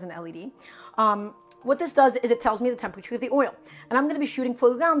the way, because it has an LED. What this does is it tells me the temperature of the oil, and I'm going to be shooting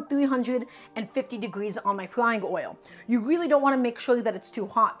for around 350 degrees on my frying oil. You really don't want to make sure that it's too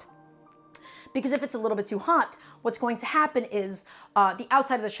hot, because if it's a little bit too hot, what's going to happen is the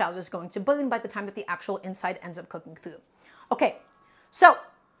outside of the shallot is going to burn by the time that the actual inside ends up cooking through. Okay, so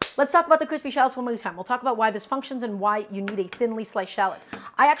let's talk about the crispy shallots one more time. We'll talk about why this functions and why you need a thinly sliced shallot.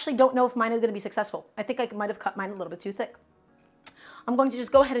 I actually don't know if mine are going to be successful. I think I might have cut mine a little bit too thick. I'm going to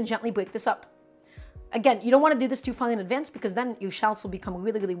just go ahead and gently break this up. Again, you don't want to do this too far in advance, because then your shallots will become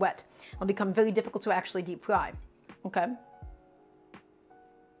really, really wet. It'll become very difficult to actually deep fry. Okay?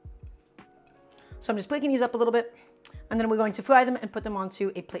 So I'm just breaking these up a little bit, and then we're going to fry them and put them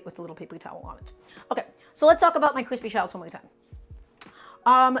onto a plate with a little paper towel on it. Okay, so let's talk about my crispy shallots one more time.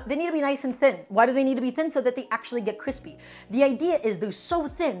 They need to be nice and thin. Why do they need to be thin? So that they actually get crispy. The idea is they're so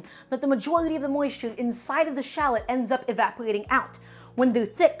thin that the majority of the moisture inside of the shallot ends up evaporating out. When they're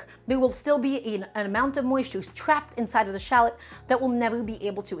thick, there will still be an amount of moisture trapped inside of the shallot that will never be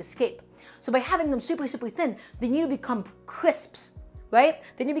able to escape. So by having them super, super thin, they need to become crisps, right?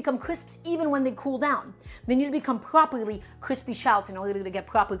 They need to become crisps even when they cool down. They need to become properly crispy shallots. In order to get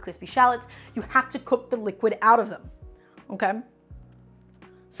proper crispy shallots, you have to cook the liquid out of them, okay?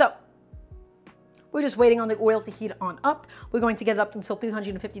 So, we're just waiting on the oil to heat on up. We're going to get it up until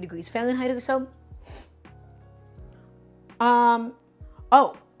 350 degrees Fahrenheit or so.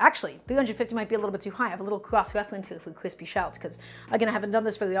 Oh, actually, 350 might be a little bit too high. I have a little cross-reference here for crispy shallots, because, again, I haven't done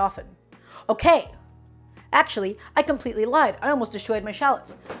this very often. Okay, actually, I completely lied. I almost destroyed my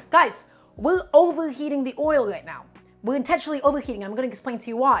shallots. Guys, we're overheating the oil right now. We're intentionally overheating, and I'm going to explain to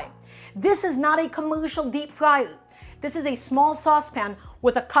you why. This is not a commercial deep fryer. This is a small saucepan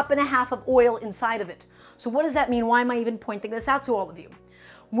with a cup and a half of oil inside of it. So what does that mean? Why am I even pointing this out to all of you?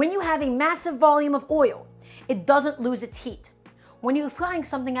 When you have a massive volume of oil, it doesn't lose its heat. When you're frying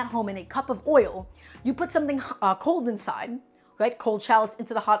something at home in a cup of oil, you put something cold inside, right? Cold shallots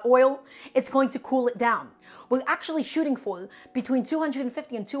into the hot oil, it's going to cool it down. We're actually shooting for between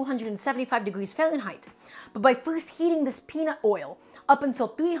 250 and 275 degrees Fahrenheit. But by first heating this peanut oil up until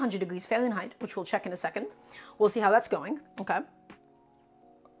 300 degrees Fahrenheit, which we'll check in a second, we'll see how that's going, okay?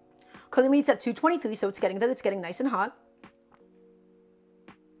 Currently it's at 223, so it's getting there, it's getting nice and hot.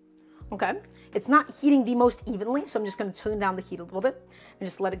 Okay, it's not heating the most evenly, so I'm just going to turn down the heat a little bit and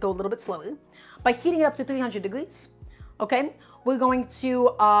just let it go a little bit slower. By heating it up to 300 degrees, okay? We're going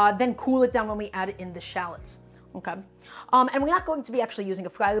to then cool it down when we add in the shallots, okay? And we're not going to be actually using a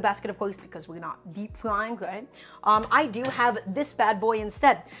fryer basket, of course, because we're not deep frying, right? I do have this bad boy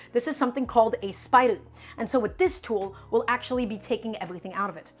instead. This is something called a spider. And so with this tool, we'll actually be taking everything out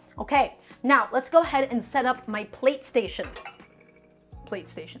of it. Okay, now let's go ahead and set up my plate station.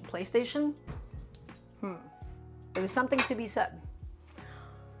 PlayStation? There's something to be said.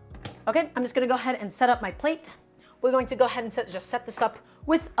 Okay, I'm just gonna go ahead and set up my plate. We're going to go ahead and just set this up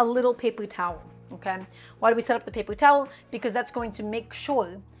with a little paper towel, okay? Why do we set up the paper towel? Because that's going to make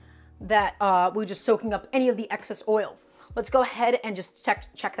sure that we're just soaking up any of the excess oil. Let's go ahead and just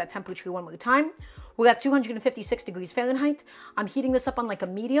check that temperature one more time. We're at 256 degrees Fahrenheit. I'm heating this up on like a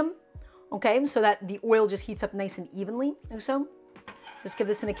medium, okay? So that the oil just heats up nice and evenly or so. Just give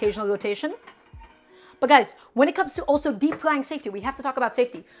this an occasional rotation. But guys, when it comes to also deep frying safety, we have to talk about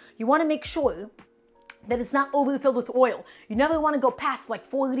safety. You want to make sure that it's not overfilled with oil. You never want to go past like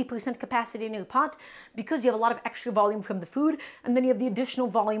 40% capacity in your pot because you have a lot of extra volume from the food and then you have the additional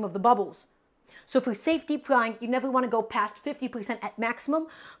volume of the bubbles. So for safe deep frying, you never want to go past 50% at maximum,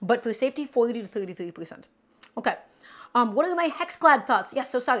 but for safety, 40 to 33%. Okay, what are my hexclad thoughts? Yes,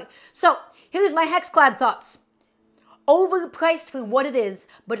 so sorry. So here's my hexclad thoughts. Overpriced for what it is,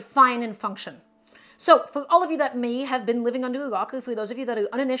 but fine in function. So for all of you that may have been living under a rock, or for those of you that are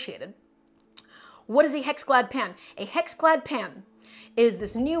uninitiated, what is a hexclad pan? A hexclad pan is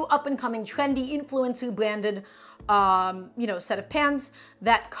this new up-and-coming trendy influencer branded set of pans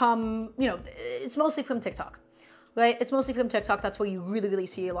that come, it's mostly from TikTok, right? It's mostly from TikTok. That's where you really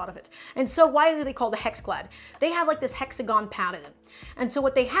see a lot of it. And so why are they called a hexclad? They have like this hexagon pattern. And so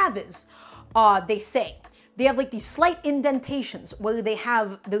what they have is, they have like these slight indentations where they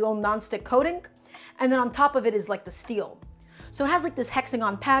have their own nonstick coating. And then on top of it is like the steel. So it has like this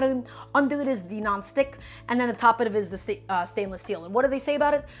hexagon pattern, under it is the non-stick, and then the top of it is the stainless steel. And what do they say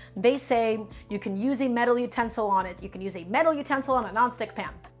about it? They say you can use a metal utensil on it. You can use a metal utensil on a non-stick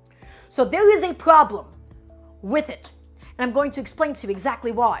pan. So there is a problem with it. And I'm going to explain to you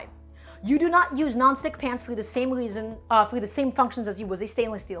exactly why. You do not use non-stick pans for the same reason, for the same functions as you would a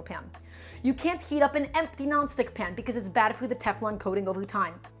stainless steel pan. You can't heat up an empty non-stick pan because it's bad for the Teflon coating over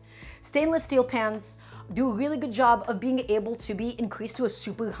time. Stainless steel pans do a really good job of being able to be increased to a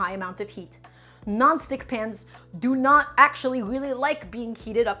super high amount of heat. Non-stick pans do not actually really like being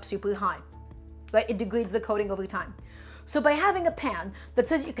heated up super high, right? It degrades the coating over time. So by having a pan that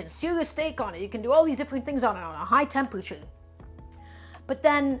says you can sear a steak on it, you can do all these different things on it on a high temperature, but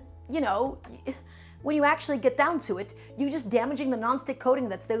then, when you actually get down to it, you're just damaging the non-stick coating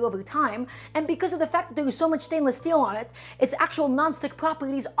that's there over time, and because of the fact that there is so much stainless steel on it, its actual non-stick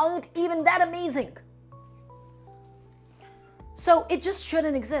properties aren't even that amazing. So it just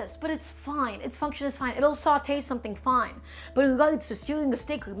shouldn't exist, but it's fine. Its function is fine. It'll saute something fine. But in regards to searing a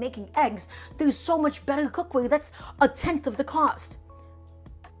steak or making eggs, there's so much better cookware that's 1/10 of the cost.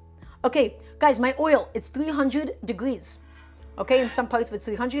 Okay, guys, my oil, it's 300 degrees. Okay, in some parts of it's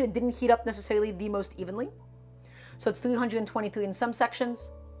 300. It didn't heat up necessarily the most evenly. So it's 323 in some sections,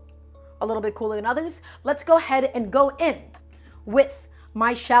 a little bit cooler in others. Let's go ahead and go in with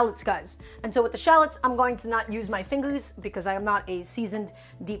my shallots, guys. And so with the shallots, I'm going to not use my fingers because I am not a seasoned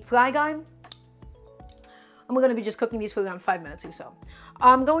deep fry guy. And we're going to be just cooking these for around 5 minutes or so.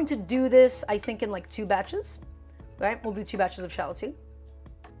 I'm going to do this, I think, in like 2 batches, right? We'll do 2 batches of shallots here.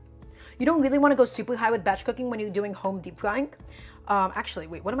 You don't really want to go super high with batch cooking when you're doing home deep frying. Actually,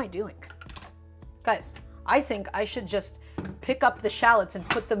 wait, what am I doing? Guys, I think I should just pick up the shallots and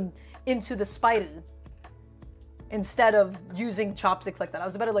put them into the spider instead of using chopsticks like that. I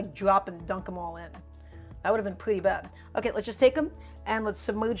was about to like drop and dunk them all in. That would have been pretty bad. Okay, let's just take them and let's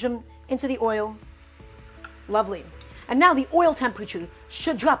submerge them into the oil. Lovely. And now the oil temperature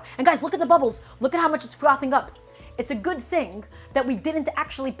should drop. And guys, look at the bubbles. Look at how much it's frothing up. It's a good thing that we didn't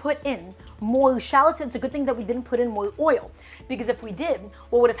actually put in more shallots. It's a good thing that we didn't put in more oil. Because if we did,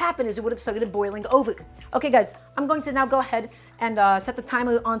 what would have happened is it would have started boiling over. Okay, guys, I'm going to now go ahead and set the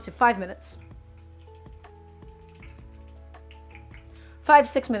timer on to 5 minutes.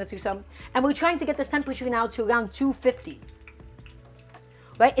 5-6 minutes or so. And we're trying to get this temperature now to around 250.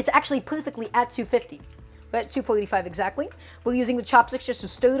 Right? It's actually perfectly at 250. Right, 245 exactly. We're using the chopsticks just to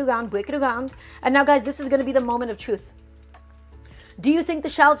stir it around, break it around. And now, guys, this is going to be the moment of truth. Do you think the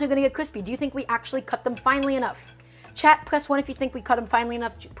shallots are going to get crispy? Do you think we actually cut them finely enough? Chat, press 1 if you think we cut them finely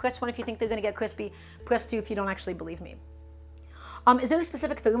enough. Press 1 if you think they're going to get crispy. Press 2 if you don't actually believe me. Is there a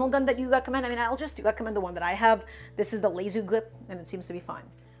specific thermal gun that you recommend? I mean, I'll just recommend the one that I have. This is the laser grip, and it seems to be fine.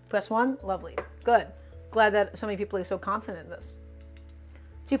 Press 1. Lovely. Good. Glad that so many people are so confident in this.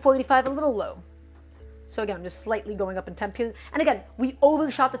 245, a little low. So again, I'm just slightly going up in temp here. And again, we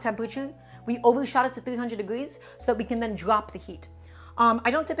overshot the temperature. We overshot it to 300 degrees so that we can then drop the heat.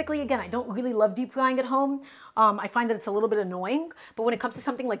 I don't typically, again, I don't really love deep frying at home. I find that it's a little bit annoying, but when it comes to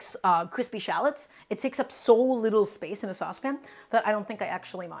something like crispy shallots, it takes up so little space in a saucepan that I don't think I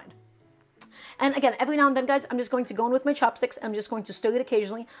actually mind. And again, every now and then, guys, I'm just going to go in with my chopsticks. I'm just going to stir it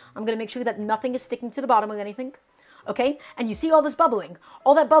occasionally. I'm going to make sure that nothing is sticking to the bottom of anything. Okay? And you see all this bubbling.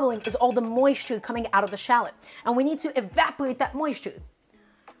 All that bubbling is all the moisture coming out of the shallot. And we need to evaporate that moisture.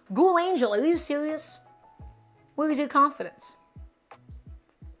 Ghoul Angel, are you serious? Where is your confidence?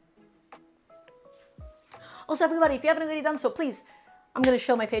 Also, everybody, if you haven't already done so, please, I'm going to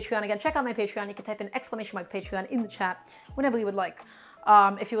show my Patreon again. Check out my Patreon. You can type in !Patreon in the chat whenever you would like.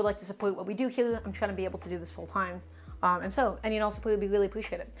 If you would like to support what we do here, I'm trying to be able to do this full time. Any and all support would be really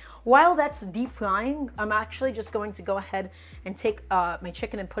appreciated. While that's deep frying, I'm actually just going to go ahead and take my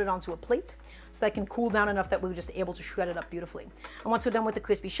chicken and put it onto a plate so that it can cool down enough that we're just able to shred it up beautifully. And once we're done with the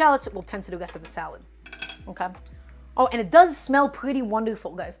crispy shallots, we'll tend to the rest of the salad. Okay? Oh, and it does smell pretty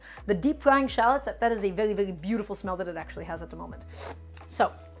wonderful, guys. The deep frying shallots, that is a very, very beautiful smell that it actually has at the moment.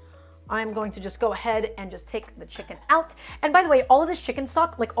 So, I'm going to just go ahead and just take the chicken out. And by the way, all of this chicken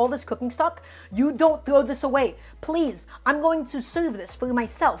stock, like all this cooking stock, you don't throw this away. Please, I'm going to serve this for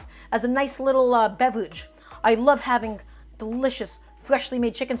myself as a nice little beverage. I love having delicious, freshly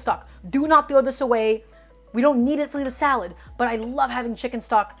made chicken stock. Do not throw this away. We don't need it for the salad, but I love having chicken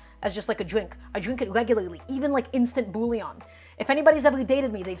stock as just like a drink. I drink it regularly, even like instant bouillon. If anybody's ever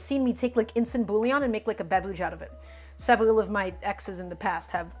dated me, they've seen me take like instant bouillon and make like a beverage out of it. Several of my exes in the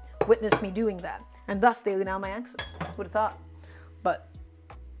past have witnessed me doing that, and thus they are now my exes. Would have thought. But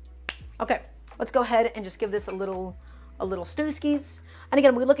okay, let's go ahead and just give this a little stir-skis. And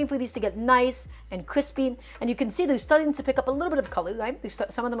again, we're looking for these to get nice and crispy, and you can see they're starting to pick up a little bit of color, right?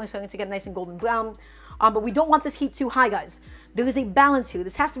 Some of them are starting to get nice and golden brown, but we don't want this heat too high, guys. There is a balance here.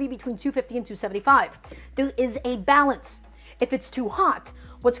 This has to be between 250 and 275. There is a balance. If it's too hot,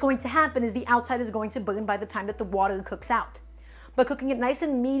 what's going to happen is the outside is going to burn by the time that the water cooks out. But cooking it nice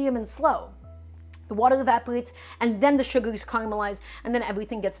and medium and slow, the water evaporates, and then the sugars caramelize, and then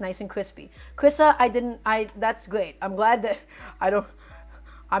everything gets nice and crispy. Krissa, that's great. I'm glad that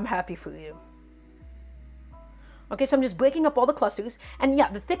I'm happy for you. Okay, so I'm just breaking up all the clusters, and yeah,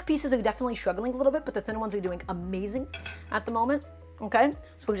 the thick pieces are definitely struggling a little bit, but the thin ones are doing amazing at the moment. Okay,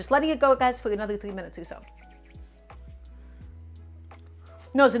 so we're just letting it go, guys, for another 3 minutes or so.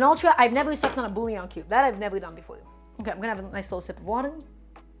 No, Zenultra, I've never sucked on a bouillon cube. That I've never done before. Okay, I'm gonna have a nice little sip of water.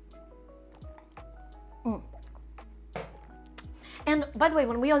 And by the way,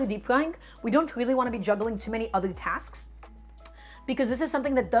 when we are deep frying, we don't really want to be juggling too many other tasks, because this is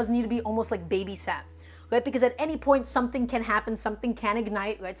something that does need to be almost like babysat, right? Because at any point something can happen, something can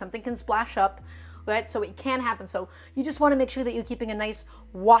ignite, right? Something can splash up, right? So it can happen. So you just want to make sure that you're keeping a nice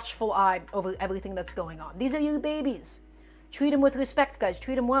watchful eye over everything that's going on. These are your babies. Treat them with respect, guys.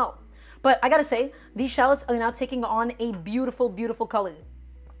 Treat them well. But I gotta say, these shallots are now taking on a beautiful, beautiful color.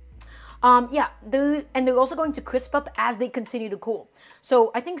 Yeah, they're also going to crisp up as they continue to cool.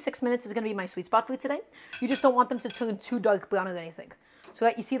 So I think 6 minutes is gonna be my sweet spot for today. You just don't want them to turn too dark brown or anything. So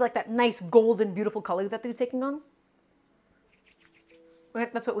that you see like that nice golden, beautiful color that they're taking on.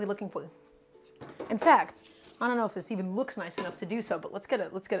 Right, that's what we're looking for. In fact, I don't know if this even looks nice enough to do so, but let's get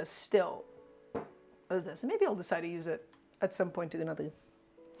a still of this. And maybe I'll decide to use it at some point or another.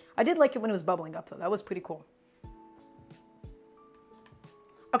 I did like it when it was bubbling up though. That was pretty cool.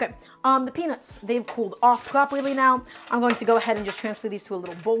 Okay, the peanuts, they've cooled off properly now. I'm going to go ahead and just transfer these to a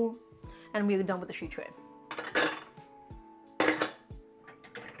little bowl, and we're done with the sheet tray.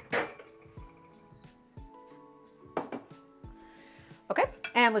 Okay,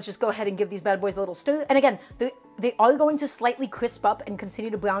 and let's just go ahead and give these bad boys a little stir. And again, they are going to slightly crisp up and continue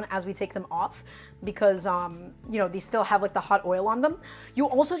to brown as we take them off, because, you know, they still have like the hot oil on them. You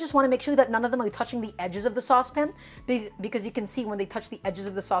also just want to make sure that none of them are touching the edges of the saucepan, because you can see when they touch the edges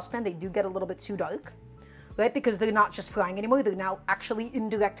of the saucepan, they do get a little bit too dark, right? Because they're not just frying anymore, they're now actually in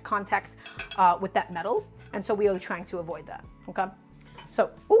direct contact with that metal. And so we are trying to avoid that, okay? So,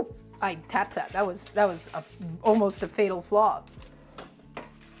 ooh, I tapped that. That was almost a fatal flaw.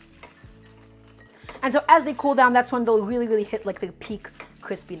 And so as they cool down, that's when they'll really, really hit like their peak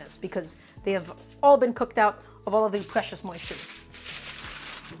crispiness, because they have all been cooked out of all of the precious moisture.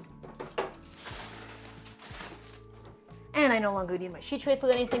 And I no longer need my sheet tray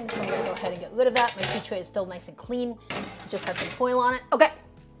for anything, so I'm gonna go ahead and get rid of that. My sheet tray is still nice and clean. It just had some foil on it. Okay,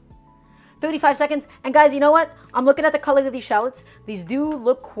 35 seconds. And guys, you know what? I'm looking at the color of these shallots. These do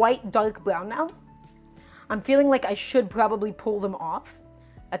look quite dark brown now. I'm feeling like I should probably pull them off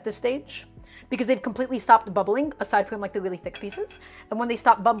at this stage, because they've completely stopped bubbling, aside from like the really thick pieces. And when they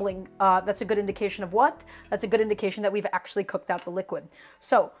stop bubbling, that's a good indication of what? That's a good indication that we've actually cooked out the liquid.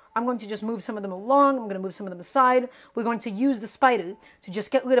 So I'm going to just move some of them along. I'm going to move some of them aside. We're going to use the spider to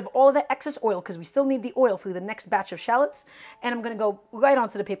just get rid of all of that excess oil, because we still need the oil for the next batch of shallots. And I'm going to go right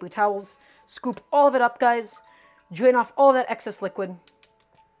onto the paper towels, scoop all of it up, guys, drain off all that excess liquid.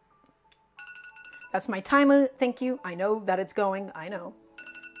 That's my timer. Thank you. I know that it's going. I know.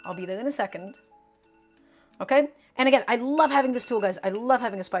 I'll be there in a second. Okay? And again, I love having this tool, guys. I love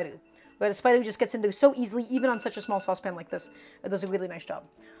having a spider. Right? A spider just gets in there so easily, even on such a small saucepan like this. It does a really nice job.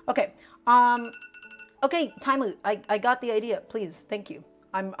 Okay. Okay, timer. I got the idea. Please. Thank you.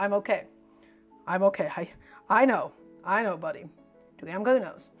 I'm okay. I'm okay. I know. I know, buddy. Daramgar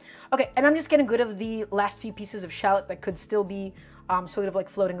knows. Okay, and I'm just getting rid of the last few pieces of shallot that could still be sort of like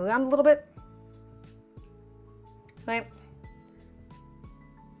floating around a little bit. Right?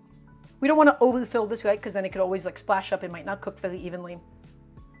 We don't want to overfill this, right? Because then it could always like splash up. It might not cook very evenly.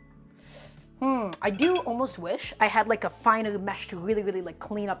 I do almost wish I had like a finer mesh to really, really like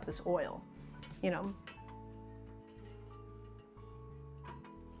clean up this oil, you know?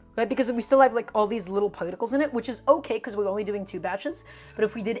 Right? Because we still have like all these little particles in it, which is okay because we're only doing 2 batches. But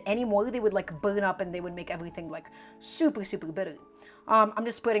if we did any more, they would like burn up and they would make everything like super, super bitter. I'm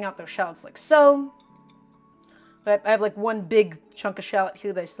just spreading out those shallots like so. I have like one big chunk of shallot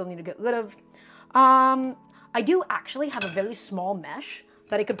here that I still need to get rid of. I do actually have a very small mesh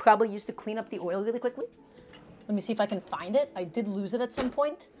that I could probably use to clean up the oil really quickly. Let me see if I can find it. I did lose it at some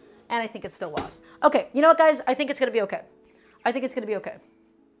point, and I think it's still lost. Okay, you know what, guys? I think it's going to be okay. I think it's going to be okay.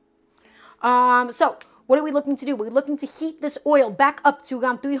 So, what are we looking to do? We're looking to heat this oil back up to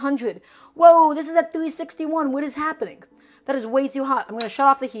around 300. Whoa, this is at 361. What is happening? That is way too hot. I'm going to shut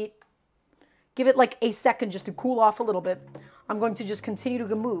off the heat. Give it like a second just to cool off a little bit. I'm going to just continue to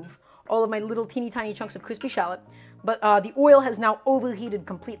remove all of my little teeny tiny chunks of crispy shallot. But the oil has now overheated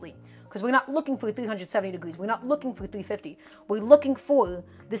completely because we're not looking for 370 degrees. We're not looking for 350. We're looking for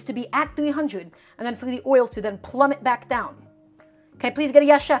this to be at 300 and then for the oil to then plummet back down. Can I please get a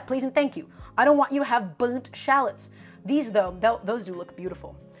yes, chef? Please and thank you. I don't want you to have burnt shallots. These, though, those do look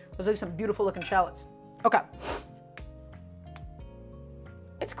beautiful. Those are some beautiful looking shallots. Okay.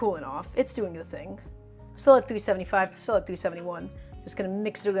 It's cooling off. It's doing the thing. Still at 375, still at 371. Just gonna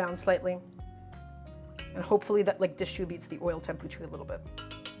mix it around slightly. And hopefully that like distributes the oil temperature a little bit.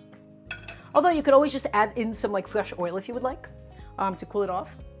 Although you could always just add in some like fresh oil if you would like to cool it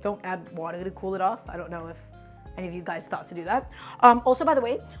off. Don't add water to cool it off. I don't know if any of you guys thought to do that. Also, by the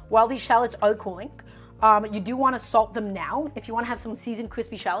way, while these shallots are cooling, you do want to salt them now. If you want to have some seasoned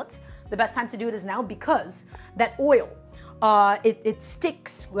crispy shallots, the best time to do it is now because that oil, it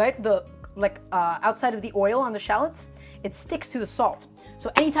sticks, right? The outside of the oil on the shallots, it sticks to the salt.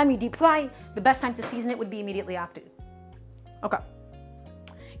 So anytime you deep fry, the best time to season it would be immediately after. Okay.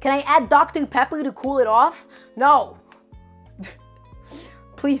 Can I add Dr. Pepper to cool it off? No.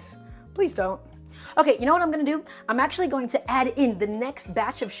 Please, please don't. Okay, you know what I'm gonna do? I'm actually going to add in the next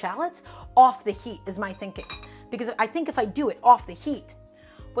batch of shallots off the heat is my thinking. Because I think if I do it off the heat,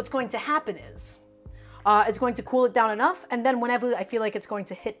 what's going to happen is, it's going to cool it down enough, and then whenever I feel like it's going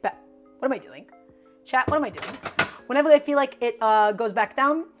to hit back, what am I doing? Chat, what am I doing? Whenever I feel like it goes back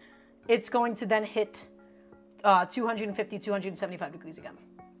down, it's going to then hit 250, 275 degrees again.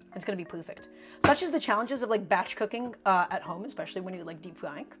 It's going to be perfect. Such as the challenges of like batch cooking at home, especially when you're like deep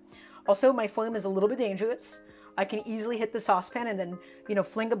frying. Also, my flame is a little bit dangerous. I can easily hit the saucepan and then, you know,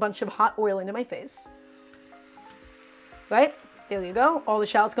 fling a bunch of hot oil into my face. Right? There you go. All the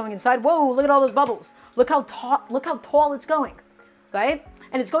shallots going inside. Whoa, look at all those bubbles. Look how tall it's going. Right?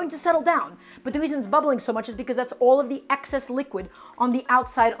 And it's going to settle down. But the reason it's bubbling so much is because that's all of the excess liquid on the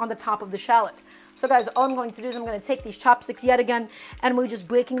outside, on the top of the shallot. So guys, all I'm going to do is I'm going to take these chopsticks yet again, and we're just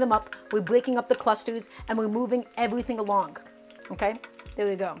breaking them up. We're breaking up the clusters, and we're moving everything along. Okay? There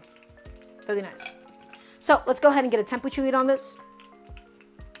we go. Very nice. So let's go ahead and get a temperature read on this.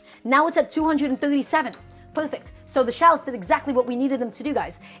 Now it's at 237. Perfect. So the shallots did exactly what we needed them to do,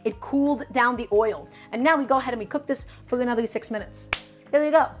 guys. It cooled down the oil. And now we go ahead and we cook this for another 6 minutes. There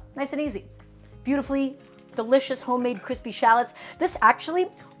you go. Nice and easy. Beautifully delicious homemade crispy shallots. This actually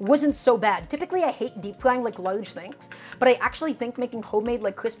wasn't so bad. Typically I hate deep frying like large things, but I actually think making homemade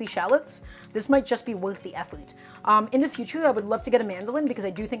like crispy shallots, this might just be worth the effort. In the future I would love to get a mandolin because I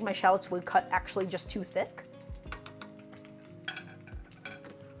do think my shallots were cut actually just too thick.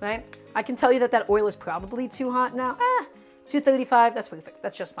 Right? I can tell you that oil is probably too hot now. 235, that's perfect.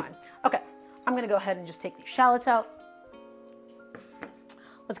 That's just fine. Okay, I'm gonna go ahead and just take these shallots out.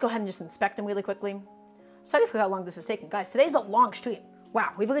 Let's go ahead and just inspect them really quickly. Sorry for how long this is taking. Guys, today's a long stream.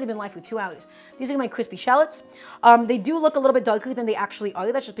 Wow, we've already been live for 2 hours. These are my crispy shallots. They do look a little bit darker than they actually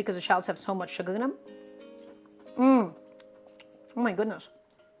are. That's just because the shallots have so much sugar in them. Oh my goodness.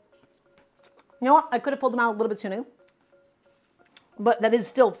 You know what? I could have pulled them out a little bit sooner. But that is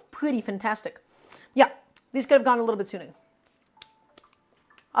still pretty fantastic. Yeah, these could have gone a little bit sooner.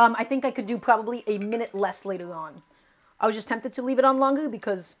 I think I could do probably a minute less later on. I was just tempted to leave it on longer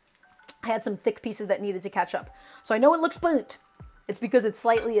because I had some thick pieces that needed to catch up. So I know it looks burnt. It's because it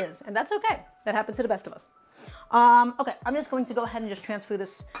slightly is, and that's okay. That happens to the best of us. Okay, I'm just going to go ahead and just transfer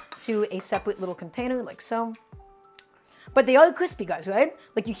this to a separate little container like so. But they are crispy, guys, right?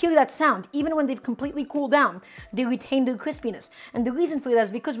 Like you hear that sound. Even when they've completely cooled down, they retain their crispiness. And the reason for that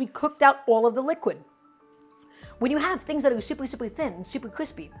is because we cooked out all of the liquid. When you have things that are super, super thin and super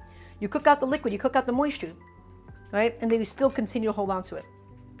crispy, you cook out the liquid, you cook out the moisture, right? And they still continue to hold on to it.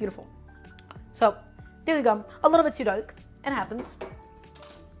 Beautiful. So, there you go. A little bit too dark. It happens.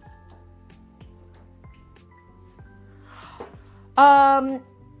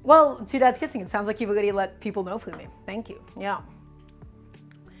 Well, Two Dads Kissing, it sounds like you've already let people know for me. Thank you. Yeah.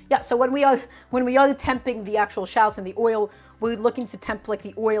 Yeah, so when we are temping the actual shallots in the oil, we're looking to temp like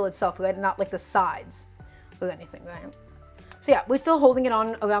the oil itself, right? Not like the sides or anything, right? So yeah, we're still holding it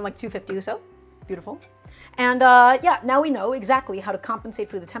on around like 250 or so. Beautiful. And yeah, now we know exactly how to compensate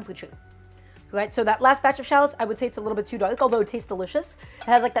for the temperature. Right, so that last batch of shallots, I would say it's a little bit too dark, although it tastes delicious. It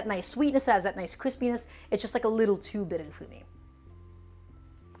has like that nice sweetness, it has that nice crispiness. It's just like a little too bitter for me.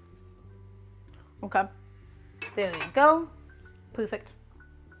 Okay, there you go. Perfect.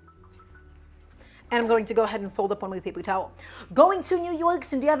 And I'm going to go ahead and fold up one with a paper towel. Going to New York,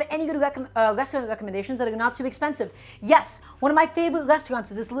 so do you have any good restaurant recommendations that are not too expensive? Yes, one of my favorite restaurants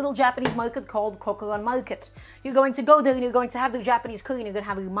is this little Japanese market called Kokoron Market. You're going to go there and you're going to have the Japanese curry and you're going to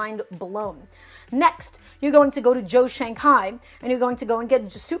have your mind blown. Next, you're going to go to Joe's Shanghai and you're going to go and get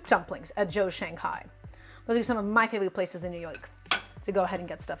soup dumplings at Joe's Shanghai. Those are some of my favorite places in New York to go ahead and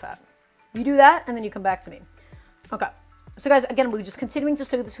get stuff at. You do that and then you come back to me. Okay. So guys, again, we're just continuing to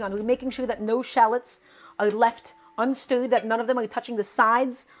stir this around. We're making sure that no shallots are left unstirred, that none of them are touching the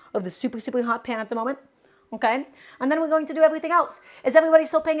sides of the super, super hot pan at the moment. Okay? And then we're going to do everything else. Is everybody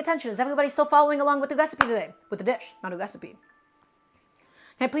still paying attention? Is everybody still following along with the recipe today? With the dish, not a recipe.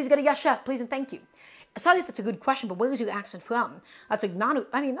 Can I please get a yes, chef? Please and thank you. Sorry if it's a good question, but where is your accent from? That's a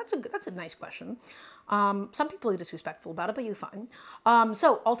nice question. Some people are disrespectful about it, but you're fine.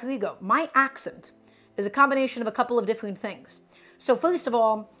 So, alter ego. My accent is a combination of a couple of different things. So first of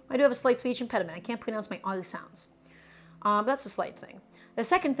all, I do have a slight speech impediment. I can't pronounce my R sounds. That's a slight thing. The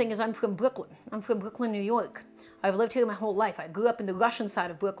second thing is I'm from Brooklyn. I'm from Brooklyn, New York. I've lived here my whole life. I grew up in the Russian side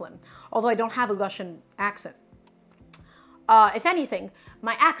of Brooklyn, although I don't have a Russian accent. If anything,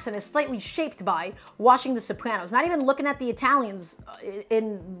 my accent is slightly shaped by watching The Sopranos. Not even looking at the Italians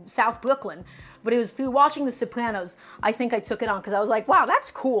in South Brooklyn, but it was through watching The Sopranos, I think I took it on because I was like, wow,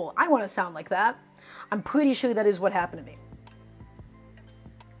 that's cool. I want to sound like that. I'm pretty sure that is what happened to me.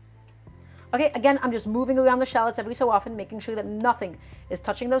 Okay, again, I'm just moving around the shallots every so often, making sure that nothing is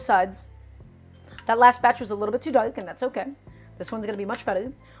touching those sides. That last batch was a little bit too dark, and that's okay. This one's going to be much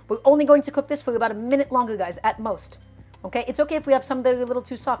better. We're only going to cook this for about a minute longer, guys, at most. Okay, it's okay if we have some that are a little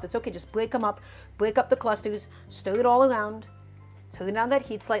too soft. It's okay, just break them up, break up the clusters, stir it all around, turn down that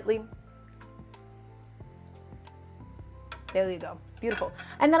heat slightly. There you go. Beautiful.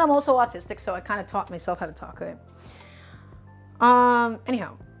 And then I'm also autistic, so I kind of taught myself how to talk, right?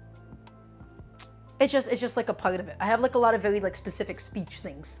 Anyhow, it's just like a part of it. I have like a lot of very like specific speech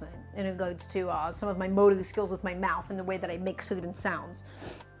things, right, in regards to some of my motor skills with my mouth and the way that I make certain sounds.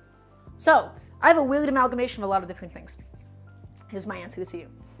 So I have a weird amalgamation of a lot of different things. Here's my answer to you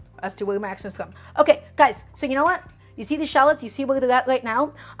as to where my accent's from. Okay, guys, so you know what? You see the shallots? You see where they're at right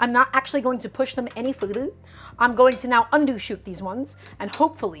now? I'm not actually going to push them any further. I'm going to now undershoot these ones, and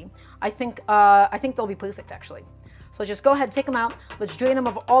hopefully, I think they'll be perfect, actually. So just go ahead, take them out. Let's drain them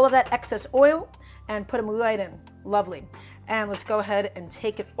of all of that excess oil and put them right in. Lovely. And let's go ahead and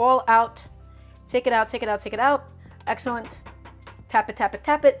take it all out. Take it out, take it out, take it out. Excellent. Tap it, tap it,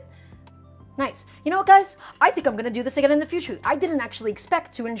 tap it. Nice. You know what, guys? I think I'm going to do this again in the future. I didn't actually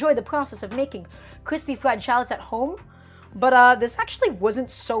expect to enjoy the process of making crispy fried shallots at home, but this actually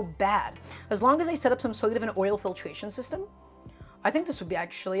wasn't so bad. As long as I set up some sort of an oil filtration system, I think this would be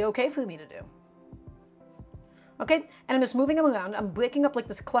actually okay for me to do. Okay, and I'm just moving them around. I'm breaking up like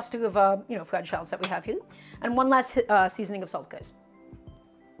this cluster of, fried shallots that we have here. And one last seasoning of salt, guys.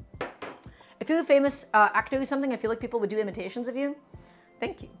 If you're a famous actor or something, I feel like people would do imitations of you.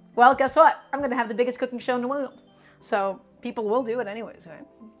 Thank you. Well, guess what? I'm going to have the biggest cooking show in the world. So people will do it anyways, right?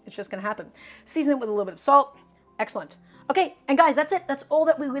 It's just going to happen. Season it with a little bit of salt. Excellent. Okay, and guys, that's it. That's all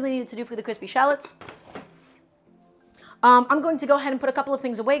that we really needed to do for the crispy shallots. I'm going to go ahead and put a couple of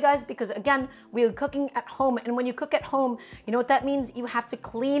things away, guys, because again, we're cooking at home. And when you cook at home, you know what that means? You have to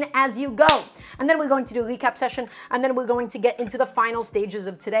clean as you go. And then we're going to do a recap session. And then we're going to get into the final stages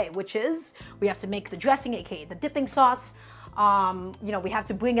of today, which is we have to make the dressing, aka the dipping sauce. You know, we have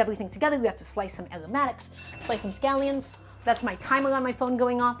to bring everything together. We have to slice some aromatics, slice some scallions. That's my timer on my phone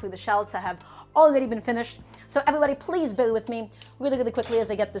going off for the shallots that have already been finished. So everybody, please bear with me really, really quickly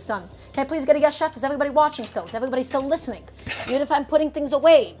as I get this done. Can I please get a yes, chef? Is everybody watching still? Is everybody still listening? Even if I'm putting things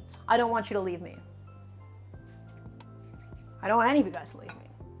away, I don't want you to leave me. I don't want any of you guys to leave me.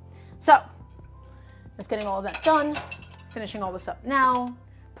 So, just getting all of that done, finishing all this up now,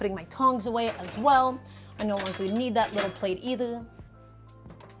 putting my tongs away as well. I no longer need that little plate either.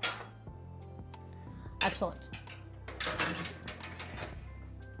 Excellent.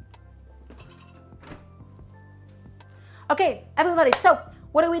 Okay, everybody, so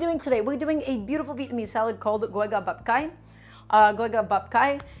what are we doing today? We're doing a beautiful Vietnamese salad called Gỏi Gà Bắp Cải. Gỏi Gà Bắp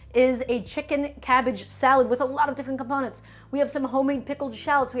Cải is a chicken cabbage salad with a lot of different components. We have some homemade pickled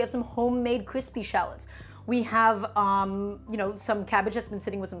shallots. We have some homemade crispy shallots. We have, you know, some cabbage that's been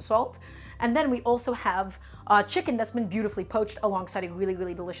sitting with some salt. And then we also have chicken that's been beautifully poached alongside a really,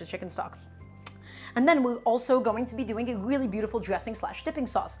 really delicious chicken stock. And then we're also going to be doing a really beautiful dressing slash dipping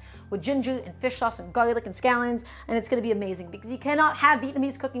sauce with ginger and fish sauce and garlic and scallions, and it's going to be amazing because you cannot have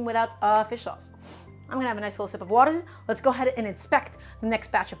Vietnamese cooking without fish sauce. I'm going to have a nice little sip of water. Let's go ahead and inspect the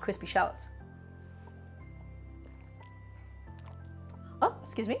next batch of crispy shallots. Oh,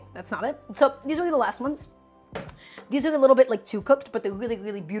 excuse me, that's not it. So these will be the last ones. These are a little bit like too cooked, but they're really,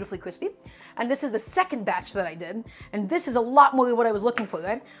 really beautifully crispy. And this is the second batch that I did. And this is a lot more of what I was looking for,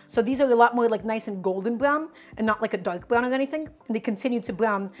 right? So these are a lot more like nice and golden brown and not like a dark brown or anything. And they continue to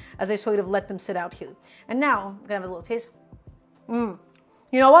brown as I sort of let them sit out here. And now I'm gonna have a little taste. You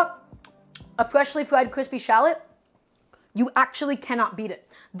know what? A freshly fried crispy shallot, you actually cannot beat it.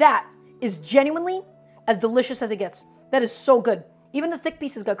 That is genuinely as delicious as it gets. That is so good. Even the thick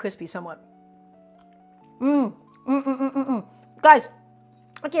pieces got crispy somewhat. Guys,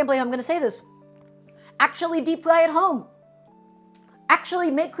 I can't believe I'm going to say this. Actually deep fry at home. Actually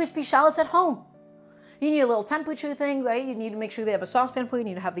make crispy shallots at home. You need a little temperature thing, right? You need to make sure they have a saucepan for you. You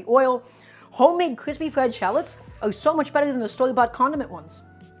need to have the oil. Homemade crispy fried shallots are so much better than the store-bought condiment ones.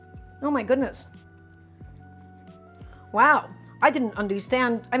 Oh my goodness. Wow. I didn't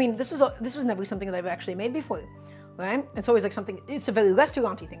understand. I mean, this was never something that I've actually made before. Right? It's always like something, it's a very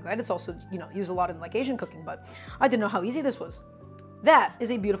restaurant-y thing, right? It's also, you know, used a lot in like Asian cooking, but I didn't know how easy this was. That is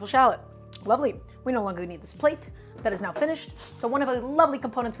a beautiful shallot. Lovely. We no longer need this plate. That is now finished. So one of our lovely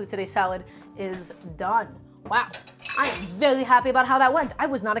components for today's salad is done. Wow. I am very happy about how that went. I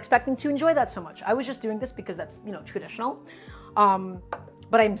was not expecting to enjoy that so much. I was just doing this because that's, you know, traditional.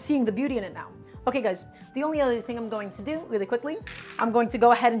 But I'm seeing the beauty in it now. Okay, guys, the only other thing I'm going to do really quickly, I'm going to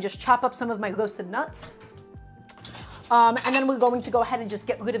go ahead and just chop up some of my roasted nuts. And then we're going to go ahead and just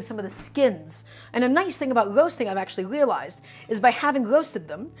get rid of some of the skins. And a nice thing about roasting, I've actually realized, is by having roasted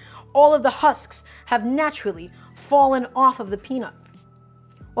them, all of the husks have naturally fallen off of the peanut.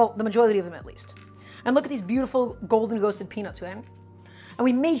 Well, the majority of them at least. And look at these beautiful golden roasted peanuts, right? And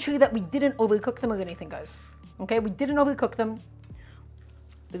we made sure that we didn't overcook them or anything, guys. Okay, we didn't overcook them.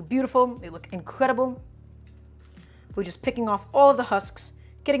 They're beautiful, they look incredible. We're just picking off all of the husks,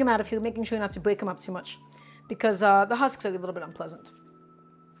 getting them out of here, making sure not to break them up too much, because the husks are a little bit unpleasant.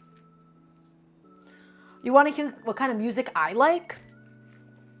 You want to hear what kind of music I like?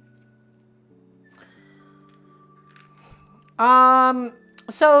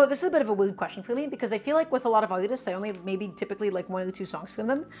 So this is a bit of a weird question for me, because I feel like with a lot of artists, I only maybe typically like 1 or 2 songs from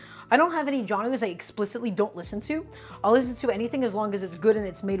them. I don't have any genres I explicitly don't listen to. I'll listen to anything as long as it's good and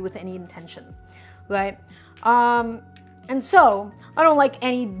it's made with any intention, right? And so I don't like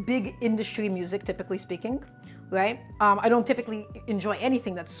any big industry music, typically speaking, right? I don't typically enjoy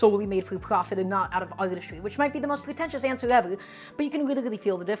anything that's solely made for profit and not out of artistry, which might be the most pretentious answer ever, but you can really, really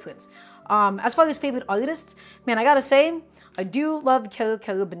feel the difference. As far as favorite artists, man, I gotta say, I do love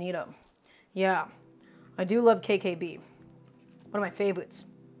Kero Bonito. Yeah, I do love KKB. One of my favorites.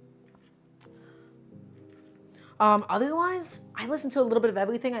 Otherwise, I listen to a little bit of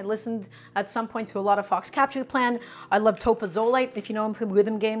everything. I listened at some point to a lot of Fox Capture Plan. I love Topazolite, if you know him from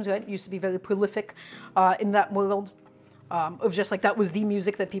Rhythm Games, right? Used to be very prolific in that world. Of just like, that was the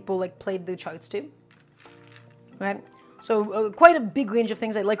music that people like played their charts to, right? So quite a big range of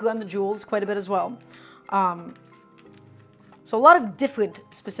things. I like Run the Jewels quite a bit as well. So a lot of different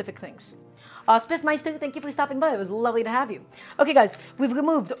specific things. Spiffmeister, thank you for stopping by. It was lovely to have you. Okay, guys, we've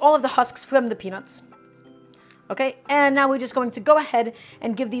removed all of the husks from the peanuts. Okay, and now we're just going to go ahead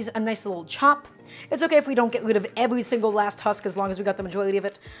and give these a nice little chop. It's okay if we don't get rid of every single last husk as long as we got the majority of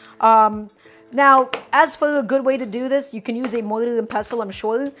it. Now, as for a good way to do this, you can use a mortar and pestle, I'm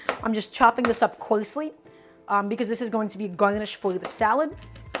sure. I'm just chopping this up coarsely because this is going to be garnish for the salad.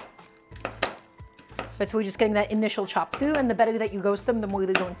 But so we're just getting that initial chop through, and the better that you roast them, the more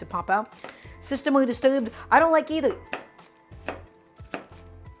they're going to pop out. Systemically disturbed, I don't like either.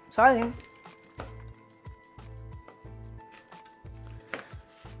 Sorry.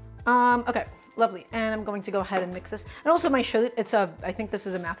 Okay, lovely. And I'm going to go ahead and mix this. And also my shirt, I think this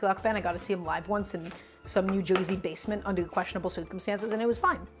is a math rock band. I got to see him live once in some New Jersey basement under questionable circumstances, and it was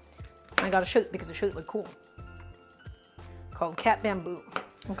fine. I got a shirt because the shirt looked cool. Called Cat Bamboo.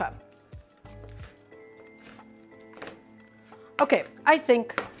 Okay. Okay, I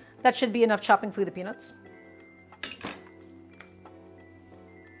think that should be enough chopping through the peanuts.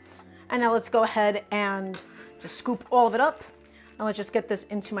 And now let's go ahead and just scoop all of it up. And let's just get this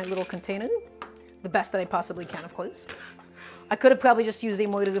into my little container. The best that I possibly can, of course. I could have probably just used a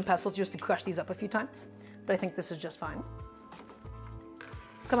mortar and pestle just to crush these up a few times. But I think this is just fine.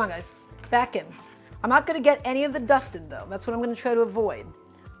 Come on, guys. Back in. I'm not going to get any of the dust in, though. That's what I'm going to try to avoid.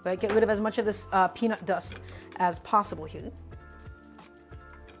 Right? Get rid of as much of this peanut dust as possible here.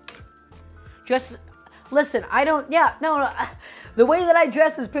 Listen, I don't, no. The way that I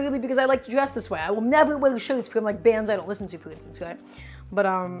dress is purely because I like to dress this way. I will never wear shirts from like bands I don't listen to, for instance, right? But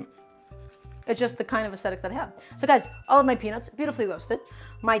it's just the kind of aesthetic that I have. So guys, all of my peanuts, beautifully roasted.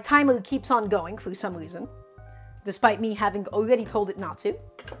 My timer keeps on going for some reason, despite me having already told it not to.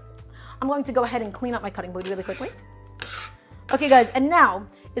 I'm going to go ahead and clean up my cutting board really quickly. Okay guys, and now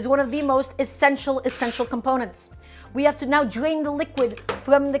is one of the most essential components. We have to now drain the liquid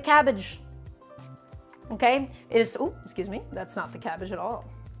from the cabbage. Okay, it is, oh, excuse me, that's not the cabbage at all.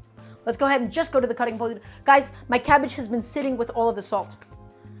 Let's go ahead and just go to the cutting board. Guys, my cabbage has been sitting with all of the salt.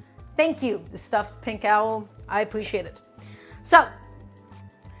 Thank you, the stuffed pink owl. I appreciate it. So,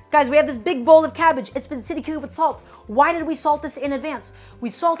 guys, we have this big bowl of cabbage. It's been sitting here with salt. Why did we salt this in advance? We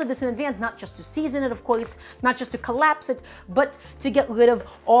salted this in advance, not just to season it, of course, not just to collapse it, but to get rid of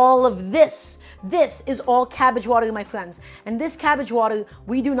all of this. This is all cabbage water, my friends. And this cabbage water,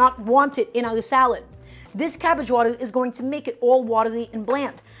 we do not want it in our salad. This cabbage water is going to make it all watery and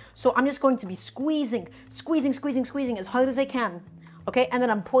bland. So I'm just going to be squeezing as hard as I can. Okay, and then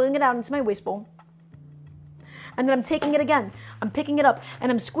I'm pouring it out into my waste bowl. And then I'm taking it again. I'm picking it up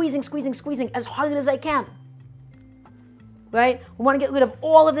and I'm squeezing as hard as I can. Right? We want to get rid of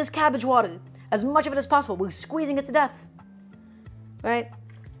all of this cabbage water, as much of it as possible. We're squeezing it to death. Right?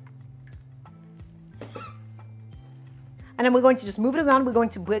 And then we're going to just move it around. We're going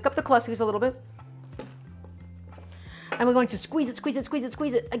to break up the clusters a little bit. And we're going to squeeze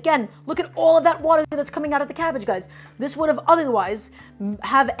it. Again, look at all of that water that's coming out of the cabbage, guys. This would have otherwise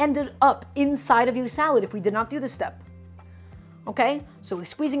have ended up inside of your salad if we did not do this step. Okay? So we're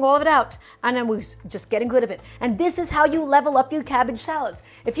squeezing all of it out, and then we're just getting rid of it. And this is how you level up your cabbage salads.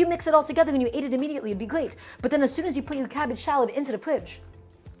 If you mix it all together and you ate it immediately, it'd be great. But then as soon as you put your cabbage salad into the fridge,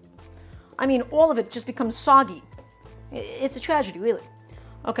 I mean, all of it just becomes soggy. It's a tragedy, really.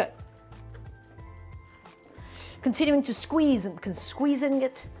 Okay. Continuing to squeeze and squeezing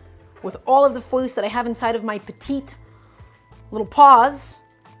it with all of the force that I have inside of my petite little paws.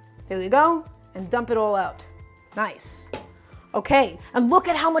 There we go. And dump it all out. Nice. Okay, and look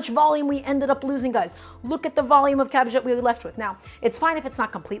at how much volume we ended up losing, guys. Look at the volume of cabbage that we were left with. Now, it's fine if it's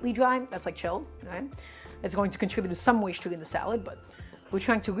not completely dry. That's like chill, right? It's going to contribute to some moisture in the salad, but we're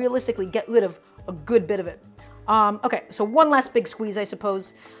trying to realistically get rid of a good bit of it. Okay, so one last big squeeze, I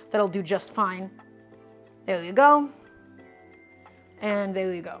suppose. That'll do just fine. There you go. And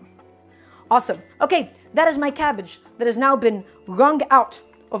there you go. Awesome. Okay, that is my cabbage that has now been wrung out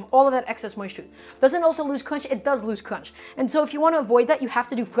of all of that excess moisture. Does it also lose crunch? It does lose crunch. And so if you want to avoid that, you have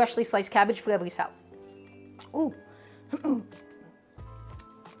to do freshly sliced cabbage for every salad. Ooh.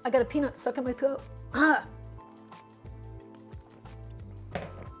 I got a peanut stuck in my throat.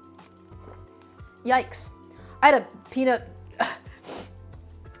 Yikes. I had a peanut,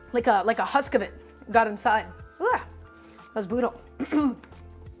 like a husk of it got inside. Ooh, that was brutal.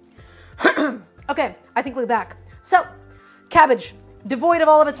 Okay, I think we're back. So, cabbage, devoid of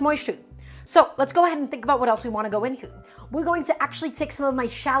all of its moisture. So, let's go ahead and think about what else we want to go in here. We're going to actually take some of my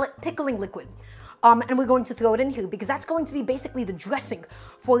shallot pickling liquid, and we're going to throw it in here because that's going to be basically the dressing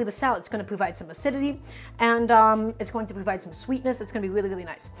for the salad. It's going to provide some acidity, and it's going to provide some sweetness. It's going to be really, really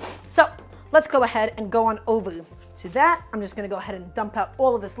nice. So, let's go ahead and go on over to that. I'm just going to go ahead and dump out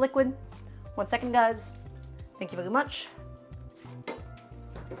all of this liquid. 1 second, guys. Thank you very much.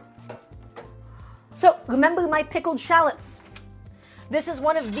 So remember my pickled shallots. This is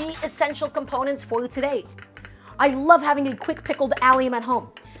one of the essential components for today. I love having a quick pickled allium at home.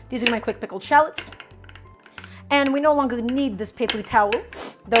 These are my quick pickled shallots. And we no longer need this paper towel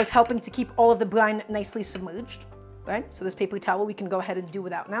that is helping to keep all of the brine nicely submerged. Right? So this paper towel we can go ahead and do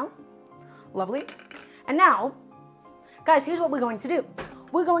without now. Lovely. And now, guys, here's what we're going to do.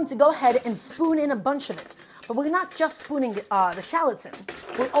 We're going to go ahead and spoon in a bunch of it. But we're not just spooning the shallots in.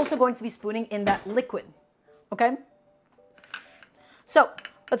 We're also going to be spooning in that liquid. Okay? So,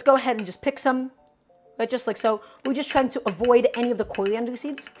 let's go ahead and just pick some. Right, just like so. We're just trying to avoid any of the coriander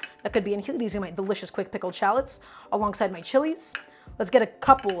seeds that could be in here. These are my delicious quick pickled shallots alongside my chilies. Let's get a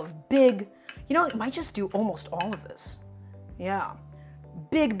couple of big, you know, I might just do almost all of this. Yeah.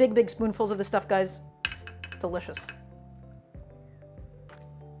 Big, big, big spoonfuls of this stuff, guys. Delicious.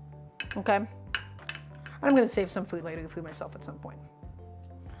 Okay. I'm going to save some food later for myself at some point.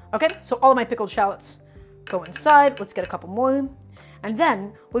 Okay, so all of my pickled shallots go inside. Let's get a couple more. And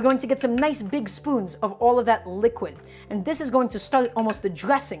then we're going to get some nice big spoons of all of that liquid. And this is going to start almost the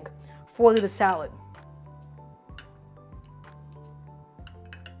dressing for the salad.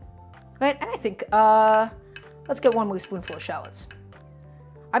 Right, and I think, let's get one more spoonful of shallots.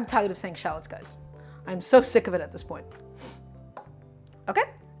 I'm tired of saying shallots, guys. I'm so sick of it at this point. Okay,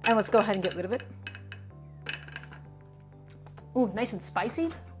 and let's go ahead and get rid of it. Ooh, nice and spicy.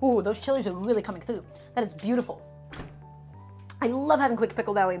 Ooh, those chilies are really coming through. That is beautiful. I love having quick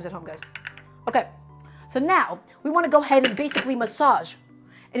pickled alliums at home, guys. Okay, so now we want to go ahead and basically massage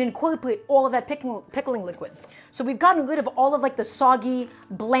and incorporate all of that pickling liquid. So we've gotten rid of all of like the soggy,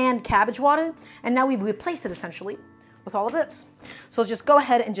 bland cabbage water, and now we've replaced it essentially with all of this. So let's just go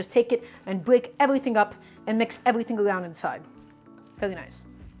ahead and just take it and break everything up and mix everything around inside. Very nice.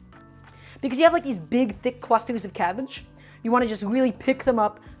 Because you have like these big, thick clusters of cabbage, you want to just really pick them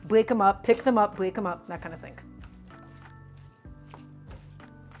up, break them up, pick them up, break them up, that kind of thing.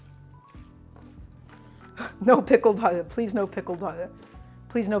 No pickled butter. Please no pickled butter.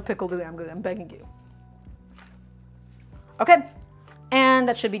 Please no pickled Daramgar. I'm begging you. Okay. And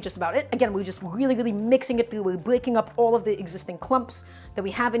that should be just about it. Again, we're just really, really mixing it through. We're breaking up all of the existing clumps that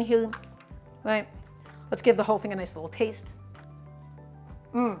we have in here. Right. Let's give the whole thing a nice little taste.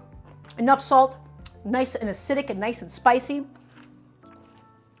 Enough salt. Nice and acidic and nice and spicy.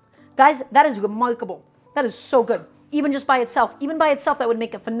 Guys, that is remarkable. That is so good. Even just by itself. Even by itself, that would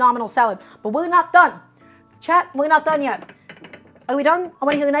make a phenomenal salad. But we're not done. Chat, we're not done yet. Are we done? I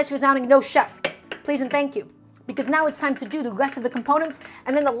want to hear a nice resounding no, chef. Please and thank you. Because now it's time to do the rest of the components.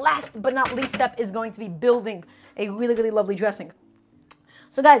 And then the last but not least step is going to be building a really, really lovely dressing.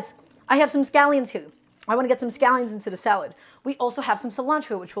 So guys, I have some scallions here. I want to get some scallions into the salad. We also have some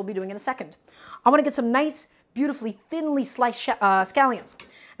cilantro, which we'll be doing in a second. I want to get some nice, beautifully, thinly sliced scallions.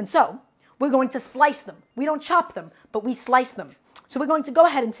 And so, we're going to slice them. We don't chop them, but we slice them. So we're going to go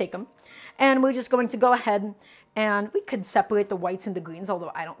ahead and take them. And we're just going to go ahead and we could separate the whites and the greens,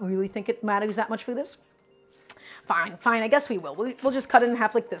 although I don't really think it matters that much for this. Fine, I guess we will. We'll just cut it in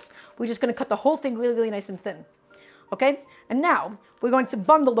half like this. We're just going to cut the whole thing really, really nice and thin. Okay? And now, we're going to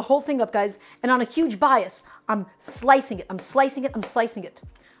bundle the whole thing up, guys. And on a huge bias, I'm slicing it. I'm slicing it. I'm slicing it.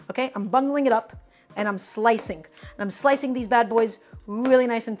 Okay? I'm bundling it up and I'm slicing. And I'm slicing these bad boys really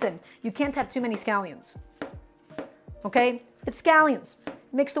nice and thin. You can't have too many scallions. Okay? It's scallions.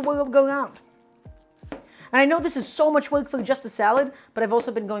 It makes the world go round. And I know this is so much work for just a salad, but I've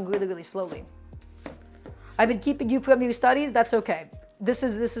also been going really, really slowly. I've been keeping you from your studies. That's okay. This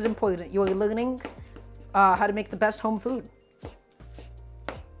is important. You are learning how to make the best home food.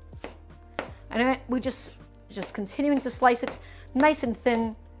 And we're just continuing to slice it nice and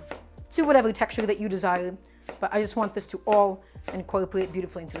thin to whatever texture that you desire. But I just want this to all incorporate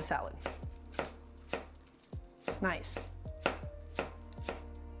beautifully into the salad. Nice.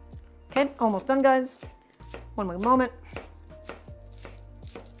 Okay, almost done, guys. One more moment.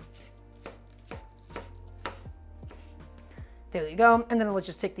 There you go. And then let's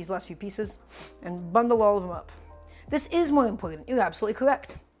just take these last few pieces and bundle all of them up. This is more important. You're absolutely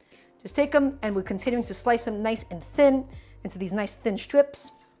correct. Just take them and we're continuing to slice them nice and thin into these nice thin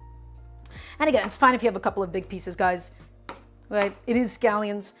strips. And again, it's fine if you have a couple of big pieces, guys. Right? It is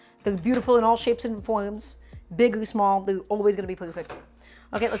scallions. They're beautiful in all shapes and forms. Big or small, they're always going to be perfect.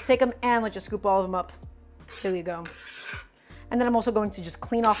 Okay, let's take them and let's just scoop all of them up. There you go. And then I'm also going to just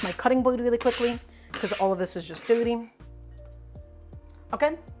clean off my cutting board really quickly because all of this is just dirty.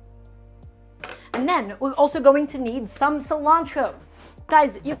 Okay? And then we're also going to need some cilantro.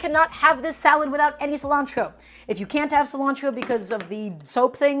 Guys, you cannot have this salad without any cilantro. If you can't have cilantro because of the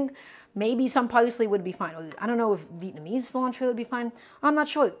soap thing, Maybe some parsley would be fine. I don't know if Vietnamese cilantro would be fine. I'm not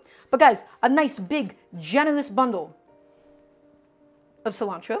sure. But guys, a nice big generous bundle of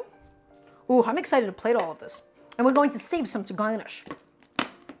cilantro. Ooh, I'm excited to plate all of this. And we're going to save some to garnish.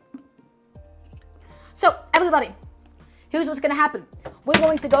 So everybody, here's what's going to happen. We're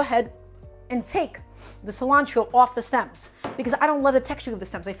going to go ahead and take the cilantro off the stems because I don't love the texture of the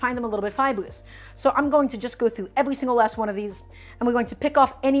stems. I find them a little bit fibrous. So I'm going to just go through every single last one of these, and we're going to pick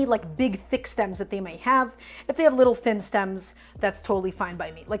off any like big thick stems that they may have. If they have little thin stems, that's totally fine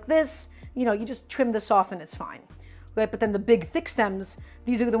by me. Like this, you know, you just trim this off and it's fine, right? But then the big thick stems,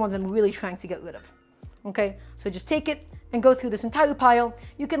 these are the ones I'm really trying to get rid of. Okay, so just take it and go through this entire pile.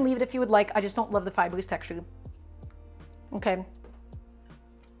 You can leave it if you would like. I just don't love the fibrous texture. Okay.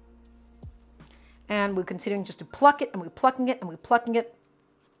 And we're continuing just to pluck it, and we're plucking it, and we're plucking it.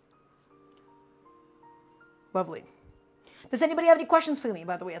 Lovely. Does anybody have any questions for me,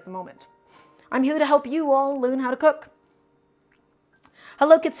 by the way, at the moment? I'm here to help you all learn how to cook.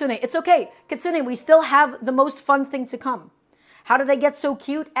 Hello, Kitsune. It's okay. Kitsune, we still have the most fun thing to come. How did I get so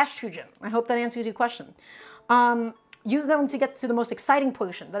cute? Estrogen. I hope that answers your question. You're going to get to the most exciting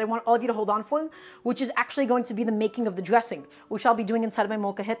portion that I want all of you to hold on for, which is actually going to be the making of the dressing, which I'll be doing inside of my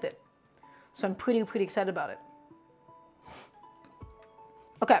molcajete. So I'm pretty excited about it.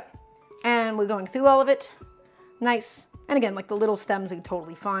 Okay, and we're going through all of it. Nice. And again, like the little stems are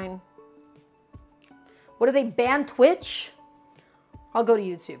totally fine. What do they ban Twitch? I'll go to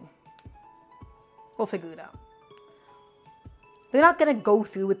YouTube. We'll figure it out. They're not gonna go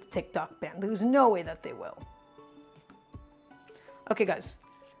through with the TikTok ban. There's no way that they will. Okay, guys,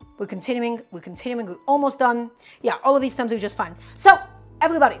 we're continuing, we're almost done. Yeah, all of these stems are just fine. So,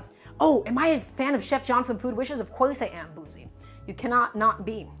 everybody, oh, am I a fan of Chef John from Food Wishes? Of course I am, Boozy. You cannot not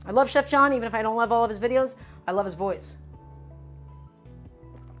be. I love Chef John, even if I don't love all of his videos. I love his voice.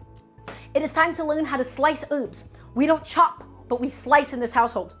 It is time to learn how to slice herbs. We don't chop, but we slice in this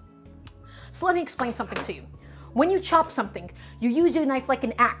household. So let me explain something to you. When you chop something, you use your knife like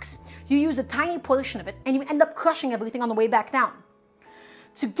an axe. You use a tiny portion of it, and you end up crushing everything on the way back down.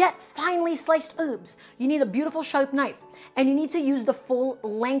 To get finely sliced herbs, you need a beautiful sharp knife, and you need to use the full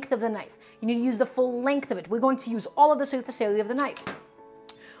length of the knife. You need to use the full length of it. We're going to use all of the surface area of the knife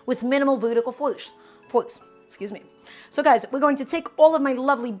with minimal vertical forks. Excuse me. So guys, we're going to take all of my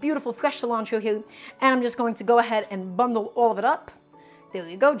lovely, beautiful, fresh cilantro here, and I'm just going to go ahead and bundle all of it up. There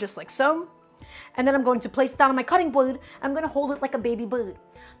you go, just like so. And then I'm going to place it down on my cutting board. I'm going to hold it like a baby bird.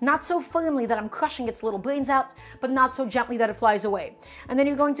 Not so firmly that I'm crushing its little brains out, but not so gently that it flies away. And then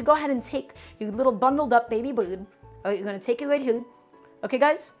you're going to go ahead and take your little bundled up baby bird. All right, you're going to take it right here. Okay,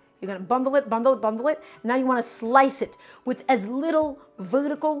 guys? You're going to bundle it, bundle it, bundle it. Now you want to slice it with as little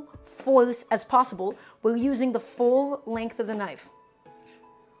vertical force as possible. We're using the full length of the knife.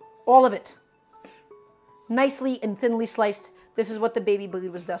 All of it. Nicely and thinly sliced. This is what the baby bird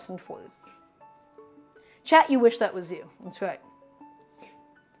was destined for. Chat, you wish that was you. That's right.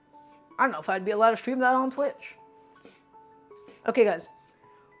 I don't know if I'd be allowed to stream that on Twitch. Okay, guys.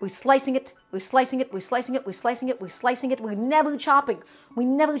 We're slicing it. We're slicing it. We're slicing it. We're slicing it. We're slicing it. We're never chopping. We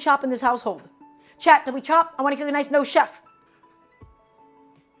never chop in this household. Chat, do we chop? I want to hear a nice no, chef.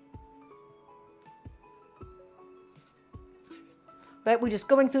 Right, we're just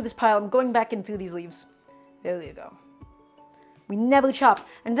going through this pile. I'm going back in through these leaves. There you go. We never chop,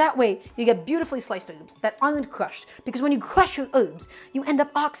 and that way you get beautifully sliced herbs that aren't crushed, because when you crush your herbs, you end up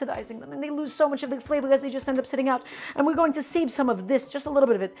oxidizing them, and they lose so much of their flavor as they just end up sitting out. And we're going to save some of this, just a little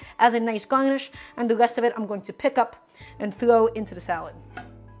bit of it, as a nice garnish, and the rest of it I'm going to pick up and throw into the salad.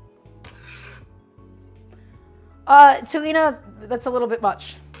 Serena, that's a little bit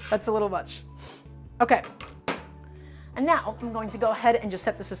much. That's a little much. Okay. And now I'm going to go ahead and just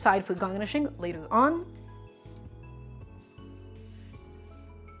set this aside for garnishing later on.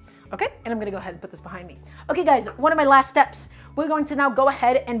 Okay, and I'm gonna go ahead and put this behind me. Okay guys, one of my last steps. We're going to now go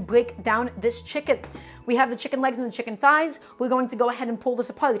ahead and break down this chicken. We have the chicken legs and the chicken thighs. We're going to go ahead and pull this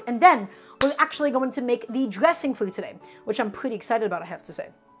apart. And then we're actually going to make the dressing for today, which I'm pretty excited about, I have to say.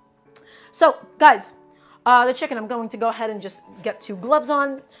 So guys, the chicken, I'm going to go ahead and just get 2 gloves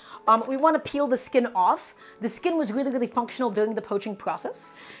on. We want to peel the skin off. The skin was really functional during the poaching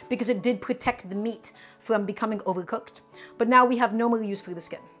process because it did protect the meat from becoming overcooked. But now we have no more use for the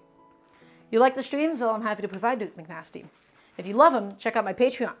skin. You like the streams? Well, I'm happy to provide Duke McNasty. If you love them, check out my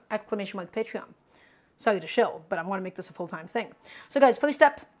Patreon, !Patreon. Sorry to shill, but I want to make this a full-time thing. So guys, first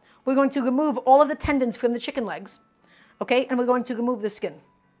step, we're going to remove all of the tendons from the chicken legs, okay? And we're going to remove the skin.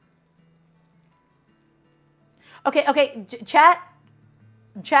 Okay, chat,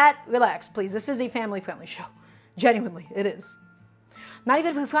 relax, please. This is a family-friendly show. Genuinely, it is. Not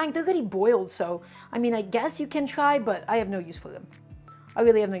even for frying, they're already boiled, so, I mean, I guess you can try, but I have no use for them. I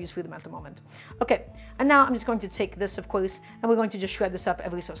really have no use for them at the moment. Okay, and now I'm just going to take this, of course, and we're going to just shred this up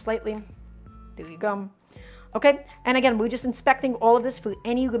ever so slightly. There you go. Okay, and again, we're just inspecting all of this for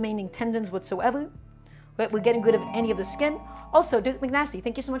any remaining tendons whatsoever. Right, we're getting rid of any of the skin. Also, Dirk McNasty,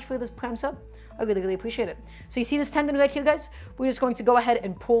 thank you so much for this prime sub. I really, really appreciate it. So you see this tendon right here, guys? We're just going to go ahead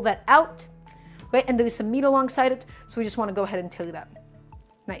and pull that out. Right, and there's some meat alongside it, so we just want to go ahead and tear that.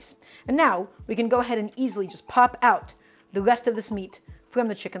 Nice. And now we can go ahead and easily just pop out the rest of this meat from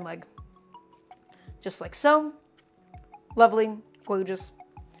the chicken leg. Just like so. Lovely, gorgeous.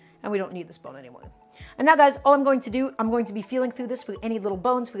 And we don't need this bone anymore. And now, guys, all I'm going to do, I'm going to be feeling through this for any little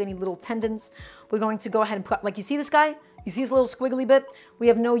bones, for any little tendons. We're going to go ahead and put, like you see this guy? You see this little squiggly bit? We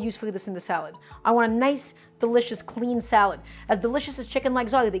have no use for this in the salad. I want a nice, delicious, clean salad. As delicious as chicken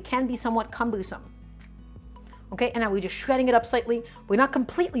legs are, they can be somewhat cumbersome. Okay, and now we're just shredding it up slightly. We're not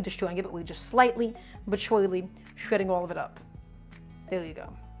completely destroying it, but we're just slightly but surely shredding all of it up. There you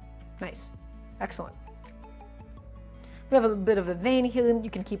go. Nice. Excellent. We have a bit of a vein here. You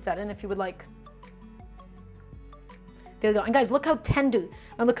can keep that in if you would like. There you go. And guys, look how tender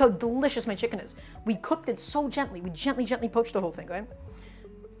and look how delicious my chicken is. We cooked it so gently. We gently poached the whole thing, right?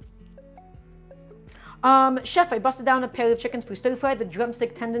 Chef, I busted down a pair of chickens for stir fry. The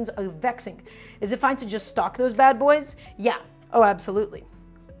drumstick tendons are vexing. Is it fine to just stock those bad boys? Yeah. Oh, absolutely.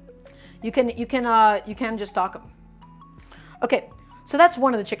 You can just stock them. Okay. So that's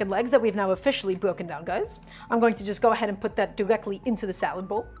one of the chicken legs that we've now officially broken down, guys. I'm going to just go ahead and put that directly into the salad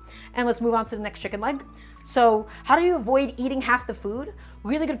bowl. And let's move on to the next chicken leg. So how do you avoid eating half the food?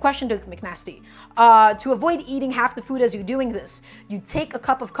 Really good question, Dirk McNasty. To avoid eating half the food as you're doing this, you take a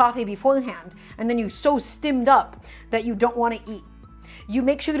cup of coffee beforehand, and then you're so stimmed up that you don't want to eat. You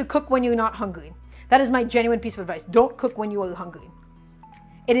make sure to cook when you're not hungry. That is my genuine piece of advice. Don't cook when you are hungry.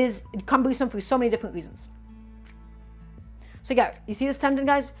 It is cumbersome for so many different reasons. So yeah, you see this tendon,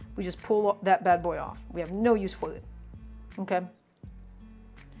 guys? We just pull that bad boy off. We have no use for it. Okay? We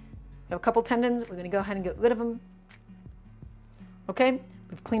have a couple tendons. We're going to go ahead and get rid of them. Okay?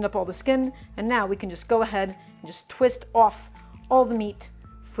 We've cleaned up all the skin. And now we can just go ahead and just twist off all the meat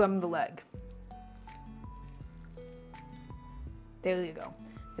from the leg. There you go.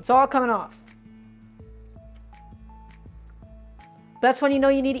 It's all coming off. That's when you know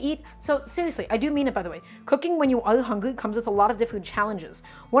you need to eat. So seriously, I do mean it, by the way. Cooking when you are hungry comes with a lot of different challenges.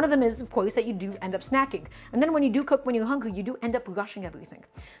 One of them is, of course, that you do end up snacking. And then when you do cook when you're hungry, you do end up rushing everything.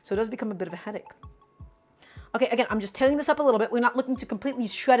 So it does become a bit of a headache. Okay, again, I'm just tearing this up a little bit. We're not looking to completely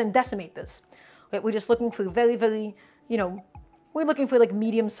shred and decimate this. Right? We're just looking for very, very, we're looking for like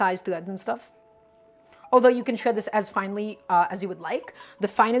medium-sized threads and stuff. Although you can shred this as finely as you would like. The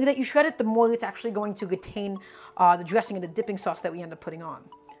finer that you shred it, the more it's actually going to retain the dressing and the dipping sauce that we end up putting on.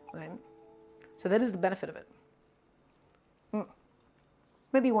 Right? So that is the benefit of it.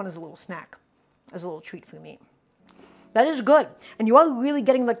 Maybe one is a little snack, as a little treat for me. That is good. And you are really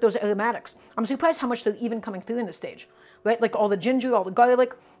getting like those aromatics. I'm surprised how much they're even coming through in this stage. Right? Like all the ginger, all the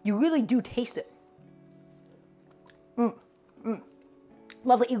garlic, you really do taste it.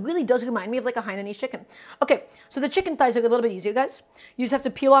 Lovely. It really does remind me of like a Hainanese chicken. Okay, so the chicken thighs are a little bit easier, guys. You just have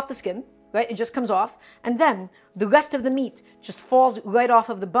to peel off the skin, right? It just comes off. And then the rest of the meat just falls right off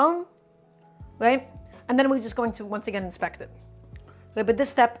of the bone, right? And then we're just going to, once again, inspect it. Okay, but this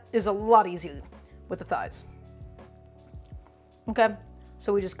step is a lot easier with the thighs. Okay,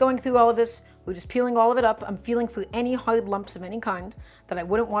 so we're just going through all of this. We're just peeling all of it up. I'm feeling for any hard lumps of any kind that I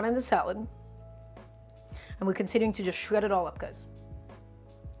wouldn't want in the salad. And we're continuing to just shred it all up, guys.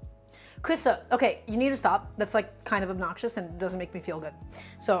 Krista, okay, you need to stop. That's like kind of obnoxious and doesn't make me feel good.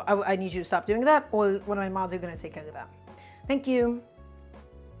 So I need you to stop doing that, or one of my mods are going to take care of that. Thank you.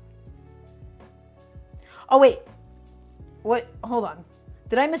 Oh, wait. What? Hold on.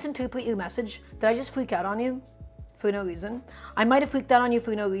 Did I misinterpret your message? Did I just freak out on you for no reason? I might have freaked out on you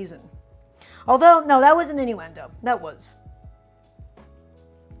for no reason. Although, no, that was an innuendo. That was.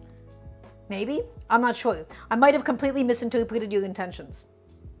 Maybe? I'm not sure. I might have completely misinterpreted your intentions.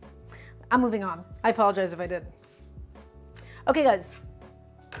 I'm moving on. I apologize if I did. Okay, guys.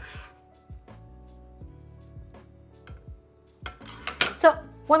 So,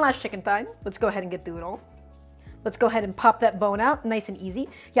 one last chicken thigh. Let's go ahead and get through it all. Let's go ahead and pop that bone out, nice and easy.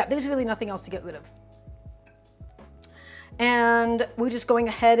 Yeah, there's really nothing else to get rid of. And we're just going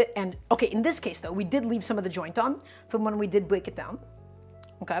ahead and, okay, in this case though, we did leave some of the joint on from when we did break it down.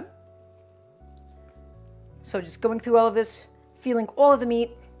 Okay. So just going through all of this, feeling all of the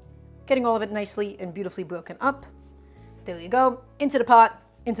meat, getting all of it nicely and beautifully broken up. There you go. Into the pot,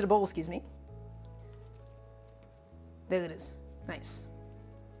 into the bowl, excuse me. There it is. Nice.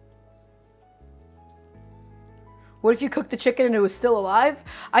 What if you cooked the chicken and it was still alive?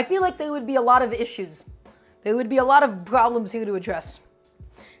 I feel like there would be a lot of issues. There would be a lot of problems here to address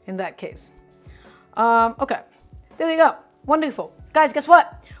in that case. Okay, there you go. Wonderful. Guys, guess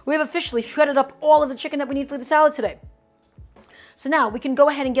what? We have officially shredded up all of the chicken that we need for the salad today. So now we can go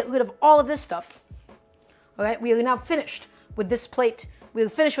ahead and get rid of all of this stuff. All right, we are now finished with this plate. We're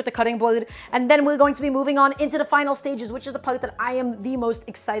finished with the cutting board, and then we're going to be moving on into the final stages, which is the part that I am the most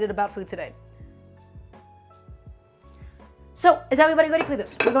excited about for today. So, is everybody ready for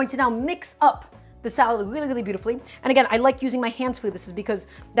this? We're going to now mix up the salad really, really beautifully. And again, I like using my hands for this is because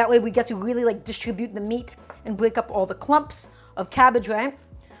that way we get to really like distribute the meat and break up all the clumps of cabbage, right?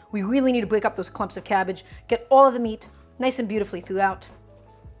 We really need to break up those clumps of cabbage, get all of the meat nice and beautifully throughout.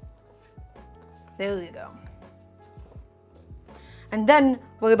 There you go. And then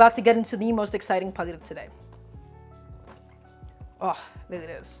we're about to get into the most exciting part of today. Oh, there it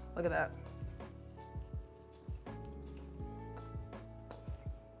is. Look at that.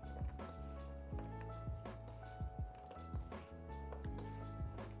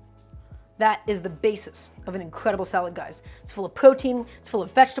 That is the basis of an incredible salad, guys. It's full of protein, it's full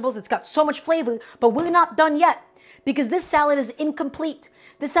of vegetables, it's got so much flavor, but we're not done yet because this salad is incomplete.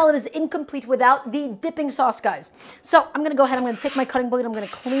 This salad is incomplete without the dipping sauce, guys. So I'm gonna go ahead, I'm gonna take my cutting board, I'm gonna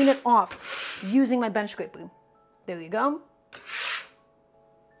clean it off using my bench scraper. There you go.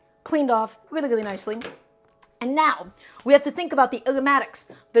 Cleaned off really, really nicely. And now we have to think about the aromatics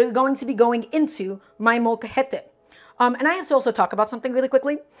that are going to be going into my molcajete. And I have to also talk about something really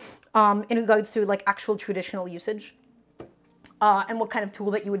quickly in regards to like actual traditional usage and what kind of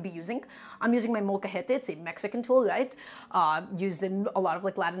tool that you would be using. I'm using my molcajete. It's a Mexican tool, right? Used in a lot of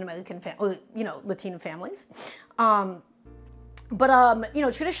like Latin American, Latino families.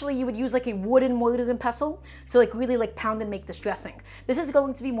 Traditionally you would use like a wooden mortar and pestle to like really like pound and make this dressing. This is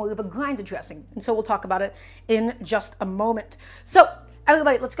going to be more of a grinded dressing. And so we'll talk about it in just a moment. So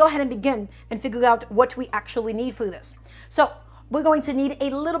everybody, let's go ahead and begin and figure out what we actually need for this. So we're going to need a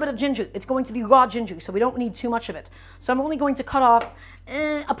little bit of ginger. It's going to be raw ginger, so we don't need too much of it. So I'm only going to cut off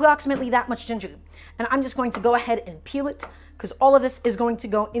approximately that much ginger. And I'm just going to go ahead and peel it because all of this is going to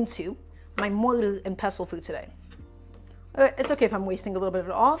go into my mortar and pestle for today. It's okay if I'm wasting a little bit of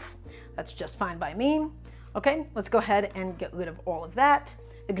it off. That's just fine by me. Okay, let's go ahead and get rid of all of that.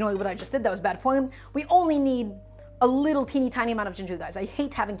 Ignore what I just did, that was bad form. We only need a little teeny tiny amount of ginger, guys. I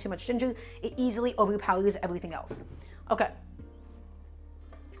hate having too much ginger. It easily overpowers everything else. Okay.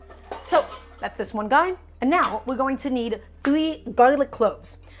 So that's this one guy. And now we're going to need 3 garlic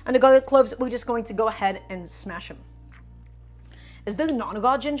cloves. And the garlic cloves, we're just going to go ahead and smash them. Is there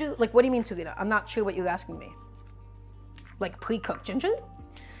non-raw ginger? Like, what do you mean, Sarita? I'm not sure what you're asking me. Like pre-cooked ginger?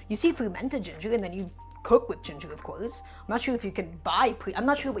 You see fermented ginger and then you cook with ginger, of course. I'm not sure if you can buy I'm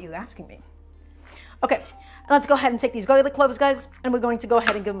not sure what you're asking me. Okay. Let's go ahead and take these garlic cloves, guys, and we're going to go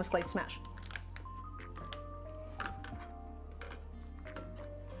ahead and give them a slight smash.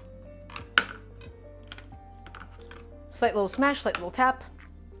 Slight little smash, slight little tap.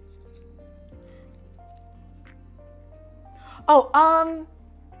 Oh, I'm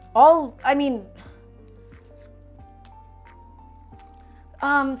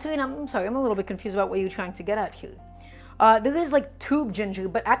sorry, I'm a little bit confused about what you're trying to get at here. There is like tube ginger,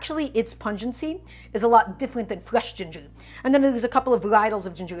 but actually its pungency is a lot different than fresh ginger. And then there's a couple of varietals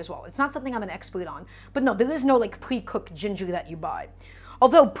of ginger as well. It's not something I'm an expert on, but no, there is no like pre-cooked ginger that you buy.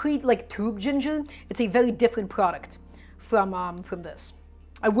 Although tube ginger, it's a very different product from this.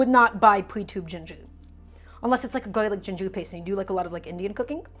 I would not buy pre-tube ginger. Unless it's like a garlic ginger paste and you do like a lot of like Indian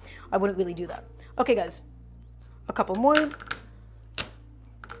cooking, I wouldn't really do that. Okay guys, a couple more.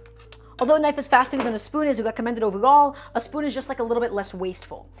 Although a knife is faster than a spoon is recommended overall, a spoon is just like a little bit less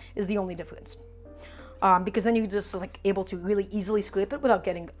wasteful, is the only difference. Because then you're just like able to really easily scrape it without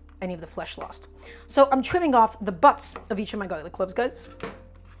getting any of the flesh lost. So I'm trimming off the butts of each of my garlic cloves, guys.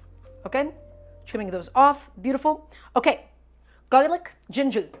 Okay, trimming those off, beautiful. Okay, garlic,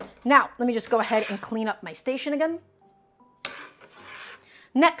 ginger. Now, let me just go ahead and clean up my station again.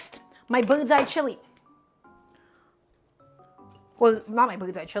 Next, my bird's eye chili. Well, not my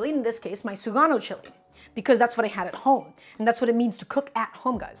bird's eye chili, in this case, my Serrano chili, because that's what I had at home, and that's what it means to cook at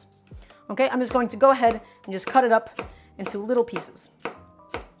home, guys. Okay, I'm just going to go ahead and just cut it up into little pieces.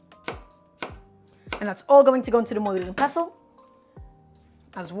 And that's all going to go into the mortar and pestle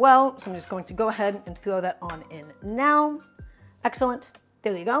as well, so I'm just going to go ahead and throw that on in now. Excellent,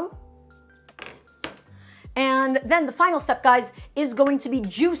 there you go. And then the final step, guys, is going to be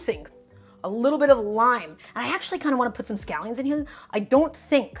juicing a little bit of lime. And I actually kind of want to put some scallions in here. I don't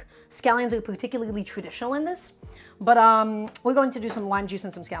think scallions are particularly traditional in this, but we're going to do some lime juice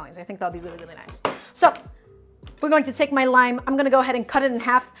and some scallions. I think that'll be really, really nice. So we're going to take my lime. I'm going to go ahead and cut it in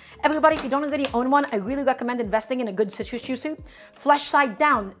half. Everybody, if you don't already own one, I really recommend investing in a good citrus juicer. Flesh side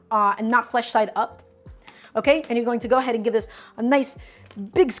down and not flesh side up. Okay, and you're going to go ahead and give this a nice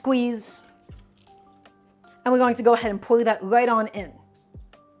big squeeze. And we're going to go ahead and pour that right on in.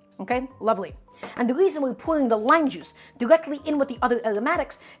 Okay, lovely. And the reason we're pouring the lime juice directly in with the other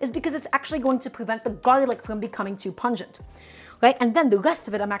aromatics is because it's actually going to prevent the garlic from becoming too pungent. Right, and then the rest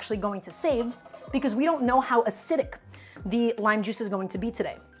of it I'm actually going to save because we don't know how acidic the lime juice is going to be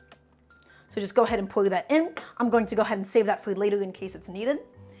today. So just go ahead and pour that in. I'm going to go ahead and save that for later in case it's needed.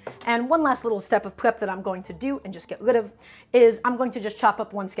 And one last little step of prep that I'm going to do and just get rid of is I'm going to just chop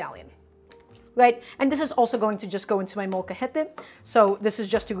up 1 scallion. Right, and this is also going to just go into my molcajete. So this is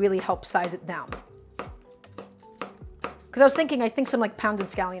just to really help size it down. Because I was thinking, I think some like pounded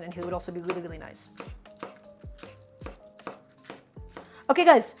scallion in here would also be really, really nice. Okay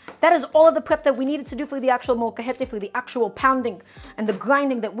guys, that is all of the prep that we needed to do for the actual molcajete, for the actual pounding and the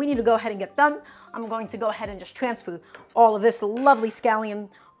grinding that we need to go ahead and get done. I'm going to go ahead and just transfer all of this lovely scallion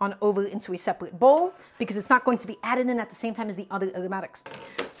on over into a separate bowl because it's not going to be added in at the same time as the other aromatics.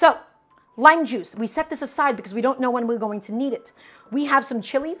 So, lime juice, we set this aside because we don't know when we're going to need it. We have some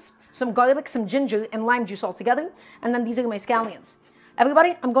chilies, some garlic, some ginger, and lime juice all together, and then these are my scallions.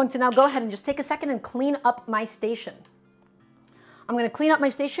 Everybody, I'm going to now go ahead and just take a second and clean up my station. I'm going to clean up my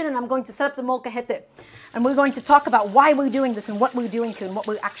station and I'm going to set up the molcajete. And we're going to talk about why we're doing this and what we're doing here and what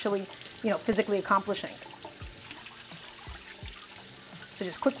we're actually, physically accomplishing. So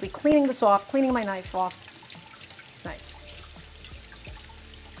just quickly cleaning this off, cleaning my knife off. Nice.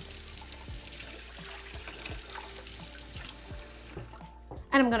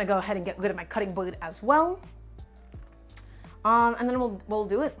 And I'm going to go ahead and get rid of my cutting board as well. And then we'll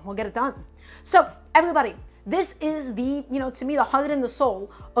do it. We'll get it done. So everybody, this is the, to me, the heart and the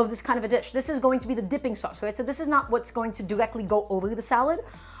soul of this kind of a dish. This is going to be the dipping sauce, right? So this is not what's going to directly go over the salad.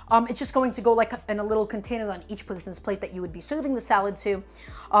 It's just going to go like in a little container on each person's plate that you would be serving the salad to.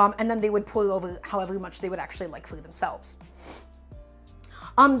 And then they would pour over however much they would actually like for themselves.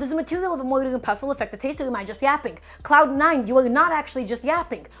 Does the material of a mortar and pestle affect the taste, or am I just yapping? Cloud 9, you are not actually just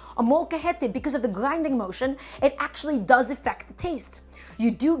yapping. A molcajete, because of the grinding motion, it actually does affect the taste.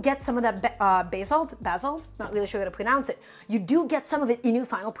 You do get some of that basalt, not really sure how to pronounce it. You do get some of it in your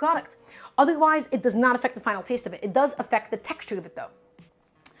final product. Otherwise, it does not affect the final taste of it. It does affect the texture of it though.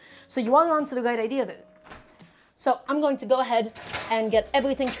 So you are on to the right idea there. So I'm going to go ahead and get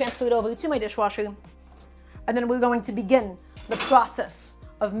everything transferred over to my dishwasher. And then we're going to begin the process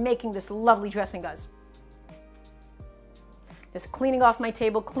of making this lovely dressing, guys. Just cleaning off my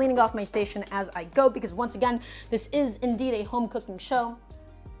table, cleaning off my station as I go, because once again, this is indeed a home cooking show.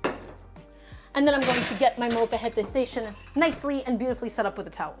 And then I'm going to get my molcajete station nicely and beautifully set up with a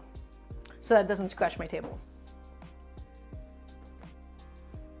towel, so that doesn't scratch my table.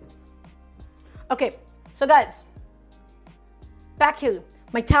 Okay, so guys, back here,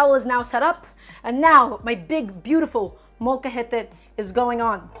 my towel is now set up, and now my big, beautiful molcajete is going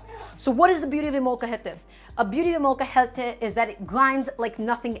on. So what is the beauty of a molcajete? A beauty of a molcajete is that it grinds like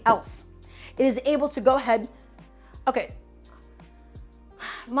nothing else. It is able to go ahead, okay,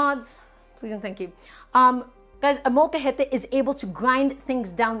 mods, please and thank you. Guys, a molcajete is able to grind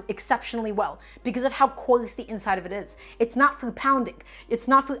things down exceptionally well because of how coarse the inside of it is. It's not for pounding. It's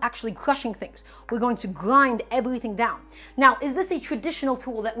not for actually crushing things. We're going to grind everything down. Now, is this a traditional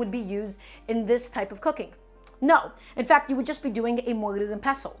tool that would be used in this type of cooking? No. In fact, you would just be doing a mortar and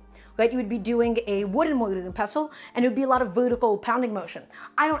pestle, right? You would be doing a wooden mortar and pestle, and it would be a lot of vertical pounding motion.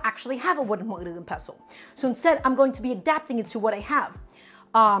 I don't actually have a wooden mortar and pestle. So instead, I'm going to be adapting it to what I have.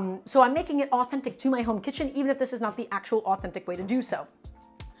 So I'm making it authentic to my home kitchen, even if this is not the actual authentic way to do so.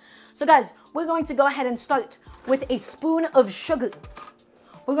 So guys, we're going to go ahead and start with a spoon of sugar.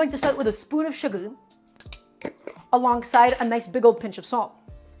 We're going to start with a spoon of sugar alongside a nice big old pinch of salt.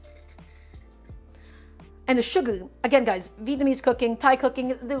 And the sugar, again guys, Vietnamese cooking, Thai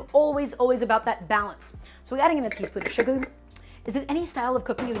cooking, they're always about that balance. So we're adding in a teaspoon of sugar. Is there any style of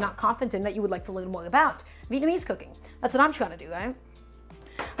cooking you're not confident in that you would like to learn more about? Vietnamese cooking. That's what I'm trying to do, right?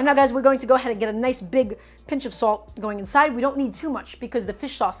 And now guys, we're going to go ahead and get a nice big pinch of salt going inside. We don't need too much because the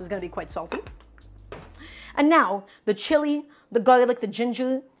fish sauce is going to be quite salty. And now the chili, the garlic, the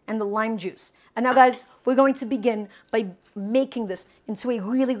ginger, and the lime juice. And now guys, we're going to begin by making this into a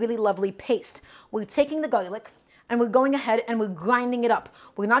really, really lovely paste. We're taking the garlic and we're going ahead and we're grinding it up.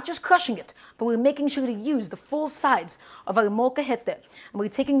 We're not just crushing it, but we're making sure to use the full sides of our molcajete. And we're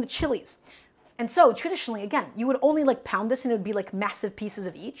taking the chilies. And so traditionally, again, you would only like pound this and it would be like massive pieces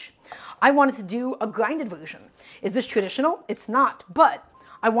of each. I wanted to do a grinded version. Is this traditional? It's not, but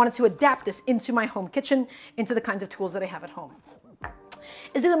I wanted to adapt this into my home kitchen, into the kinds of tools that I have at home.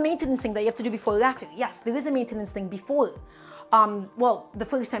 Is there a maintenance thing that you have to do before or after? Yes, there is a maintenance thing before. Well, the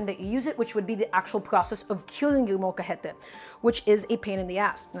first time that you use it, which would be the actual process of curing your molcajete, which is a pain in the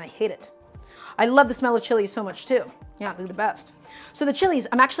ass, and I hate it. I love the smell of chilies so much too. Yeah, they're the best. So the chilies,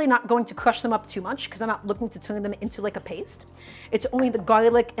 I'm actually not going to crush them up too much because I'm not looking to turn them into like a paste. It's only the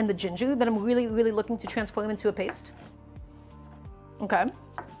garlic and the ginger that I'm really, really looking to transform into a paste. Okay.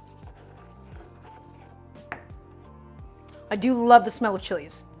 I do love the smell of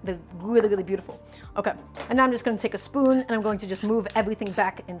chilies. They're really, really beautiful. Okay, and now I'm just going to take a spoon and I'm going to just move everything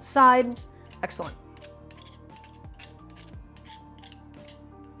back inside. Excellent.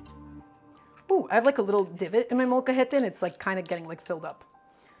 Ooh, I have like a little divot in my molcajete and it's like kind of getting like filled up.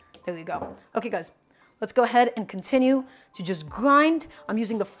 There you go. Okay guys, let's go ahead and continue to just grind. I'm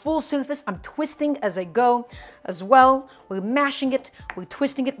using the full surface. I'm twisting as I go as well. We're mashing it, we're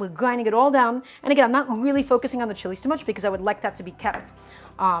twisting it, we're grinding it all down. And again, I'm not really focusing on the chilies too much because I would like that to be kept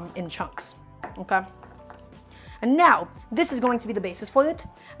in chunks, okay? And now, this is going to be the basis for it.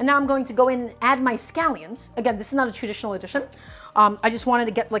 And now I'm going to go in and add my scallions. Again, this is not a traditional addition. I just wanted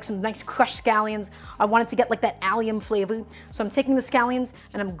to get like some nice crushed scallions. I wanted to get like that allium flavor. So I'm taking the scallions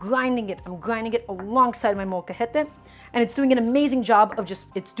and I'm grinding it. I'm grinding it alongside my molcajete. And it's doing an amazing job of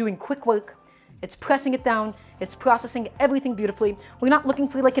it's doing quick work. It's pressing it down. It's processing everything beautifully. We're not looking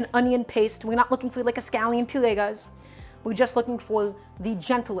for like an onion paste. We're not looking for like a scallion puree, guys. We're just looking for the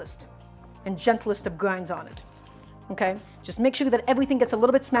gentlest of grinds on it. Okay, just make sure that everything gets a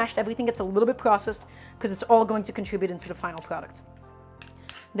little bit smashed, everything gets a little bit processed, because it's all going to contribute into the final product.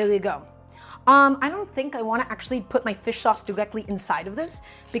 There you go. I don't think I want to actually put my fish sauce directly inside of this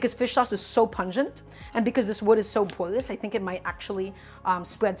because fish sauce is so pungent, and because this wood is so porous, I think it might actually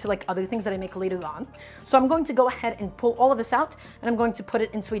spread to like other things that I make later on. So I'm going to go ahead and pull all of this out, and I'm going to put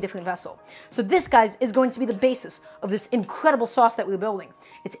it into a different vessel. So this, guys, is going to be the basis of this incredible sauce that we're building.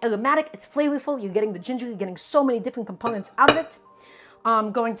 It's aromatic, it's flavorful, you're getting the ginger, you're getting so many different components out of it.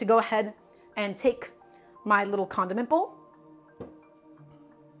 I'm going to go ahead and take my little condiment bowl.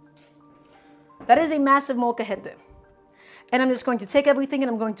 That is a massive molcajete. And I'm just going to take everything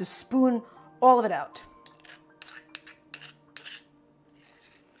and I'm going to spoon all of it out.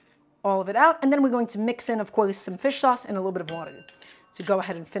 All of it out. And then we're going to mix in, of course, some fish sauce and a little bit of water to go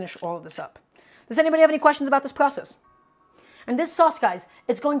ahead and finish all of this up. Does anybody have any questions about this process? And this sauce, guys,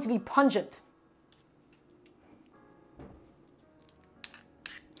 it's going to be pungent.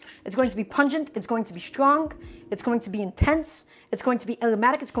 It's going to be pungent. It's going to be strong. It's going to be intense. It's going to be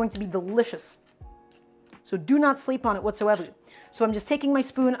aromatic. It's going to be delicious. So do not sleep on it whatsoever. So I'm just taking my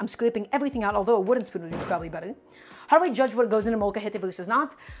spoon, I'm scraping everything out, although a wooden spoon would be probably better. How do I judge what goes in a molcajete versus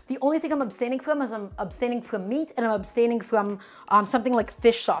not? The only thing I'm abstaining from is I'm abstaining from meat, and I'm abstaining from something like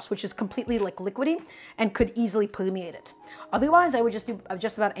fish sauce, which is completely like liquidy and could easily permeate it. Otherwise, I would just do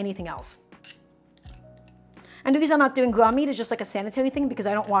just about anything else. And the reason I'm not doing raw meat is just like a sanitary thing because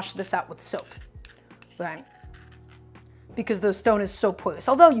I don't wash this out with soap, right? Because the stone is so porous.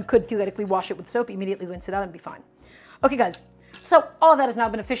 Although you could theoretically wash it with soap, immediately rinse it out and be fine. Okay, guys. So all of that has now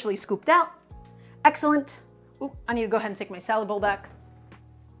been officially scooped out. Excellent. Ooh, I need to go ahead and take my salad bowl back.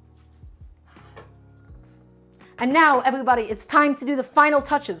 And now, everybody, it's time to do the final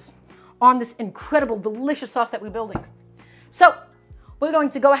touches on this incredible, delicious sauce that we're building. So we're going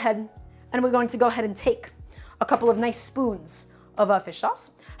to go ahead and take a couple of nice spoons of fish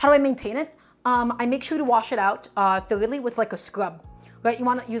sauce. How do I maintain it? I make sure to wash it out thoroughly with like a scrub, right? You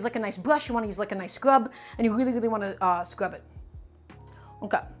want to use like a nice brush, you want to use like a nice scrub, and you really, really want to scrub it.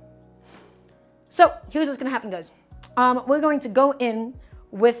 Okay. So here's what's going to happen, guys. We're going to go in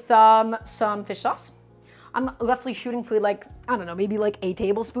with some fish sauce. I'm roughly shooting for like, I don't know, maybe like a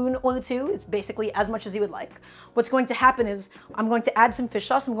tablespoon or two. It's basically as much as you would like. What's going to happen is I'm going to add some fish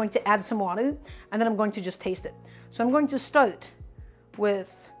sauce, I'm going to add some water, and then I'm going to just taste it. So I'm going to start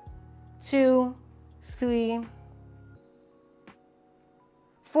with 2, 3,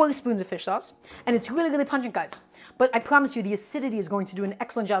 4 spoons of fish sauce. And it's really, really pungent, guys. But I promise you the acidity is going to do an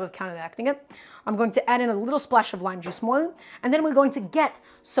excellent job of counteracting it. I'm going to add in a little splash of lime juice more. And then we're going to get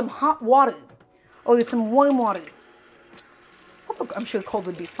some hot water or some warm water. I'm sure cold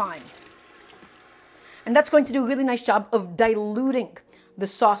would be fine. And that's going to do a really nice job of diluting the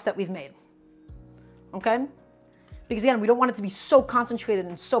sauce that we've made. Okay? Because again, we don't want it to be so concentrated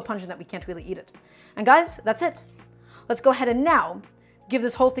and so pungent that we can't really eat it. And guys, that's it. Let's go ahead and now give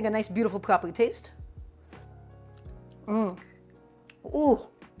this whole thing a nice, beautiful, proper taste. Ooh.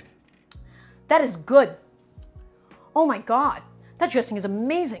 That is good. Oh my God. That dressing is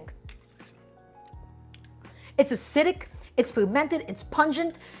amazing. It's acidic, It's fermented, it's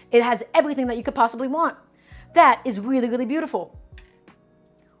pungent, it has everything that you could possibly want. That is really, really beautiful.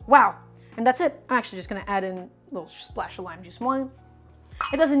 Wow. And that's it. I'm actually just gonna add in a little splash of lime juice more.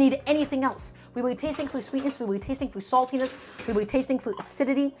 It doesn't need anything else. We will be tasting for sweetness, we will be tasting for saltiness, we will be tasting for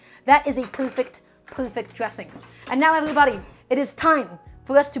acidity. That is a perfect, perfect dressing. And now everybody, it is time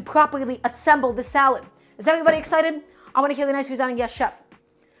for us to properly assemble the salad. Is everybody excited? I want to hear the nice resounding yes, chef.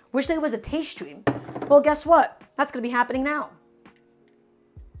 Wish there was a taste stream. Well, guess what? That's going to be happening now.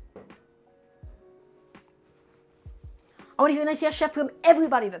 I want to hear the nice yes, chef from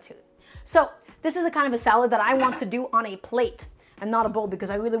everybody that's here. So this is the kind of a salad that I want to do on a plate and not a bowl because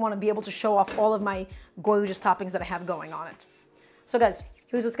I really want to be able to show off all of my gorgeous toppings that I have going on it. So guys,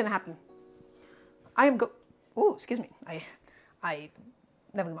 here's what's going to happen. Oh, excuse me.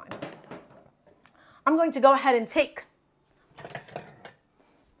 Never mind. I'm going to go ahead and take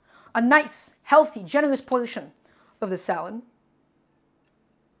a nice, healthy, generous portion of the salad.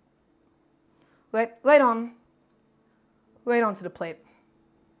 Right onto the plate.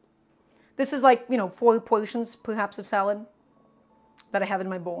 This is like, 4 portions perhaps of salad that I have in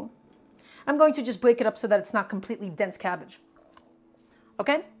my bowl. I'm going to just break it up so that it's not completely dense cabbage.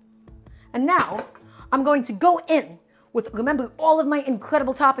 Okay? And now I'm going to go in with, remember, all of my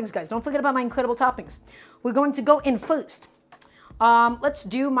incredible toppings, guys. Don't forget about my incredible toppings. We're going to go in first. Let's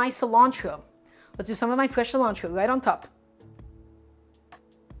do my cilantro. Let's do some of my fresh cilantro right on top.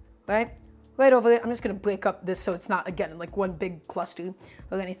 Right over it. I'm just going to break up this so it's not, again, like one big cluster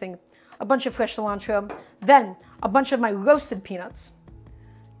or anything. A bunch of fresh cilantro. Then a bunch of my roasted peanuts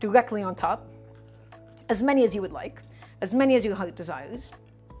directly on top. As many as you would like. As many as your heart desires.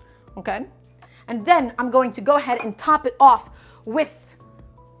 Okay? And then I'm going to go ahead and top it off with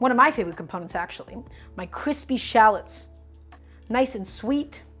one of my favorite components, actually. My crispy shallots. Nice and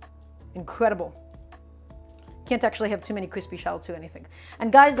sweet. Incredible. Can't actually have too many crispy shallots or anything.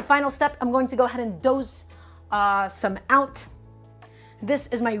 And guys, the final step, I'm going to go ahead and dose some out. This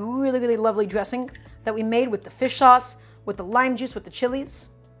is my really, really lovely dressing that we made with the fish sauce, with the lime juice, with the chilies.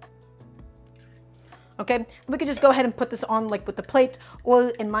 Okay, and we could just go ahead and put this on like with the plate, or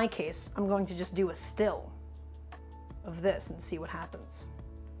in my case, I'm going to just do a still of this and see what happens.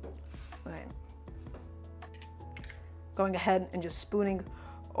 All right. Going ahead and just spooning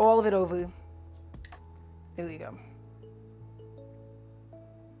all of it over. There we go.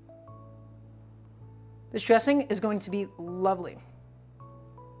 This dressing is going to be lovely.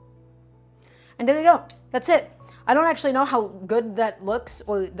 And there you go. That's it. I don't actually know how good that looks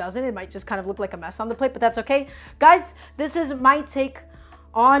or it doesn't. It might just kind of look like a mess on the plate, but that's okay. Guys, this is my take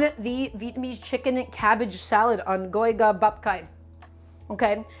on the Vietnamese chicken cabbage salad on Gỏi Gà Bắp Cải.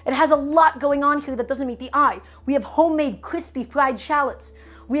 Okay? It has a lot going on here that doesn't meet the eye. We have homemade crispy fried shallots.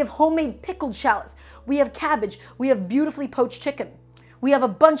 We have homemade pickled shallots. We have cabbage. We have beautifully poached chicken. We have a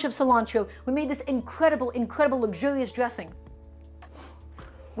bunch of cilantro. We made this incredible, incredible, luxurious dressing.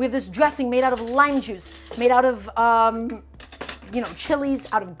 We have this dressing made out of lime juice, made out of,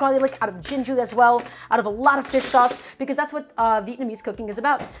 chilies, out of garlic, out of ginger as well, out of a lot of fish sauce, because that's what Vietnamese cooking is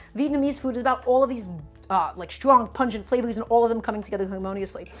about. Vietnamese food is about all of these strong, pungent flavors and all of them coming together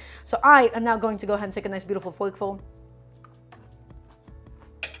harmoniously. So I am now going to go ahead and take a nice, beautiful forkful.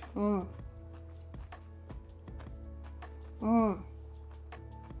 Oh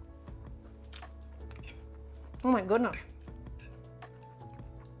my goodness.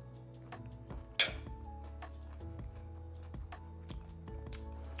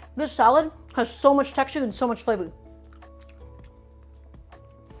 This salad has so much texture and so much flavor.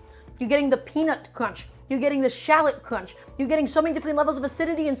 You're getting the peanut crunch. You're getting the shallot crunch. You're getting so many different levels of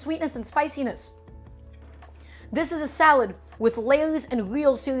acidity and sweetness and spiciness. This is a salad with layers and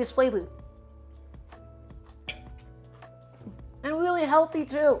real serious flavor. And really healthy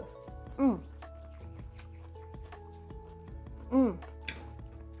too.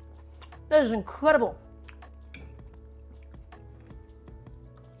 That is incredible.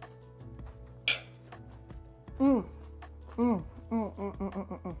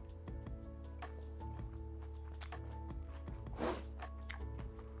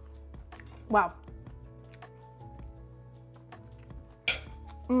 Wow.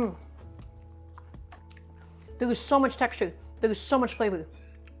 There is so much texture. There is so much flavor.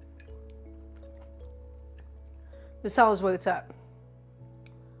 The salad is where it's at.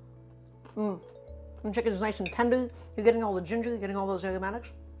 The chicken is nice and tender. You're getting all the ginger. You're getting all those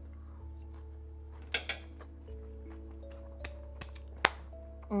aromatics.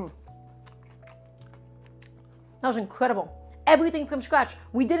 That was incredible. Everything from scratch.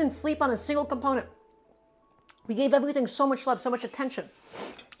 We didn't sleep on a single component. We gave everything so much love, so much attention.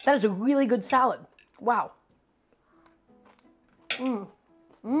 That is a really good salad. Wow.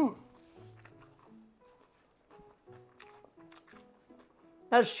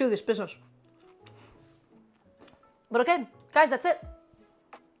 That is serious business. But okay, guys, that's it.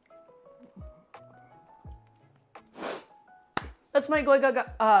 That's my Gỏi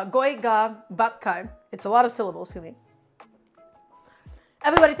Gà Bắp Cải. It's a lot of syllables for me.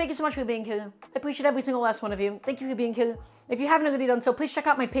 Everybody, thank you so much for being here. I appreciate every single last one of you. Thank you for being here. If you haven't already done so, please check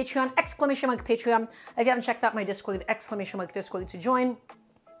out my Patreon, ! Patreon. If you haven't checked out my Discord, ! Discord to join.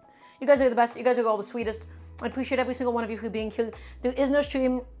 You guys are the best. You guys are all the sweetest. I appreciate every single one of you for being here. There is no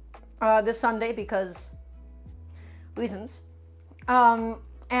stream this Sunday because reasons.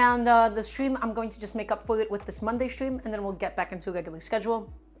 The stream, I'm going to just make up for it with this Monday stream, and then we'll get back into a regular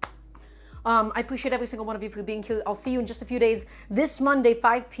schedule. I appreciate every single one of you for being here. I'll see you in just a few days. This Monday,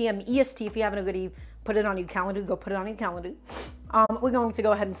 5 p.m. EST. If you haven't already put it on your calendar, go put it on your calendar. We're going to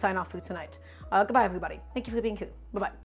go ahead and sign off for tonight. Goodbye, everybody. Thank you for being here. Bye-bye.